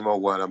getting no Timo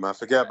Werner, man.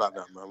 Forget about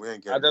that, man. We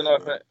ain't getting.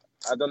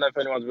 I don't know if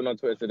anyone's been on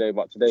Twitter today,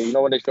 but today,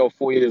 when they show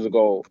 4 years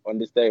ago on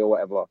this day or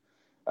whatever,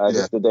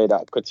 this is the day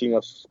that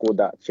Coutinho scored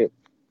that chip.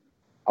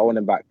 I want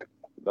him back.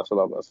 That's all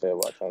I've got to say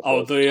about transfer.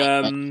 Oh,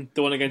 the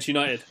one against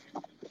United.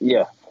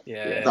 Yeah.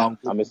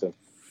 I miss him.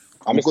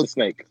 I miss the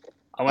snake.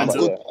 I went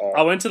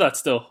to that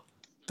still.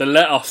 The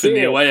let off in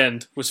the away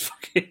end was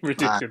fucking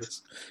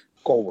ridiculous.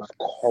 Goal was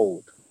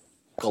cold.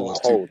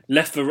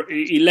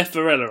 He left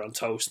Varela on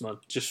toast, man.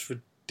 Just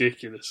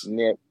ridiculous.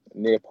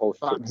 Near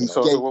post.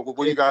 So what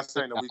are you guys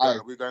saying? Are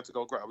we going to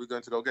go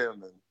get him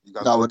then? You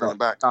guys No, bring him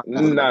back?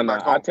 No.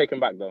 I'll take him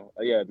back though.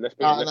 Yeah, let's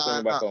bring him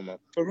back home, man.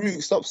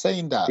 Farouk, stop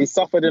saying that. He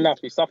suffered enough.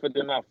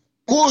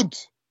 Good,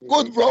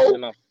 bro.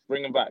 Enough.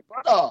 Bring him back.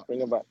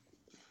 Bring him back.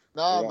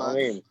 Nah, you know man. What I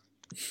mean?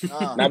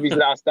 Naby's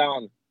let us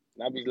down.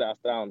 Let's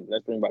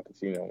bring back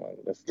Coutinho, man.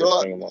 Let's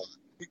bring him home.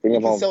 Bring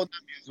him home. Sell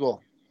Naby as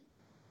well.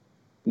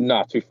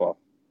 Nah, too far.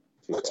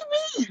 What do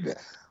you mean?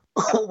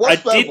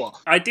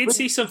 I did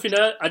see something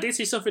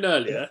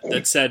earlier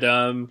that said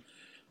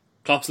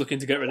Klopp's looking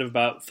to get rid of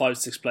about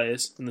 5-6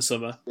 players in the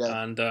summer,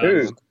 and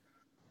question.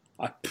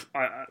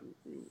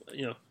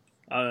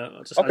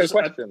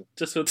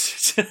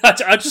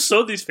 I just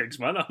saw these things,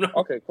 man.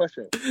 Okay,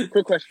 question.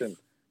 Quick question.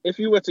 If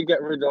you were to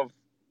get rid of,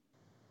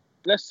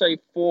 let's say,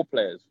 4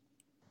 players,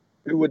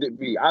 who would it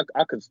be? I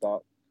could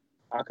start.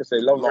 I could say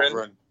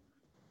Lovren.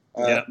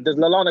 Does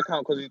Lallana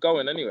count because he's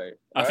going anyway?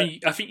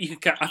 Right? I think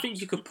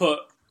you could put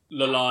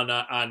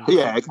Lallana and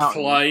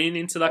Klein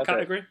into that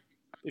category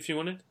if you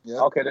wanted. Yeah.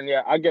 Okay, then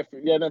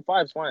then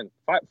 5's fine.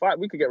 Five,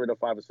 we could get rid of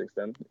 5 or 6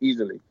 then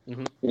easily.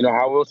 Mm-hmm.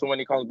 How Wilson when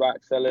he comes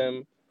back, sell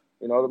him.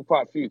 There's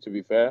quite a few to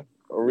be fair.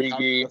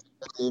 Origi.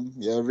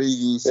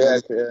 Origi. Yeah.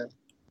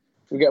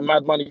 If we get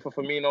mad money for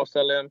Firmino,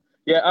 sell him.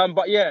 Yeah,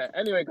 but yeah.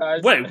 Anyway,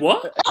 guys. Wait,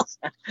 what?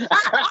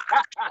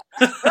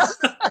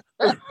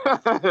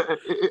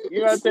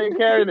 You gotta take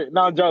care of it.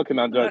 No, I'm joking.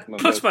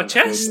 Push my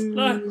chest.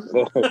 Yeah,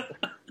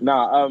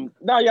 I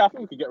think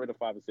we could get rid of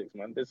 5 or 6,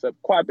 man. There's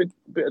quite a bit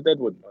of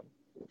deadwood, man.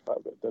 Quite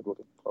a bit of deadwood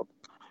in the club.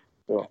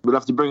 So. We'll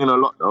have to bring in a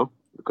lot though,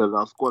 because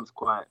our squad's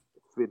quite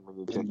thin when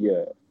you check.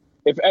 Yeah.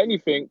 If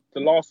anything, the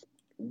last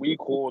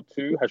week or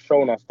 2 has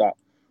shown us that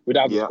we'd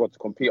have the squad to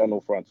compete on all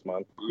fronts,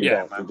 man.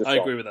 I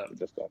agree with that. We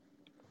just don't.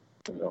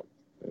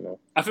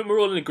 I think we're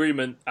all in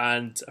agreement,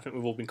 and I think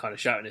we've all been kind of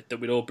shouting it, that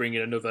we'd all bring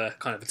in another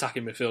kind of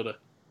attacking midfielder.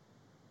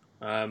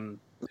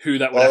 Who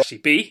that would actually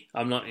be,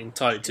 I'm not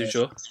entirely too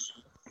sure.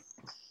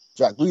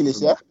 Jack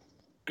Grealish, yeah?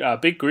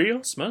 Big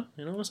Grealish, man.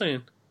 You know what I'm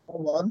saying?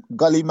 Come on.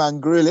 Gully man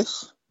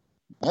Grealish.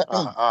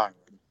 I'll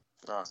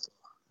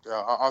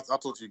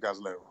talk to you guys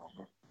later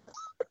on.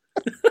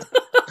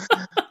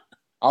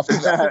 I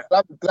think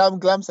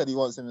Glam said he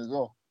wants him as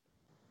well.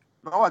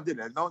 No, I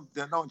didn't.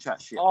 Don't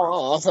chat shit.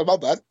 Oh, sorry, my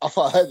bad. I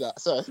thought I heard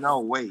that. Sorry. No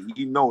way.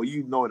 You know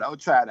that. I'll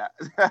try that.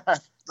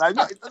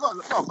 It's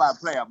not a bad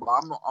player, but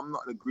I'm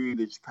not the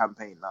Grealish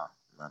campaign now.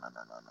 No.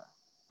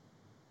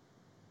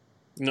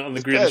 Not on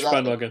the Grealish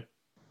bandwagon.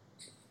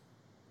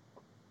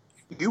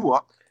 You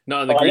what?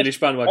 Not on the Grealish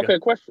bandwagon. Okay,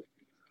 question.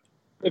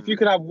 If you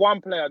could have one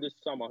player this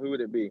summer, who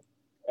would it be?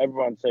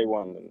 Everyone say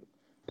one.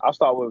 I'll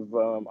start with,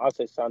 I'll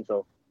say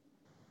Sancho.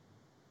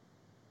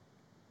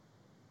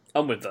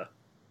 I'm with that.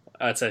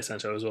 I'd say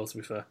Sancho as well, to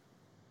be fair.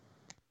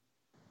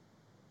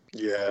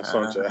 Yeah,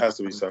 Sancho. It has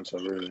to be Sancho,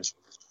 really.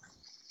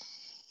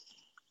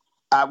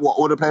 What,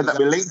 all the players that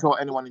we linked or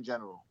anyone in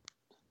general?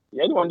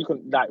 Yeah, anyone you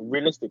can,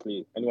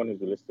 realistically, anyone who's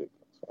realistic.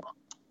 So.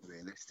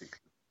 Realistic.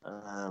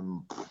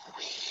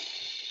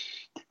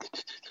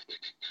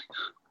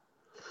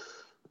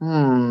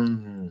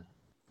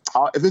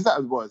 If it's that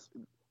of what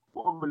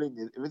I'm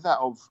linking, if it's that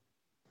of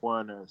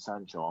Werner and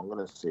Sancho, I'm going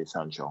to say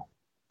Sancho.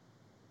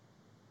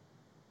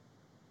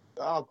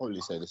 I'll probably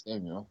say the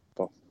same,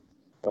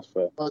 That's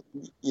fair. But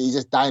he's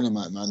just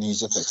dynamite, man. He's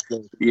just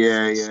explosive.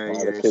 Yeah.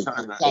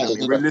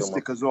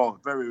 Realistic as well.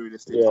 Very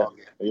realistic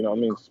target. You know what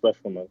I mean?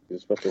 Special, man. He's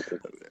a special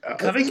kid.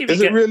 I think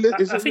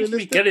if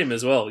you get him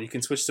as well, you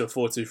can switch to a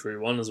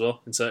 4-2-3-1 as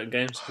well in certain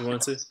games if you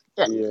want to.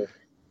 Yeah.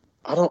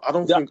 I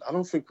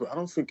don't think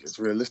it's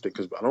realistic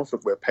because I don't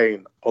think we're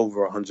paying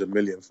over 100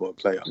 million for a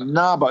player.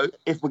 Nah, but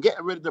if we're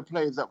getting rid of the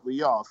players that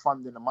we are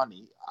funding the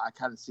money, I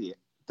can see it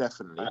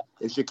definitely.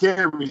 If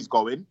Shaqiri's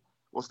going,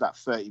 what's that,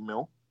 30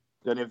 mil?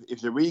 Then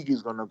if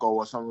Zarigi's gonna go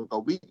or someone go,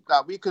 we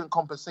can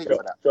compensate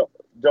for that.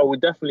 Joe, we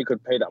definitely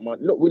could pay that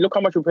money. Look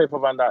how much we paid for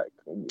Van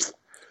Dijk.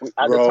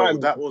 At the time,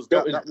 that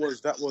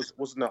wasn't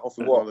that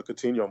often on the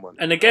Coutinho money.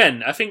 And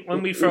again, I think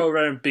when we throw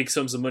around big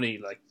sums of money,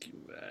 like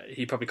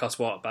he probably costs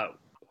about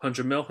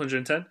 100 mil,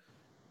 110.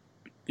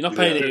 You're not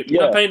paying it.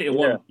 You're not paying it in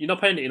one. You're not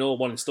paying it in all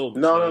one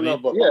installment. No.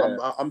 But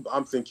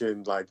I'm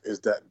thinking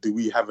do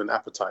we have an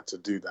appetite to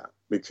do that?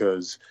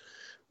 Because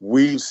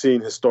we've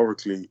seen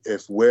historically,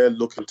 if we're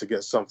looking to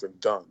get something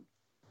done,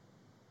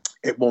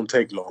 it won't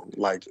take long.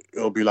 Like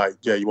it'll be like,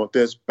 yeah, you want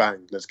this,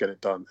 bang, let's get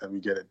it done, and we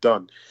get it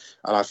done.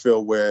 And I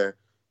feel where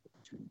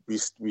we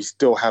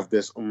still have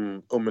this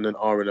and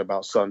ahhing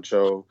about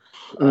Sancho,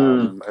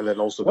 and then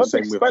also the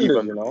same with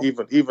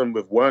even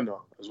with Werner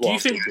as well.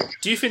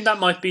 Do you think that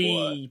might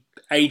be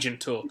agent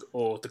talk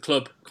or the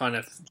club kind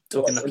of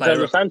talking the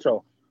player?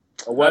 Sancho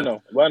or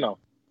Werner?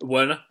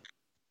 Well,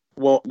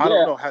 I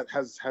don't know.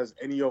 Has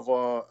any of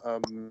our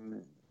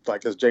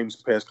has James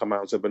Pearce come out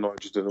and said we're not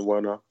interested in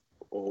Werner?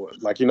 Or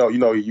he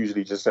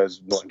usually just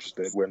says not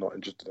interested. We're not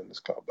interested in this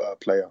club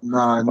player.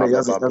 No, he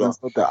hasn't said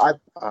that.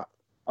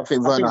 I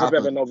think Werner it's a bit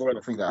of a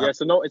no-brainer. It's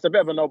a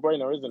bit of a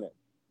no-brainer, isn't it?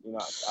 You know,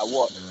 at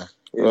what it's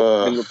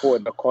been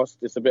reported the cost.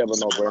 It's a bit of a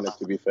no-brainer,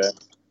 to be fair.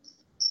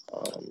 I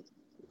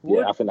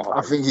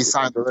think he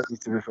signed already.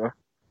 To be fair,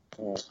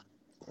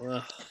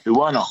 Werner.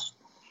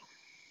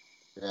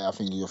 Yeah, I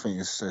think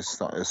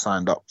it's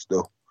signed up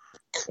still.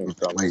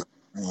 Wait.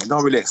 It's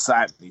not really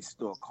exciting me,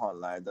 still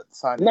can't lie.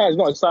 It's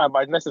not exciting,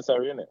 but it's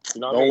necessary, isn't it?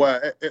 You know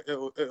what I mean?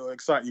 It'll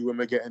excite you when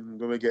we're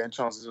getting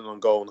chances in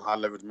on goal and high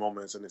leverage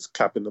moments, and it's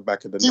clapping the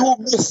back of the net. You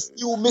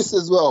will miss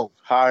as well.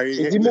 Have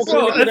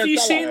you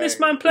seen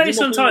this man play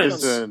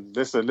sometimes?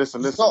 Listen. When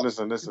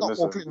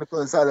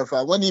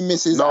he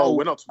misses,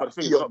 we're not. But the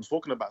thing, we're not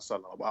talking about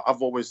Salah.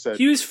 I've always said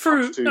he was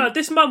through.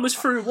 This man was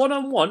through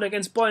 1-on-1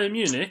 against Bayern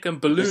Munich and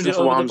ballooned it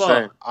over the bar.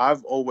 Saying.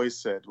 I've always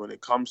said when it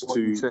comes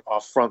to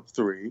our front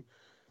three.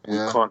 We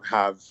can't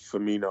have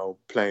Firmino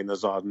playing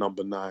as our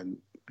number 9.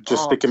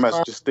 Just stick him as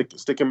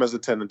a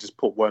 10 and just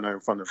put Werner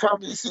in front of him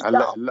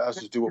and let us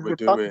just do what we're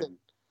doing.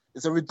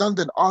 It's a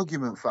redundant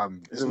argument,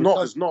 fam.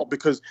 It's not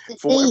because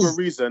for whatever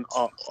reason,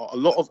 a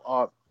lot of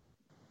our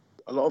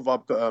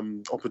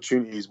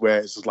opportunities where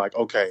it's just like,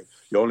 okay,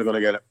 you're only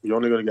gonna get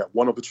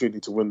one opportunity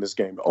to win this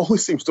game. It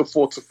always seems to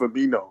fall to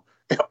Firmino.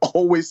 It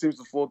always seems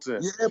to fall to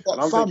him. Yeah, but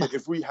I'm thinking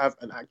if we have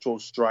an actual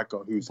striker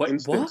whose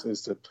instinct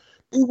is to.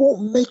 It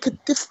won't make a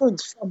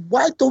difference, fam.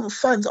 Why don't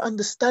fans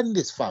understand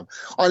this, fam?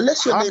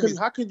 Unless your name is...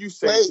 How can you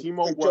say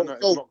Timo Werner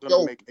is not going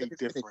to make a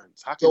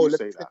difference? How can you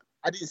say that?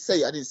 I didn't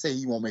say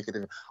he won't make a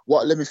difference.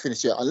 Let me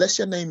finish here. Unless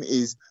your name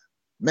is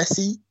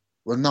Messi,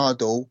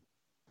 Ronaldo,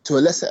 to a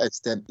lesser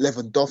extent,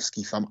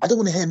 Lewandowski, fam, I don't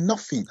want to hear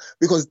nothing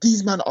because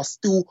these men are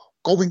still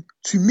going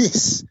to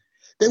miss.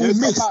 They will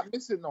miss. It's not about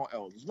missing, no,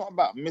 Els. It's not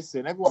about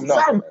missing. Everyone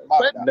when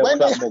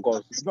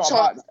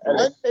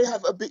they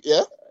have a bit,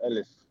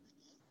 Ellis.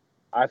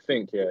 I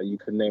think you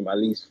can name at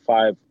least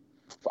 5.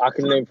 I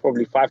can name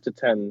probably 5 to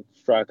 10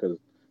 strikers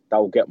that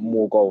will get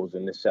more goals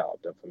in this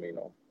setup than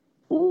Firmino.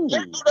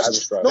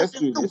 Let's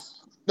do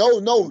this.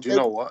 No. Do you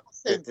know what?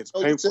 It's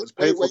painful. It's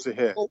painful to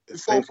hear.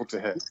 It's painful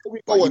to hear.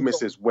 But he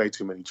misses way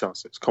too many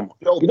chances. Come on.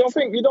 You don't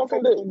think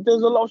that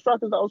there's a lot of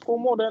strikers that will score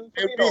more than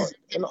Firmino?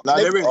 No,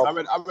 there is. I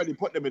already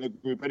put them in a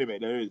group anyway.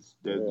 There is.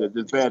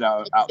 There's better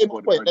that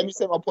outscored. Let me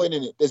say my point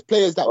in it. There's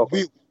players that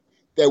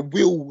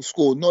will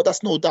score. No,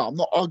 that's no doubt. I'm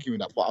not arguing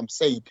that, but I'm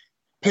saying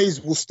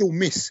players will still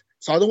miss.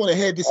 So I don't want to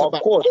hear this about.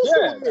 Of course,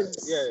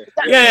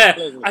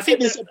 I think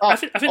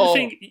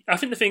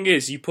the thing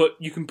is you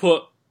can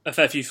put a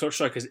fair few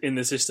strikers in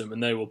the system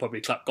and they will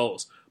probably clap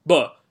goals.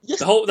 But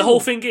the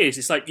whole thing is,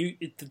 it's like the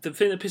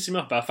thing that pisses me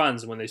off about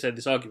fans when they say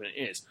this argument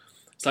is,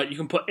 it's like you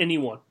can put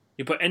anyone.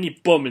 You put any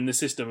bum in the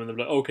system and they're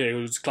like, okay,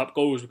 we'll just clap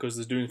goals because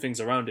there's doing things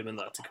around him and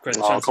that to create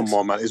the chances. Come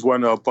on, man. Is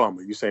Werner a bum?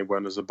 Are you saying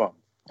Werner's a bum?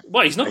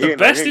 Well, he's not the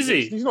best, is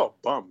he? He's not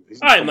a bum.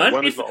 All right, man.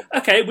 With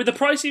the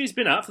price he's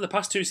been at for the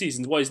past 2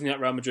 seasons, why isn't he at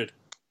Real Madrid?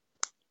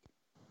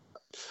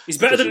 He's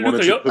better than Luka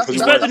Jovic.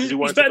 He's better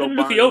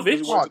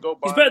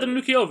than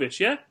Luka Jovic,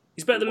 yeah?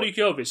 He's better than Luka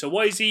Jovic. So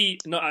why is he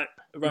not at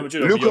Real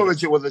Madrid? Luka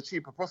Jovic was a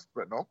cheaper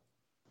prospect, no?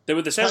 They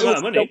were the same amount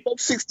of money.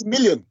 Both 60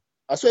 million.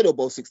 I swear they were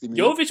both 60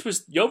 million.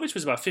 Jovic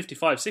was about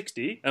 55,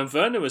 60, and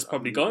Werner was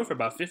probably going for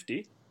about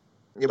 50.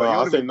 Yeah, but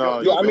I think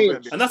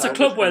and that's a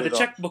club where the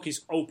checkbook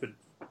is open.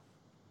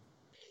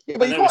 Yeah,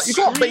 but you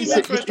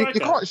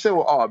can't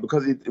show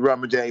because Real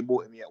Madrid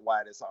bought him yet.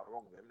 Why there's something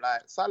wrong with him?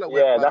 Like Salah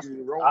went back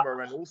to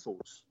Roma and all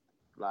sorts.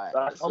 Like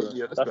let's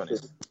be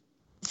honest.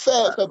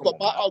 Fair, but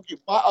my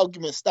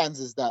argument stands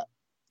is that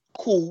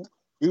cool.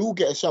 We all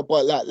get a shot,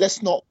 but like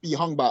let's not be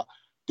hung by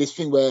this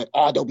thing where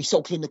they'll be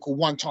so clinical.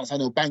 One chance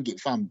and they'll bang it,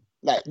 fam.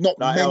 Like not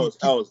many. Els.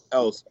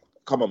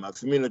 Come on, man.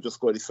 Firmino just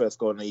scored his first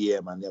goal in a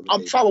year, man.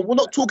 Fam, we're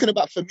not talking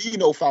about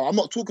Firmino, fam. I'm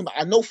not talking about.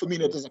 I know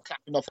Firmino doesn't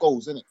clap enough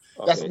goals, innit?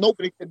 That's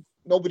nobody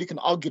can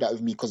argue that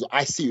with me because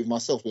I see it with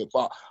myself.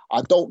 But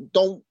I don't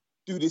do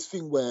this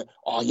thing where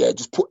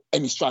just put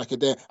any striker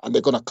there and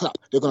they're gonna clap.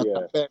 They're gonna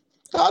clap there.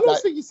 I don't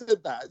think you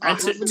said that. And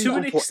to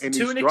an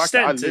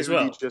extent as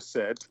well.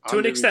 To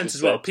an extent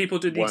as well, people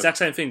do the exact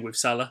same thing with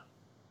Salah.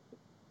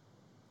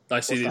 I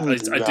do see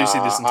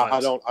this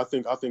sometimes.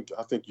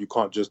 I think you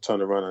can't just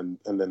turn around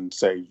and then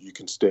say you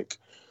can stick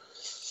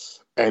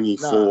any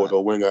forward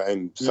or winger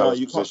in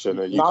Salah's position.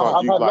 I've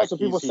heard lots of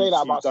people say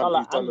that about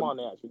Salah and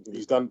Mane. Actually,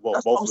 he's done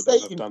both of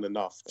them have done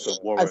enough to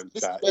warrant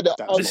that.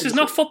 This is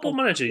not Football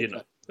Manager, you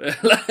know.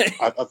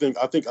 I think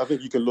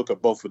you can look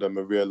at both of them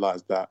and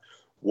realise that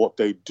what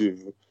they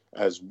do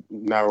as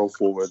narrow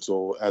forwards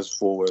or as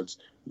forwards,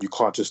 you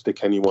can't just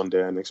stick anyone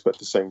there and expect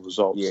the same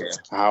results. Yeah.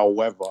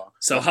 However,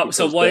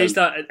 why is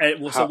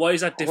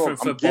that different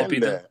for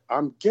Bobby?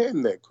 I'm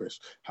getting there,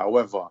 Chris.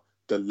 However,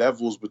 the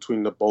levels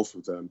between the both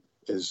of them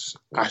is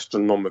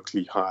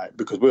astronomically high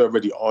because we're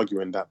already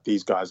arguing that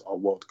these guys are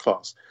world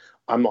class.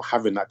 I'm not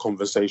having that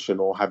conversation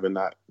or having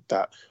that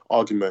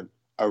argument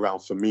around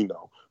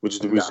Firmino, which is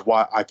the reason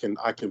why I can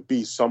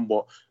be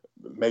somewhat.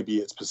 Maybe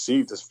it's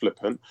perceived as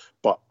flippant,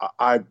 but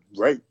I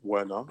rate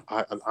Werner.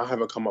 I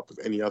haven't come up with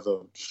any other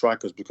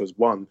strikers because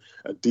one,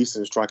 a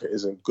decent striker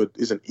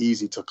isn't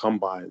easy to come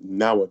by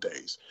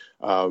nowadays,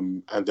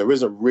 and there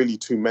isn't really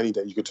too many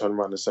that you could turn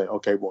around and say,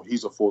 okay, well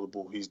he's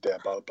affordable, he's there,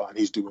 but and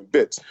he's doing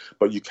bits.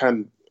 But you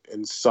can,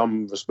 in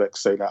some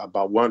respects, say that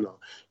about Werner.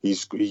 He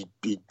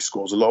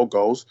scores a lot of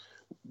goals.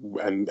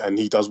 And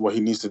he does what he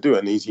needs to do,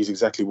 and he's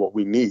exactly what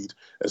we need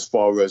as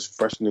far as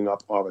freshening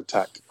up our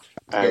attack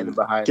and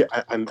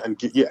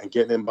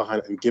getting in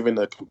behind and giving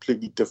a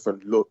completely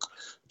different look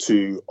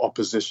to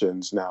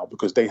oppositions now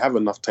because they have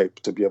enough tape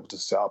to be able to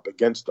set up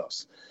against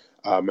us.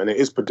 And it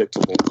is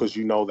predictable because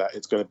you know that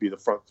it's going to be the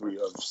front three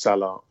of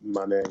Salah,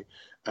 Mane,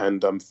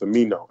 and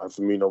Firmino. And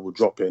Firmino will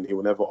drop in. He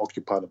will never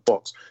occupy the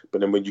box.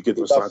 But then when you give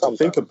them something to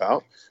think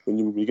about, when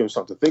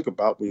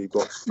you've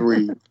got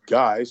three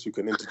guys who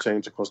can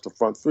interchange across the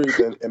front three,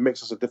 then it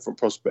makes us a different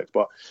prospect.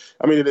 But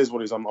I mean, it is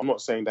what it is. I'm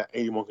not saying that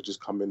anyone could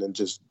just come in and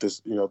just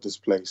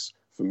displace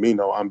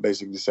Firmino. I'm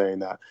basically saying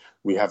that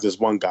we have this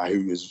one guy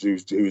who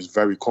is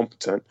very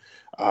competent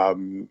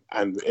and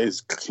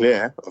is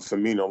clear of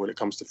Firmino when it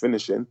comes to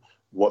finishing.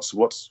 What's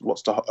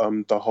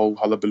the whole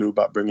hullabaloo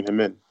about bringing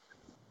him in?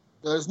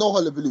 There's no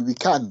hullabaloo. We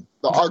can.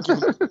 The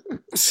argument.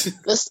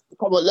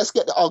 Let's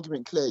get the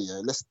argument clear.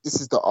 Yeah, this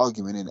is the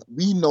argument, innit?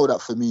 We know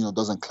that Firmino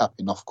doesn't clap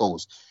enough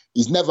goals.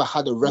 He's never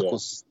had a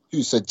record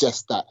to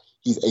suggest that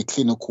he's a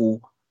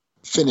clinical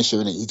finisher,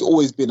 innit? He's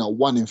always been a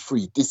 1 in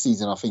 3. This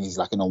season, I think he's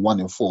like in a 1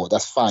 in 4.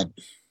 That's fine.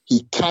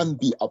 He can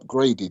be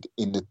upgraded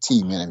in the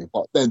team, innit?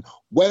 But then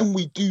when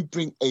we do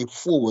bring a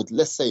forward,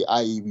 let's say,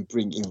 i.e., we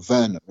bring in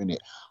Werner, innit?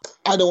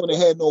 I don't want to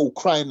hear no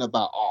crying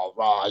about,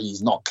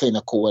 he's not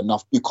clinical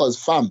enough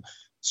because, fam,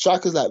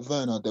 strikers like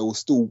Werner, they will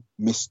still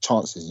miss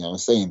chances, you know what I'm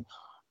saying?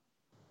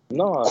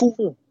 No,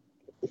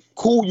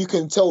 cool, you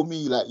can tell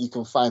me, like, you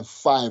can find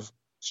 5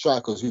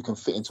 strikers who can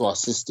fit into our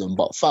system,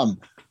 but,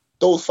 fam,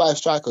 those 5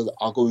 strikers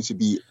are going to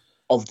be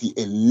of the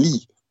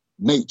elite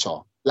nature.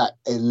 Like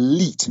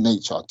elite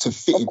nature to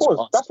fit into. Of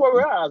course, that's where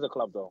we're at as a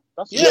club, though.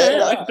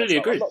 I completely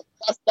agree.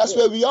 That's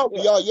where we are.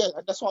 We are,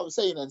 that's what I'm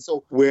saying. And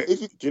so, do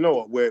you know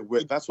what?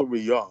 We're that's where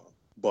we are.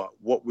 But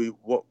what we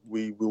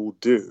will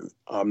do,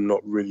 I'm not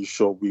really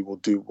sure we will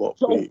do what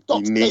we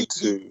need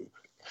to.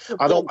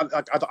 I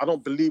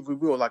don't believe we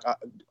will. Like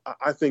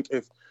I think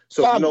if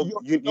so,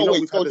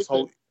 we've had this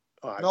whole.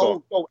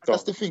 Right,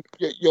 that's the thing.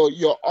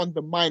 You're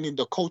undermining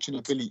the coaching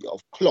ability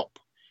of Klopp.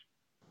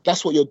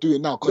 That's what you're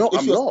doing now. No,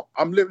 I'm not.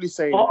 I'm literally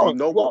saying we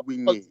know what we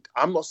need.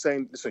 I'm not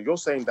saying. So you're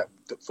saying that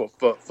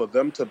for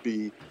them to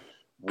be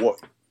where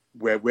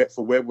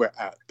we're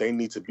at, they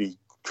need to be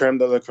creme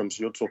de la creme.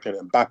 So you're talking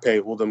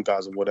Mbappe, all them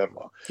guys and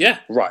whatever. Yeah.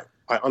 Right.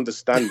 I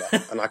understand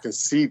that and I can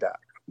see that,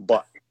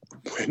 but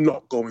we're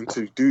not going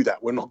to do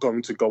that. We're not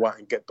going to go out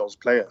and get those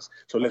players.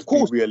 So let's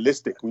be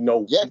realistic. We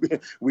know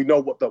we know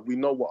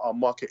what our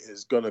market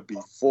is going to be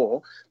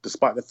for,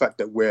 despite the fact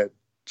that we're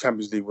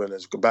Champions League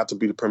winners, about to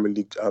be the Premier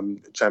League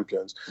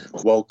champions,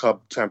 World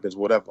Cup champions,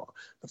 whatever.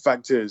 The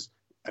fact is,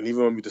 and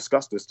even when we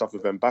discuss this stuff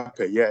with Mbappe,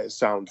 it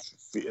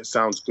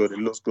sounds good, it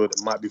looks good,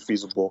 it might be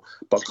feasible,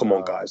 but come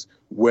on, guys,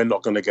 we're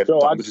not going to get it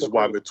done, which is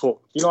why we're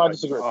talking. I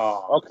disagree.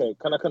 Okay,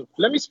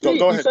 let me speak.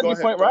 Go ahead,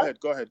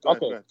 Go ahead.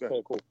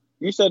 Okay, cool.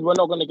 You said we're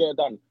not going to get it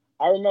done.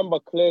 I remember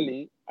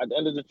clearly at the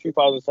end of the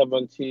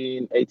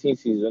 2017-18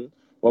 season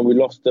when we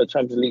lost the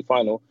Champions League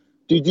final.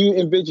 Did you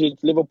envisage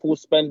Liverpool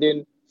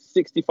spending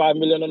 65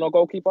 million on a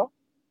goalkeeper?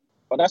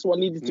 But that's what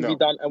needed to be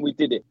done, and we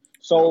did it.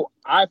 So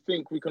I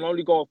think we can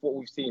only go off what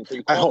we've seen. So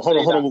you can't hold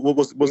on.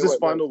 Was this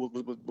final?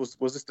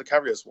 Was this the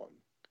Carriers one?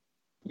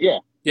 Yeah.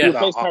 Do you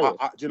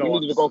know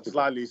what?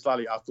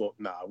 Slightly. I thought,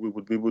 we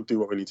would do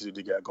what we need to do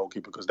to get a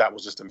goalkeeper because that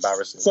was just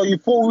embarrassing. So you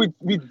thought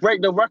we'd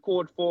break the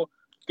record for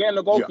getting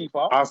a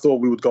goalkeeper. I thought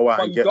we would go out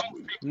but and you get.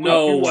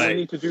 No do what way. we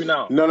need to do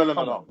now.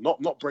 No.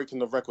 Not breaking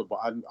the record, but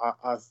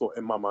I thought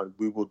in my mind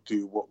we would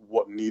do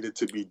what needed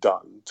to be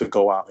done to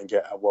go out and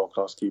get a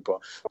world-class keeper.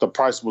 The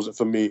price wasn't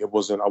for me. I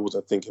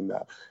wasn't thinking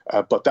that.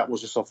 But that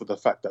was just off of the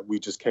fact that we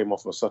just came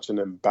off of such an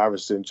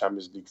embarrassing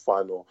Champions League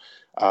final.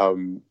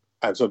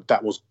 And so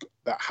that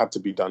had to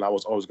be done. That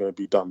was always going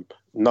to be done.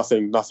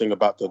 Nothing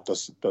about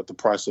the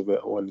price of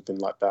it or anything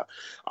like that.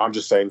 I'm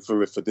just saying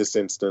for this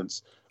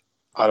instance,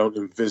 I don't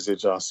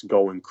envisage us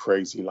going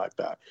crazy like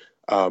that.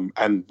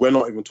 And we're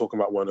not even talking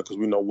about Werner because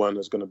we know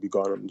Werner's going to be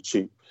going on the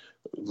cheap,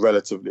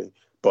 relatively.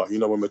 But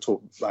when we're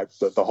talking, like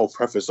the whole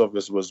preface of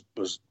this was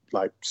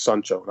like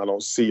Sancho, and I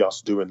don't see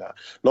us doing that.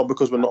 Not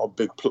because we're not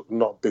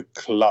a big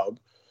club,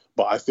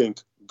 but I think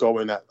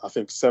going at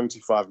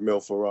 75 mil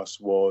for us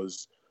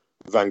was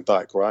Van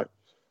Dijk, right?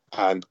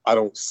 And I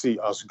don't see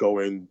us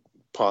going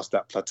past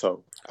that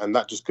plateau, and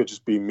that could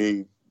just be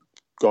me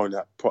going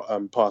at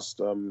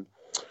past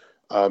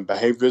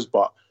behaviours,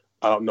 but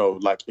I don't know.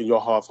 Like in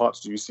your half hearts,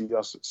 do you see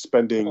us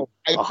spending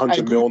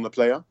 100 mil on the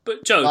player?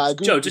 But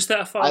Joe, just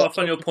to follow up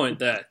on your point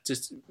there,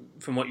 just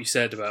from what you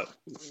said about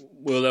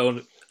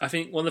I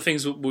think one of the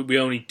things we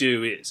only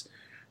do is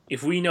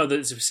if we know that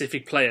there's a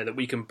specific player that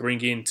we can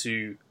bring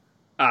into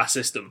our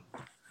system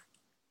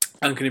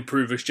and can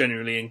improve us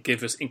generally and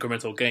give us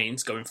incremental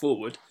gains going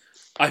forward,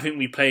 I think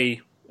we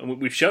pay, and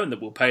we've shown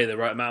that we'll pay the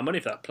right amount of money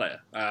for that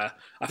player. I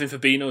think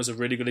Fabinho is a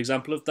really good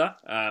example of that.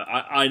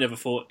 I never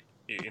thought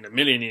in a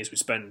million years we'd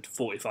spend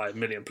 45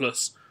 million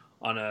plus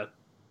on a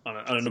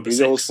number Fabinho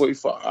 6. was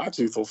 45. I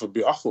actually thought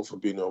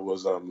Fabinho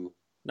was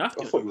I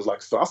thought it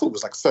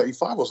was like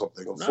 35 or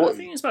something, or 40. I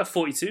think it's about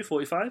 42,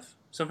 45,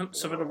 something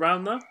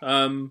around there.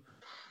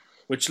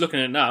 Which, looking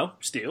at it now,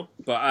 steal.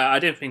 But I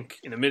didn't think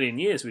in a million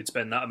years we'd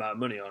spend that amount of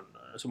money on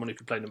someone who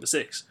could play number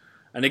 6.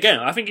 And again,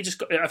 I think it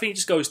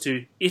just goes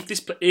to if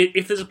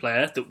there's a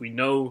player that we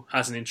know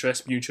has an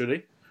interest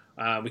mutually,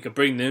 we can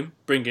bring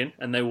in,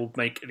 and they will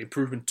make an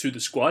improvement to the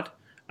squad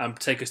and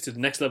take us to the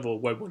next level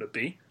where we want to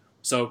be.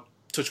 So,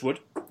 touch wood,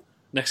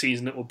 next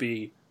season it will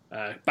be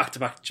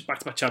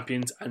back-to-back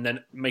champions, and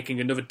then making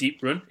another deep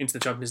run into the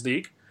Champions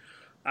League.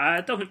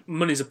 I don't think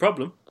money's a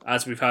problem,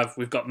 as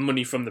we've got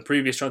money from the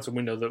previous transfer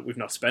window that we've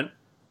not spent.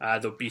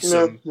 There'll be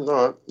some.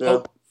 Yeah.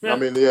 Hope. Yeah. I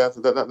mean,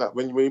 that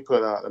when you put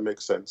it out, that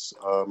makes sense.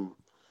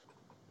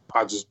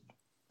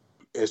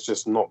 It's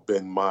just not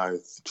been my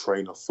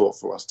train of thought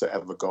for us to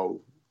ever go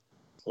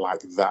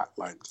like that.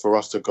 Like for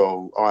us to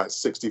go, all right,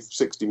 60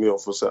 mil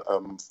for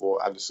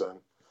Alisson.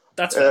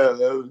 That's fair.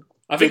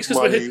 I think it's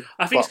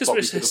because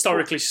we're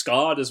historically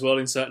scarred as well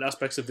in certain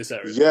aspects of this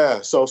area.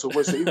 Yeah, so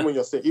even when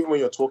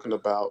you're talking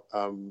about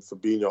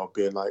Fabinho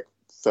being like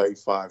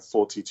 35,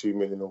 42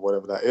 million or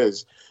whatever that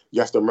is, you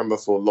have to remember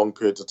for long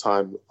periods of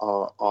time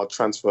our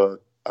transfer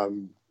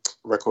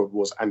record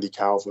was Andy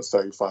Carroll for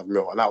 35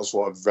 mil, and that was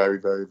for a very,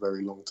 very,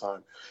 very long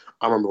time.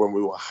 I remember when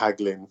we were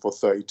haggling for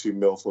 32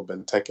 mil for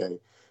Benteke,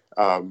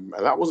 and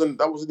that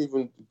wasn't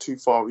even too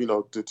far,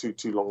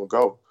 too long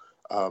ago.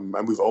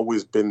 And we've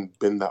always been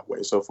that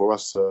way. So for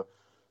us,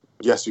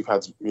 yes, we've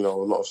had a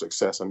lot of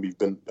success, and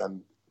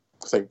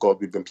thank God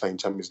we've been playing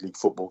Champions League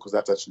football, because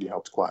that's actually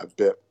helped quite a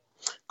bit.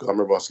 Because I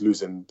remember us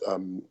losing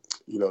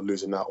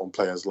out on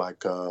players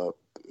like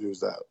who's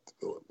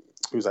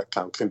that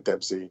clown, Clint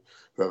Dempsey,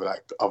 whoever,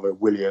 like other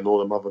Willie and all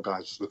them other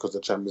guys, just because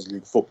of Champions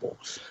League football.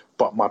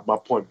 But my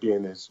point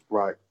being is,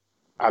 right,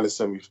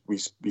 Alisson,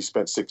 we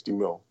spent 60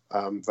 mil,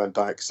 Van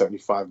Dijk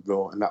 75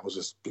 mil, and that was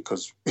just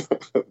because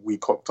we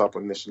cocked up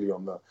initially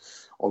on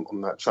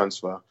that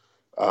transfer.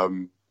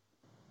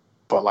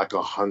 But like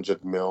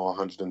 100 mil,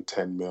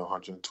 110 mil,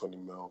 120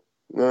 mil.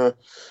 Yeah,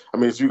 I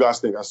mean, if you guys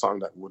think that's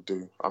something that would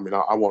do, I mean,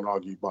 I won't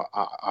argue, but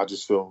I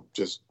just feel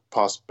just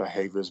past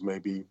behaviours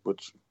maybe would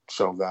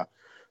show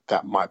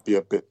that might be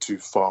a bit too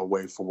far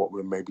away for what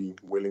we're maybe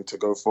willing to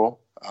go for,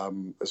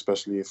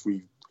 especially if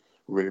we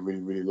really,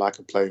 really, really like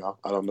a player.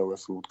 I don't know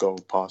if we would go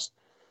past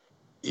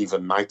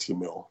even 90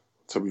 mil,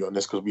 to be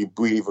honest, because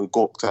we even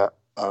gawked at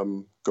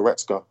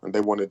Goretzka, and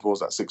they wanted, what was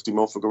that, 60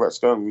 mil for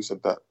Goretzka, and we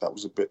said that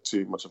was a bit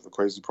too much of a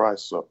crazy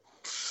price. So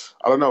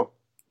I don't know.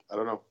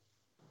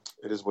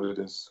 It is what it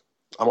is.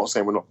 I'm not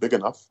saying we're not big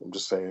enough. I'm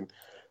just saying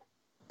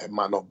it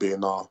might not be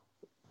in our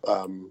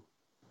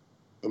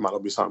it might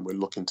not be something we're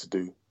looking to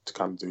do, to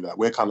kind of do that.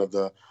 We're kind of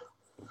the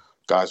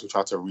guys who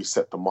try to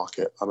reset the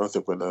market. I don't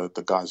think we're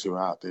the guys who are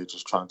out there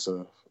just trying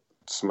to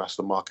smash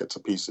the market to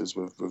pieces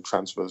with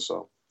transfers.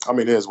 So I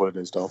mean, it is what it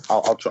is, though.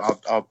 I'll try.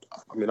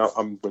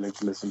 I'm willing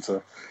to listen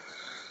to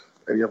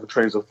any other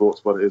trains of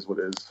thoughts, but it is what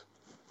it is.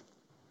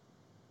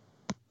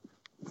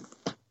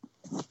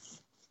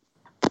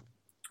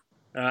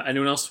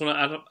 Anyone else want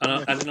to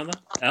add another?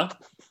 Al?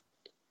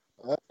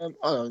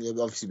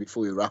 Obviously,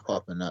 before we wrap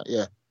up and that,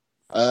 yeah.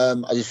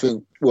 I just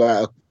think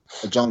we're at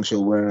a juncture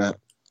where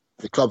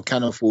the club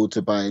can afford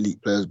to buy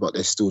elite players, but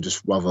they still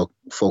just rather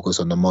focus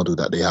on the model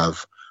that they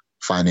have,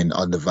 finding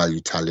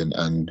undervalued talent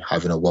and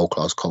having a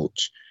world-class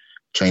coach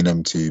train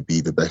them to be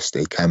the best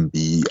they can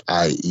be,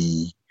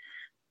 i.e.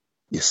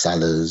 your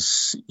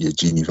Salahs, your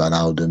Gini Van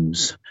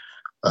Aldens,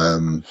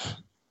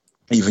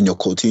 even your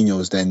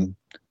Coutinhos, then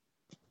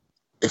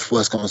if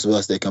worse comes to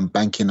worse, they can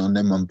bank in on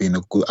them on being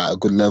at a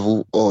good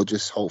level, or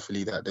just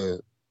hopefully that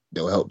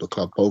they'll help the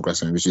club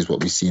progress, which is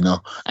what we see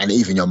now. And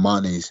even your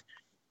Manes.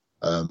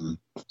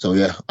 So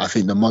yeah, I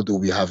think the model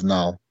we have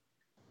now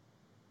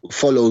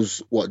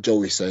follows what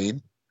Joe is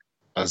saying,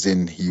 as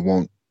in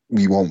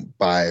we won't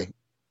buy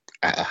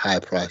at a high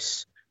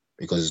price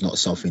because it's not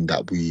something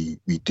that we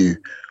do,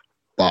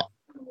 but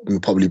we'll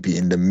probably be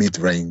in the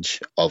mid-range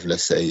of,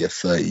 let's say, a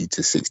 30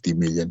 to 60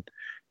 million.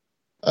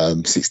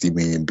 60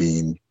 million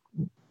being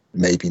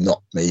maybe,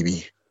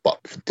 but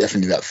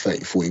definitely that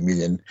 30, 40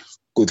 million,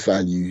 good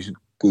values,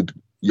 good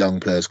young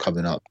players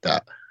coming up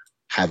that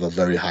have a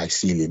very high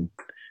ceiling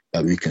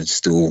that we can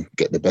still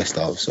get the best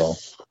out of. So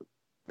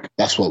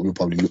that's what we'll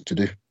probably look to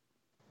do.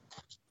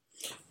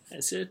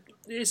 It's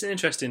an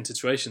interesting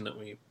situation that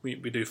we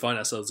do find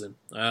ourselves in.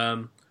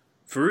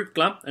 Farouk,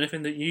 Glam,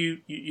 anything that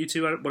you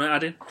two want to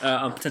add in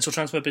on potential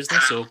transfer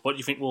business, or what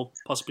you think we'll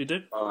possibly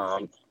do?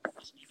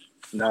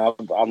 No,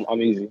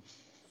 I'm easy.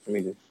 I'm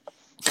easy.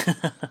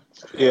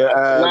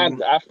 Yeah.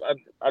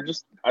 I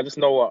just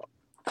know what.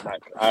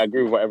 Like, I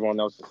agree with what everyone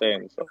else is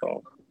saying,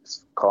 so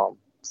it's calm.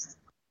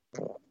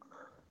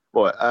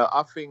 But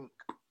I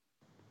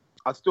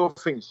still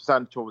think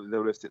Sancho is a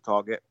realistic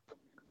target,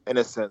 in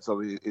a sense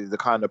of he's the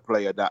kind of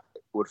player that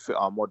would fit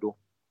our model.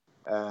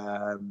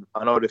 I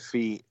know the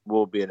fee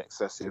will be an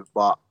excessive,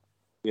 but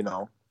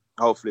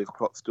hopefully if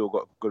Klopp's still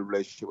got a good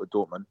relationship with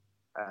Dortmund,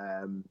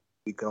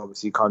 he can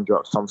obviously conjure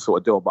up some sort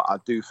of deal. But I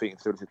do think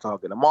it's a realistic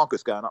target. The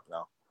market's going up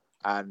now,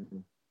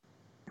 and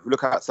if you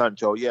look at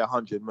Sancho,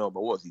 100 mil,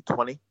 but what is he,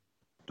 20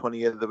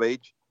 years of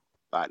age?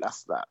 Like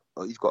that's that.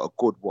 He's got a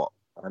good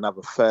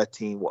another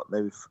 13,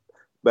 maybe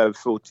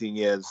 14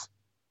 years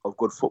of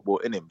good football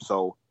in him.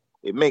 So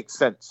it makes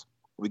sense.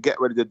 We get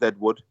rid of the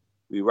deadwood.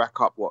 We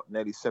rack up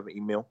nearly 70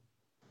 mil.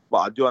 But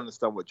I do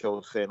understand what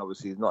Joe's saying.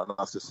 Obviously, it's not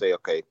enough to say,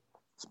 okay,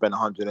 spend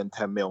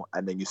 110 mil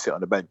and then you sit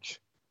on the bench.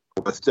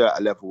 We're still at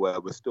a level where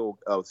we're still,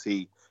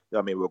 obviously,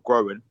 we're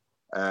growing.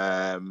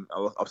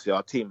 Obviously,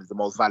 our team is the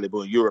most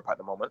valuable in Europe at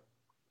the moment.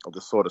 I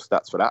just saw the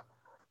stats for that.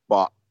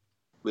 But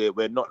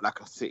we're not like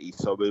a City.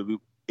 So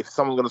if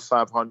someone's going to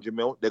sign for 100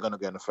 mil, they're going to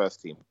get in the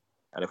first team.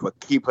 And if we're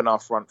keeping our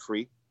front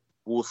three,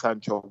 will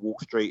Sancho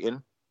walk straight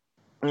in?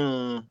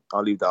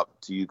 I'll leave that up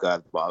to you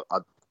guys. But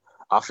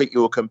I think he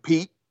will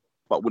compete,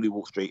 but will he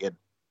walk straight in?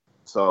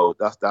 So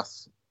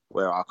that's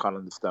where I can't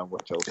understand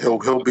what Joe's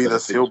saying.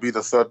 He'll be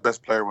the third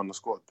best player on the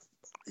squad,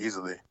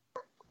 easily.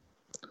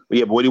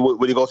 Yeah, but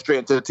will he go straight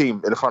into the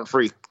team in the front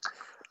three?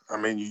 I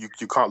mean,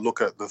 you can't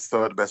look at the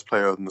third best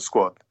player in the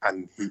squad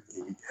and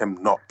him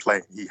not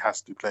playing. He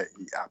has to play.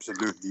 He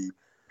absolutely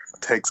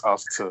takes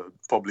us to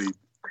probably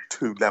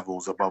 2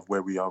 levels above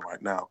where we are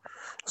right now,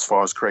 as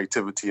far as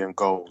creativity and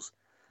goals.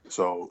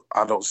 So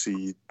I don't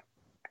see.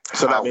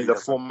 So that means the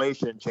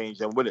formation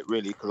changed, and will it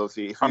really? Because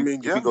obviously,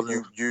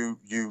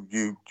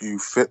 you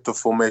fit the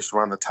formation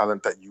around the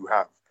talent that you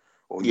have,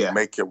 or you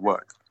make it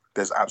work.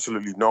 There's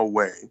absolutely no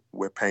way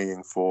we're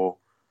paying for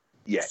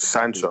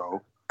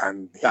Sancho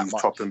and he's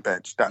chopping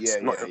bench. That's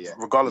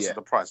regardless of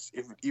the price.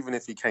 Even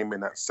if he came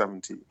in at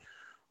 70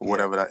 or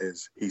whatever that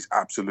is, he's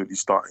absolutely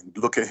starting.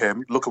 Look at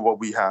him. Look at what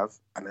we have,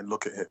 and then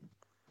look at him,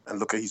 and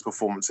look at his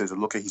performances,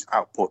 and look at his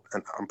output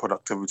and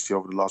productivity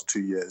over the last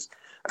 2 years,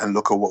 and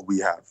look at what we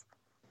have.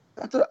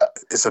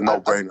 It's a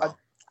no-brainer.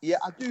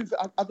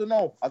 I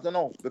don't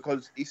know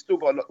because he's still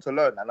got a lot to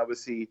learn, and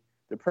obviously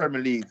the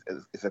Premier League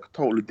is a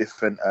totally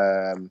different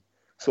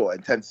sort of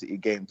intensity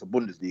game to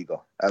Bundesliga.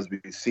 As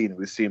we've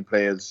seen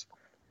players,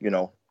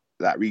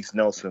 like Reece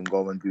Nelson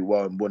go and do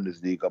well in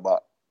Bundesliga,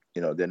 but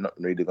they're not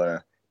really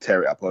gonna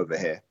tear it up over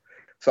here.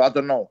 So I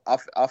don't know.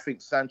 I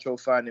think Sancho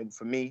signing,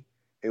 for me,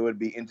 it would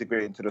be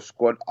integrated into the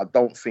squad. I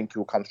don't think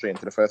he'll come straight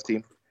into the first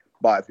team,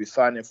 but if we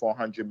sign him for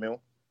 100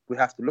 mil, we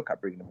have to look at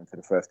bringing him into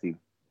the first team.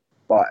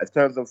 But in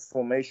terms of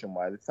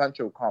formation-wise, if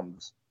Sancho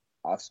comes,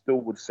 I still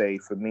would say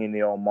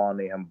Firmino,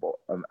 Mane,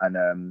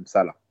 and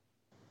Salah,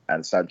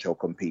 and Sancho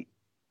compete,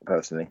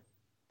 personally.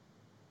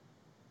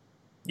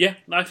 Yeah,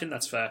 I think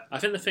that's fair. I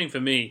think the thing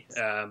for me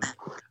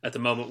at the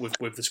moment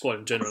with the squad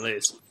in general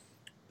is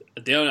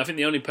I think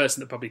the only person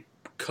that probably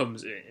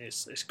comes in,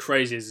 as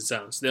crazy as it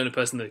sounds, the only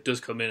person that does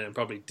come in and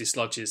probably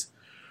dislodges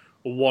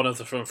one of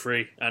the front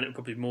three, and it would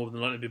probably more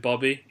than likely be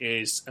Bobby,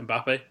 is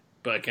Mbappe.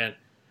 But again,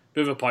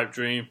 bit of a pipe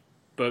dream.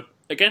 But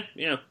again,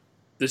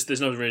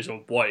 there's no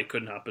reason why it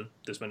couldn't happen.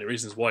 There's many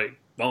reasons why it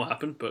won't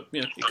happen, but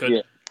it could.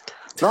 Yeah.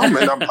 No,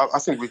 man. I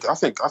think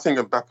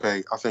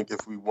Mbappe. I think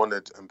if we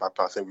wanted Mbappe,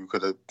 I think we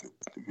could have.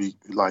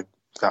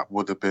 That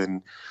would have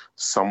been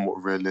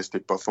somewhat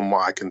realistic. But from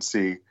what I can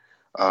see,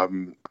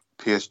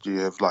 PSG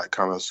have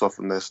kind of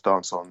softened their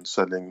stance on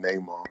selling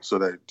Neymar. So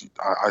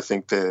I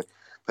think they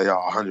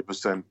are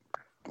 100%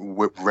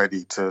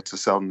 ready to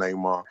sell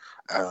Neymar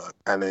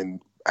and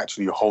then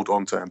actually hold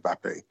on to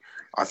Mbappe.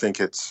 I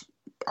think it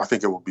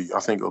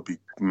will be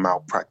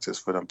malpractice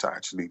for them to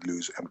actually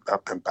lose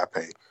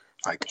Mbappe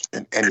like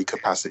in any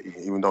capacity.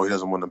 Even though he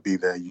doesn't want to be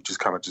there, you just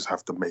kind of just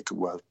have to make it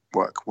work.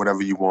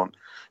 Whatever you want,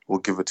 we'll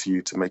give it to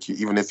you to make you.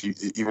 Even if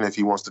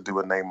he wants to do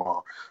a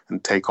Neymar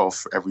and take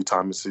off every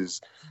time it's his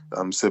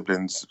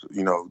siblings,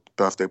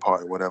 birthday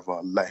party,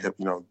 whatever. Let him,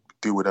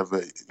 do whatever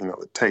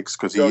it takes,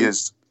 because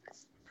he's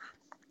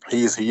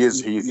You a think he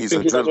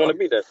doesn't driller. want to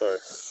be there? Sorry.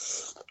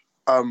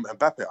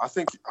 Mbappe,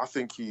 I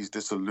think he's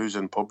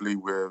disillusioned probably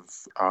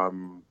with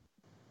the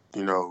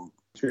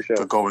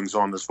goings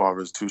on as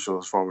far as Tuchel,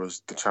 as far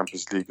as the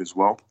Champions League as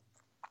well,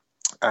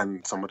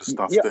 and some of the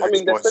stuff. Yeah, that I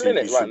mean, they're exploits still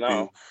in he it right should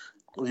now.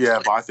 be. Yeah,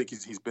 but I think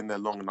he's been there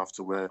long enough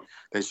to where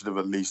they should have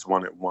at least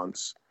won it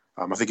once.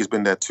 I think he's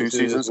been there two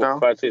seasons now.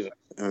 Third season.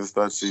 In his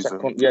third season.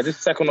 This is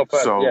second or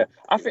third. So yeah,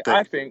 I think.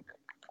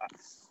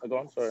 Go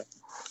on, sorry.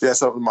 Yeah,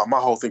 so my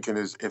whole thinking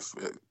is if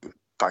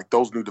like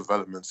those new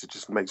developments, it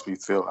just makes me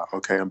feel like,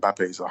 okay,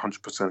 Mbappe is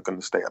 100% going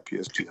to stay at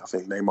PSG. I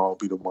think Neymar will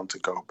be the one to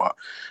go, but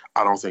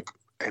I don't think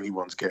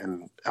anyone's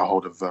getting a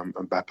hold of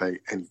Mbappe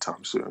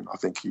anytime soon. I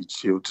think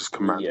he'll just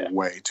command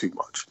way too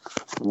much.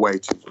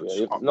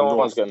 Yeah, no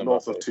one's getting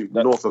Mbappe.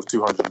 North of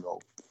 200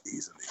 mil,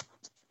 easily.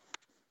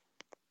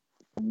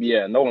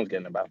 Yeah, no one's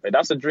getting Mbappe.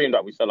 That's a dream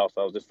that we sell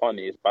ourselves. It's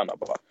funny, it's banter,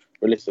 but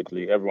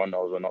realistically, everyone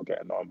knows we're not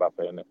getting no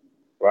Mbappe in it,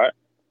 right?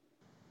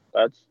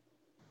 That's.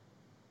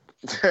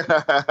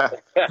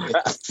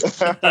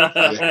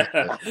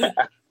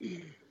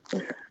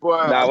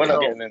 Well, we're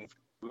not getting in.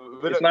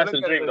 It's nice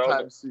to dream,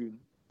 though. Soon,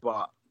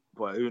 but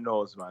who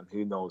knows, man?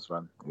 Who knows?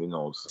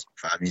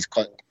 Fam, his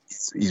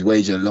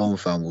wage alone,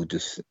 fam,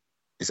 it's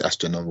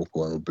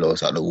astronomical and will blow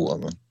us out of the water,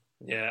 man.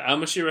 Yeah, how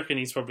much do you reckon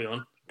he's probably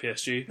on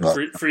PSG?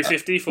 Right.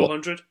 350,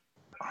 400?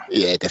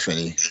 Yeah,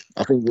 definitely.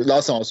 I think the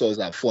last time I saw it was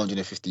like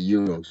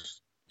 €450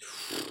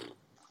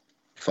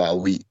 for a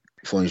week.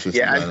 450.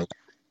 Yeah,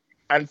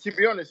 and to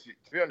be honest,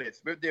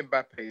 with the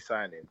Mbappe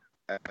signing,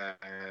 I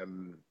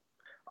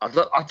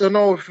don't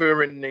know if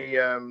we're in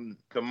the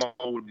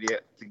mold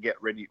yet to get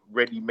ready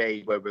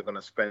made where we're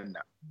gonna spend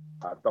that.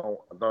 I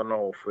don't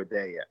know if we're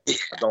there yet.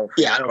 I don't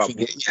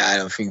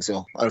think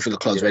so. I don't think the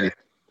club's ready.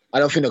 I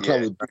don't think the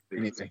club would do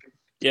anything.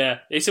 Yeah,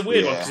 it's a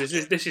weird one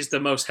because this is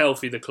the most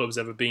healthy the club's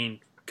ever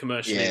been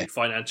commercially,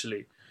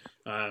 financially.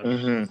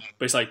 But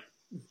it's like,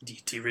 do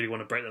you really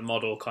want to break the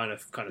model kind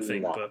of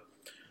thing? No. But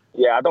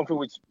yeah, I don't think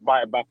we'd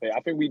buy Mbappe. I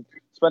think we'd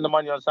spend the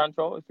money on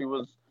Sancho if he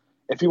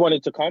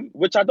wanted to come.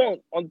 Which I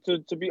don't.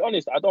 To be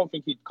honest, I don't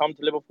think he'd come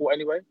to Liverpool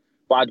anyway.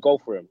 But I'd go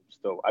for him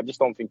still. I just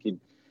don't think he'd.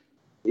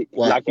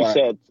 Like you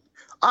said,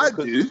 I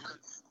do. Do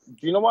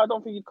you know why I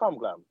don't think he'd come,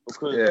 Glam?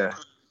 Because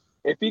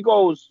if he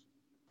goes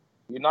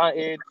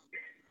United,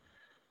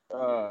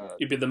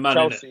 he'd be the man.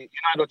 Chelsea,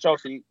 United or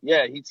Chelsea,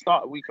 he'd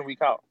start week in,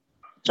 week out.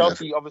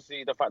 Chelsea,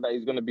 obviously, the fact that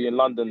he's going to be in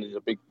London is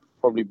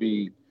probably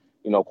be,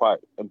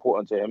 quite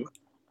important to him.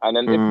 And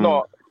then if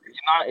not,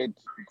 United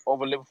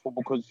over Liverpool,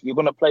 because you're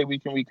going to play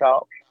week in, week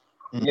out.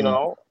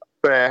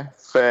 Fair,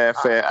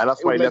 and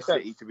that's why he left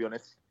City, to be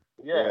honest.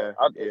 I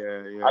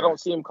don't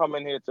see him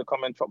coming here to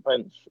come and chop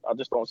bench. I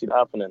just don't see that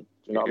happening.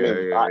 Do you know what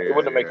I mean? It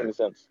wouldn't make any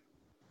sense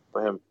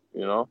for him,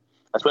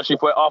 Especially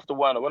if we're after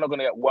Werner. We're not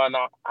going to get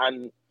Werner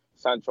and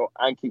Sancho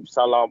and keep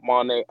Salah,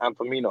 Mane and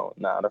Firmino.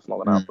 Nah, that's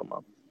not going to happen,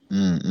 man.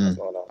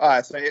 All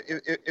right, so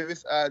if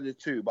it's out of the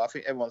two, but I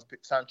think everyone's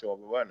picked Sancho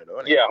over Werner, though,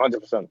 isn't it? Yeah,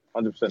 100%.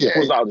 It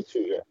was out of the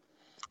two,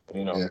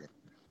 Yeah.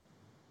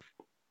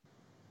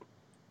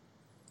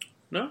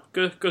 No,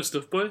 good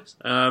stuff, boys.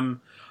 I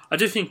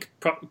do think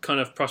kind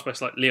of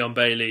prospects like Leon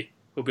Bailey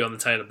will be on the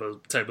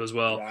table as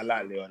well. Yeah, I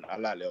like Leon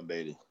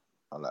Bailey.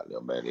 Well,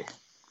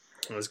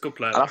 he's a good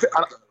player.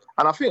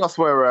 And I think that's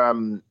where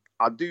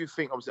I do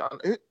think,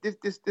 obviously,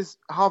 this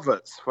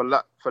Havertz for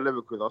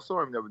Liverpool. I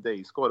saw him the other day.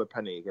 He scored a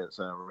penny against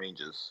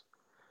Rangers.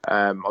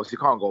 Obviously,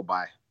 can't go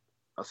by.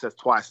 I said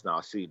twice now.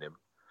 I've seen him,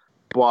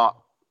 but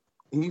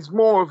he's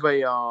more of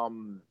a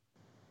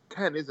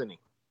 10, isn't he?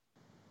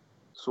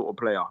 Sort of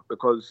player,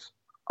 because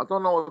I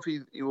don't know if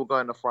he will go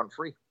in the front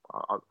three.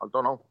 I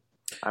don't know.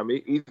 I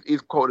mean,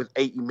 he's quoted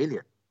 80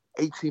 million.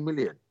 80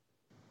 million.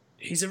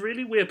 He's a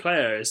really weird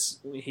player.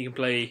 He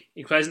plays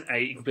an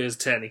 8, he can play as a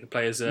 10, he can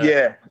play as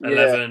a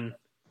 11,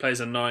 plays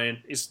a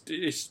 9.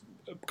 It's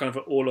kind of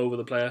an all over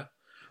the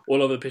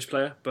pitch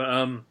player. But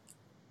I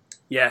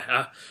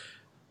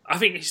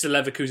think it's the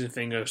Leverkusen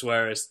thing,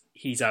 whereas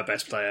he's our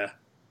best player,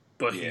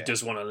 but he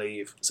does want to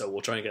leave. So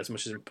we'll try and get as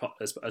much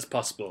as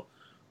possible.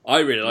 I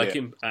really like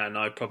him, and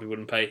I probably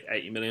wouldn't pay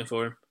 80 million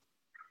for him.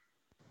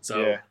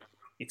 So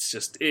it's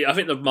just, I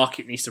think the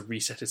market needs to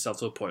reset itself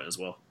to a point as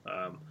well.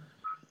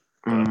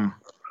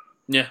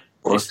 Yeah,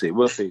 we'll see.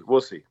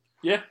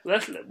 Yeah,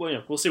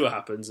 we'll see what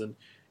happens, and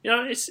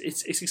it's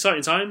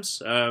exciting times.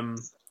 So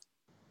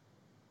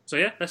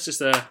yeah, let's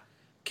just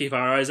keep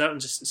our eyes out and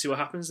just see what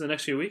happens in the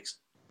next few weeks.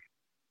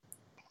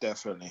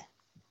 Definitely,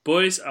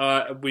 boys.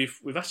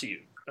 We've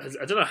actually,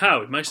 I don't know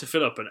how, we've managed to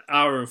fill up an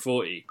hour and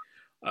 40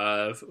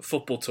 of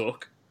football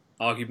talk,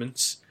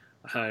 arguments,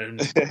 and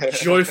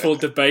joyful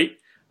debate.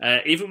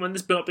 Even when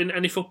there's not been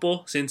any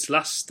football since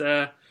last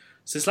Thursday,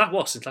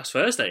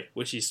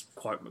 which is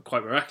quite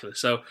miraculous.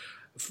 So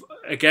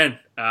Again,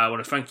 I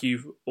want to thank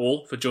you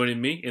all for joining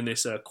me in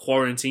this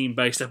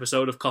quarantine-based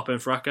episode of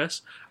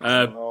KopEndFacas.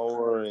 No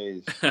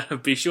worries.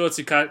 Be sure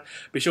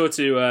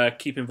to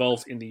keep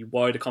involved in the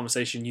wider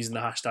conversation using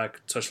the hashtag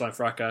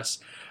TouchlineFracas.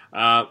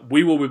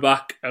 We will be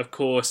back, of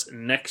course,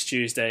 next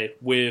Tuesday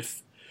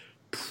with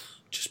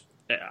just.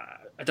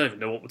 I don't even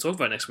know what we'll talk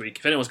about next week.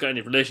 If anyone's got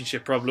any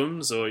relationship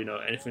problems or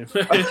anything,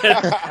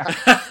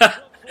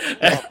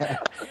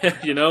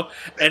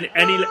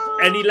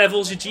 any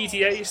levels of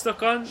GTA you're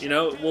stuck on,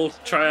 we'll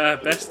try our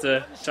best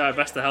to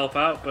help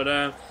out.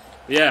 But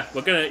yeah,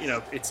 we're gonna,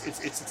 it's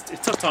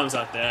tough times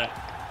out there.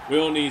 We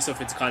all need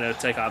something to kind of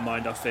take our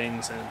mind off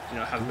things and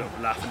have a bit of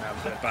a laugh and have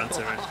a bit of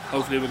banter. And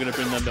hopefully we're going to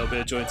bring that little bit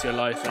of joy into your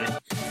life. And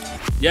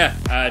yeah,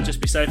 just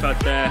be safe out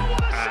there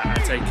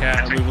and take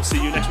care. And we will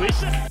see you next week.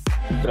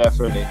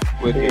 Definitely.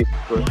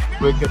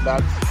 Wicked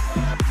lads.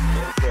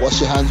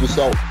 Wash your hands with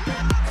salt.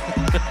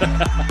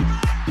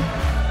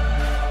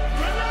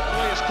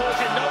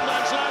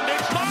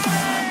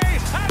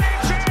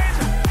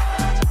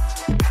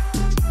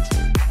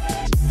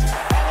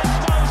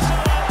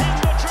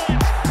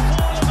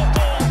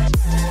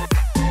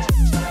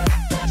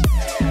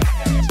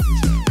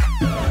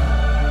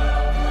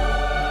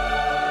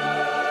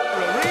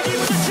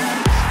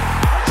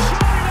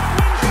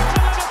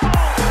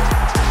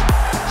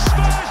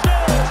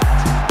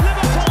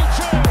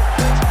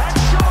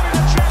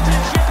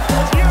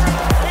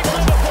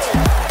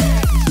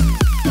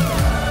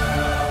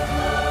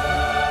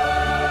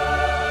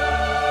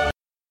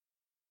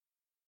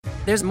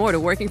 There's more to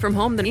working from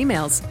home than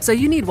emails, so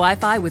you need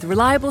Wi-Fi with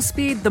reliable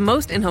speed, the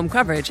most in-home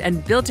coverage,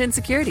 and built-in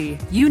security.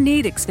 You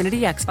need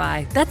Xfinity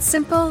XFi. That's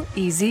simple,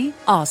 easy,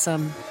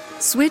 awesome.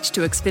 Switch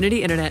to Xfinity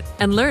Internet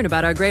and learn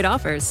about our great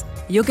offers.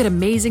 You'll get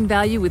amazing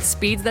value with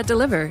speeds that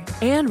deliver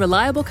and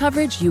reliable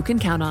coverage you can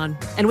count on.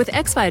 And with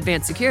XFi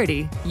Advanced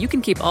Security, you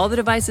can keep all the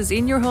devices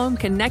in your home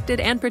connected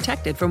and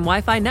protected from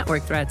Wi-Fi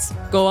network threats.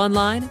 Go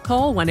online,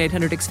 call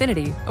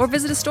 1-800-XFINITY, or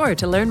visit a store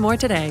to learn more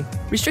today.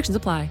 Restrictions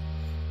apply.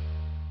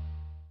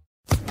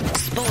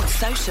 Sports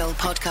Social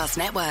Podcast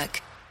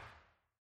Network.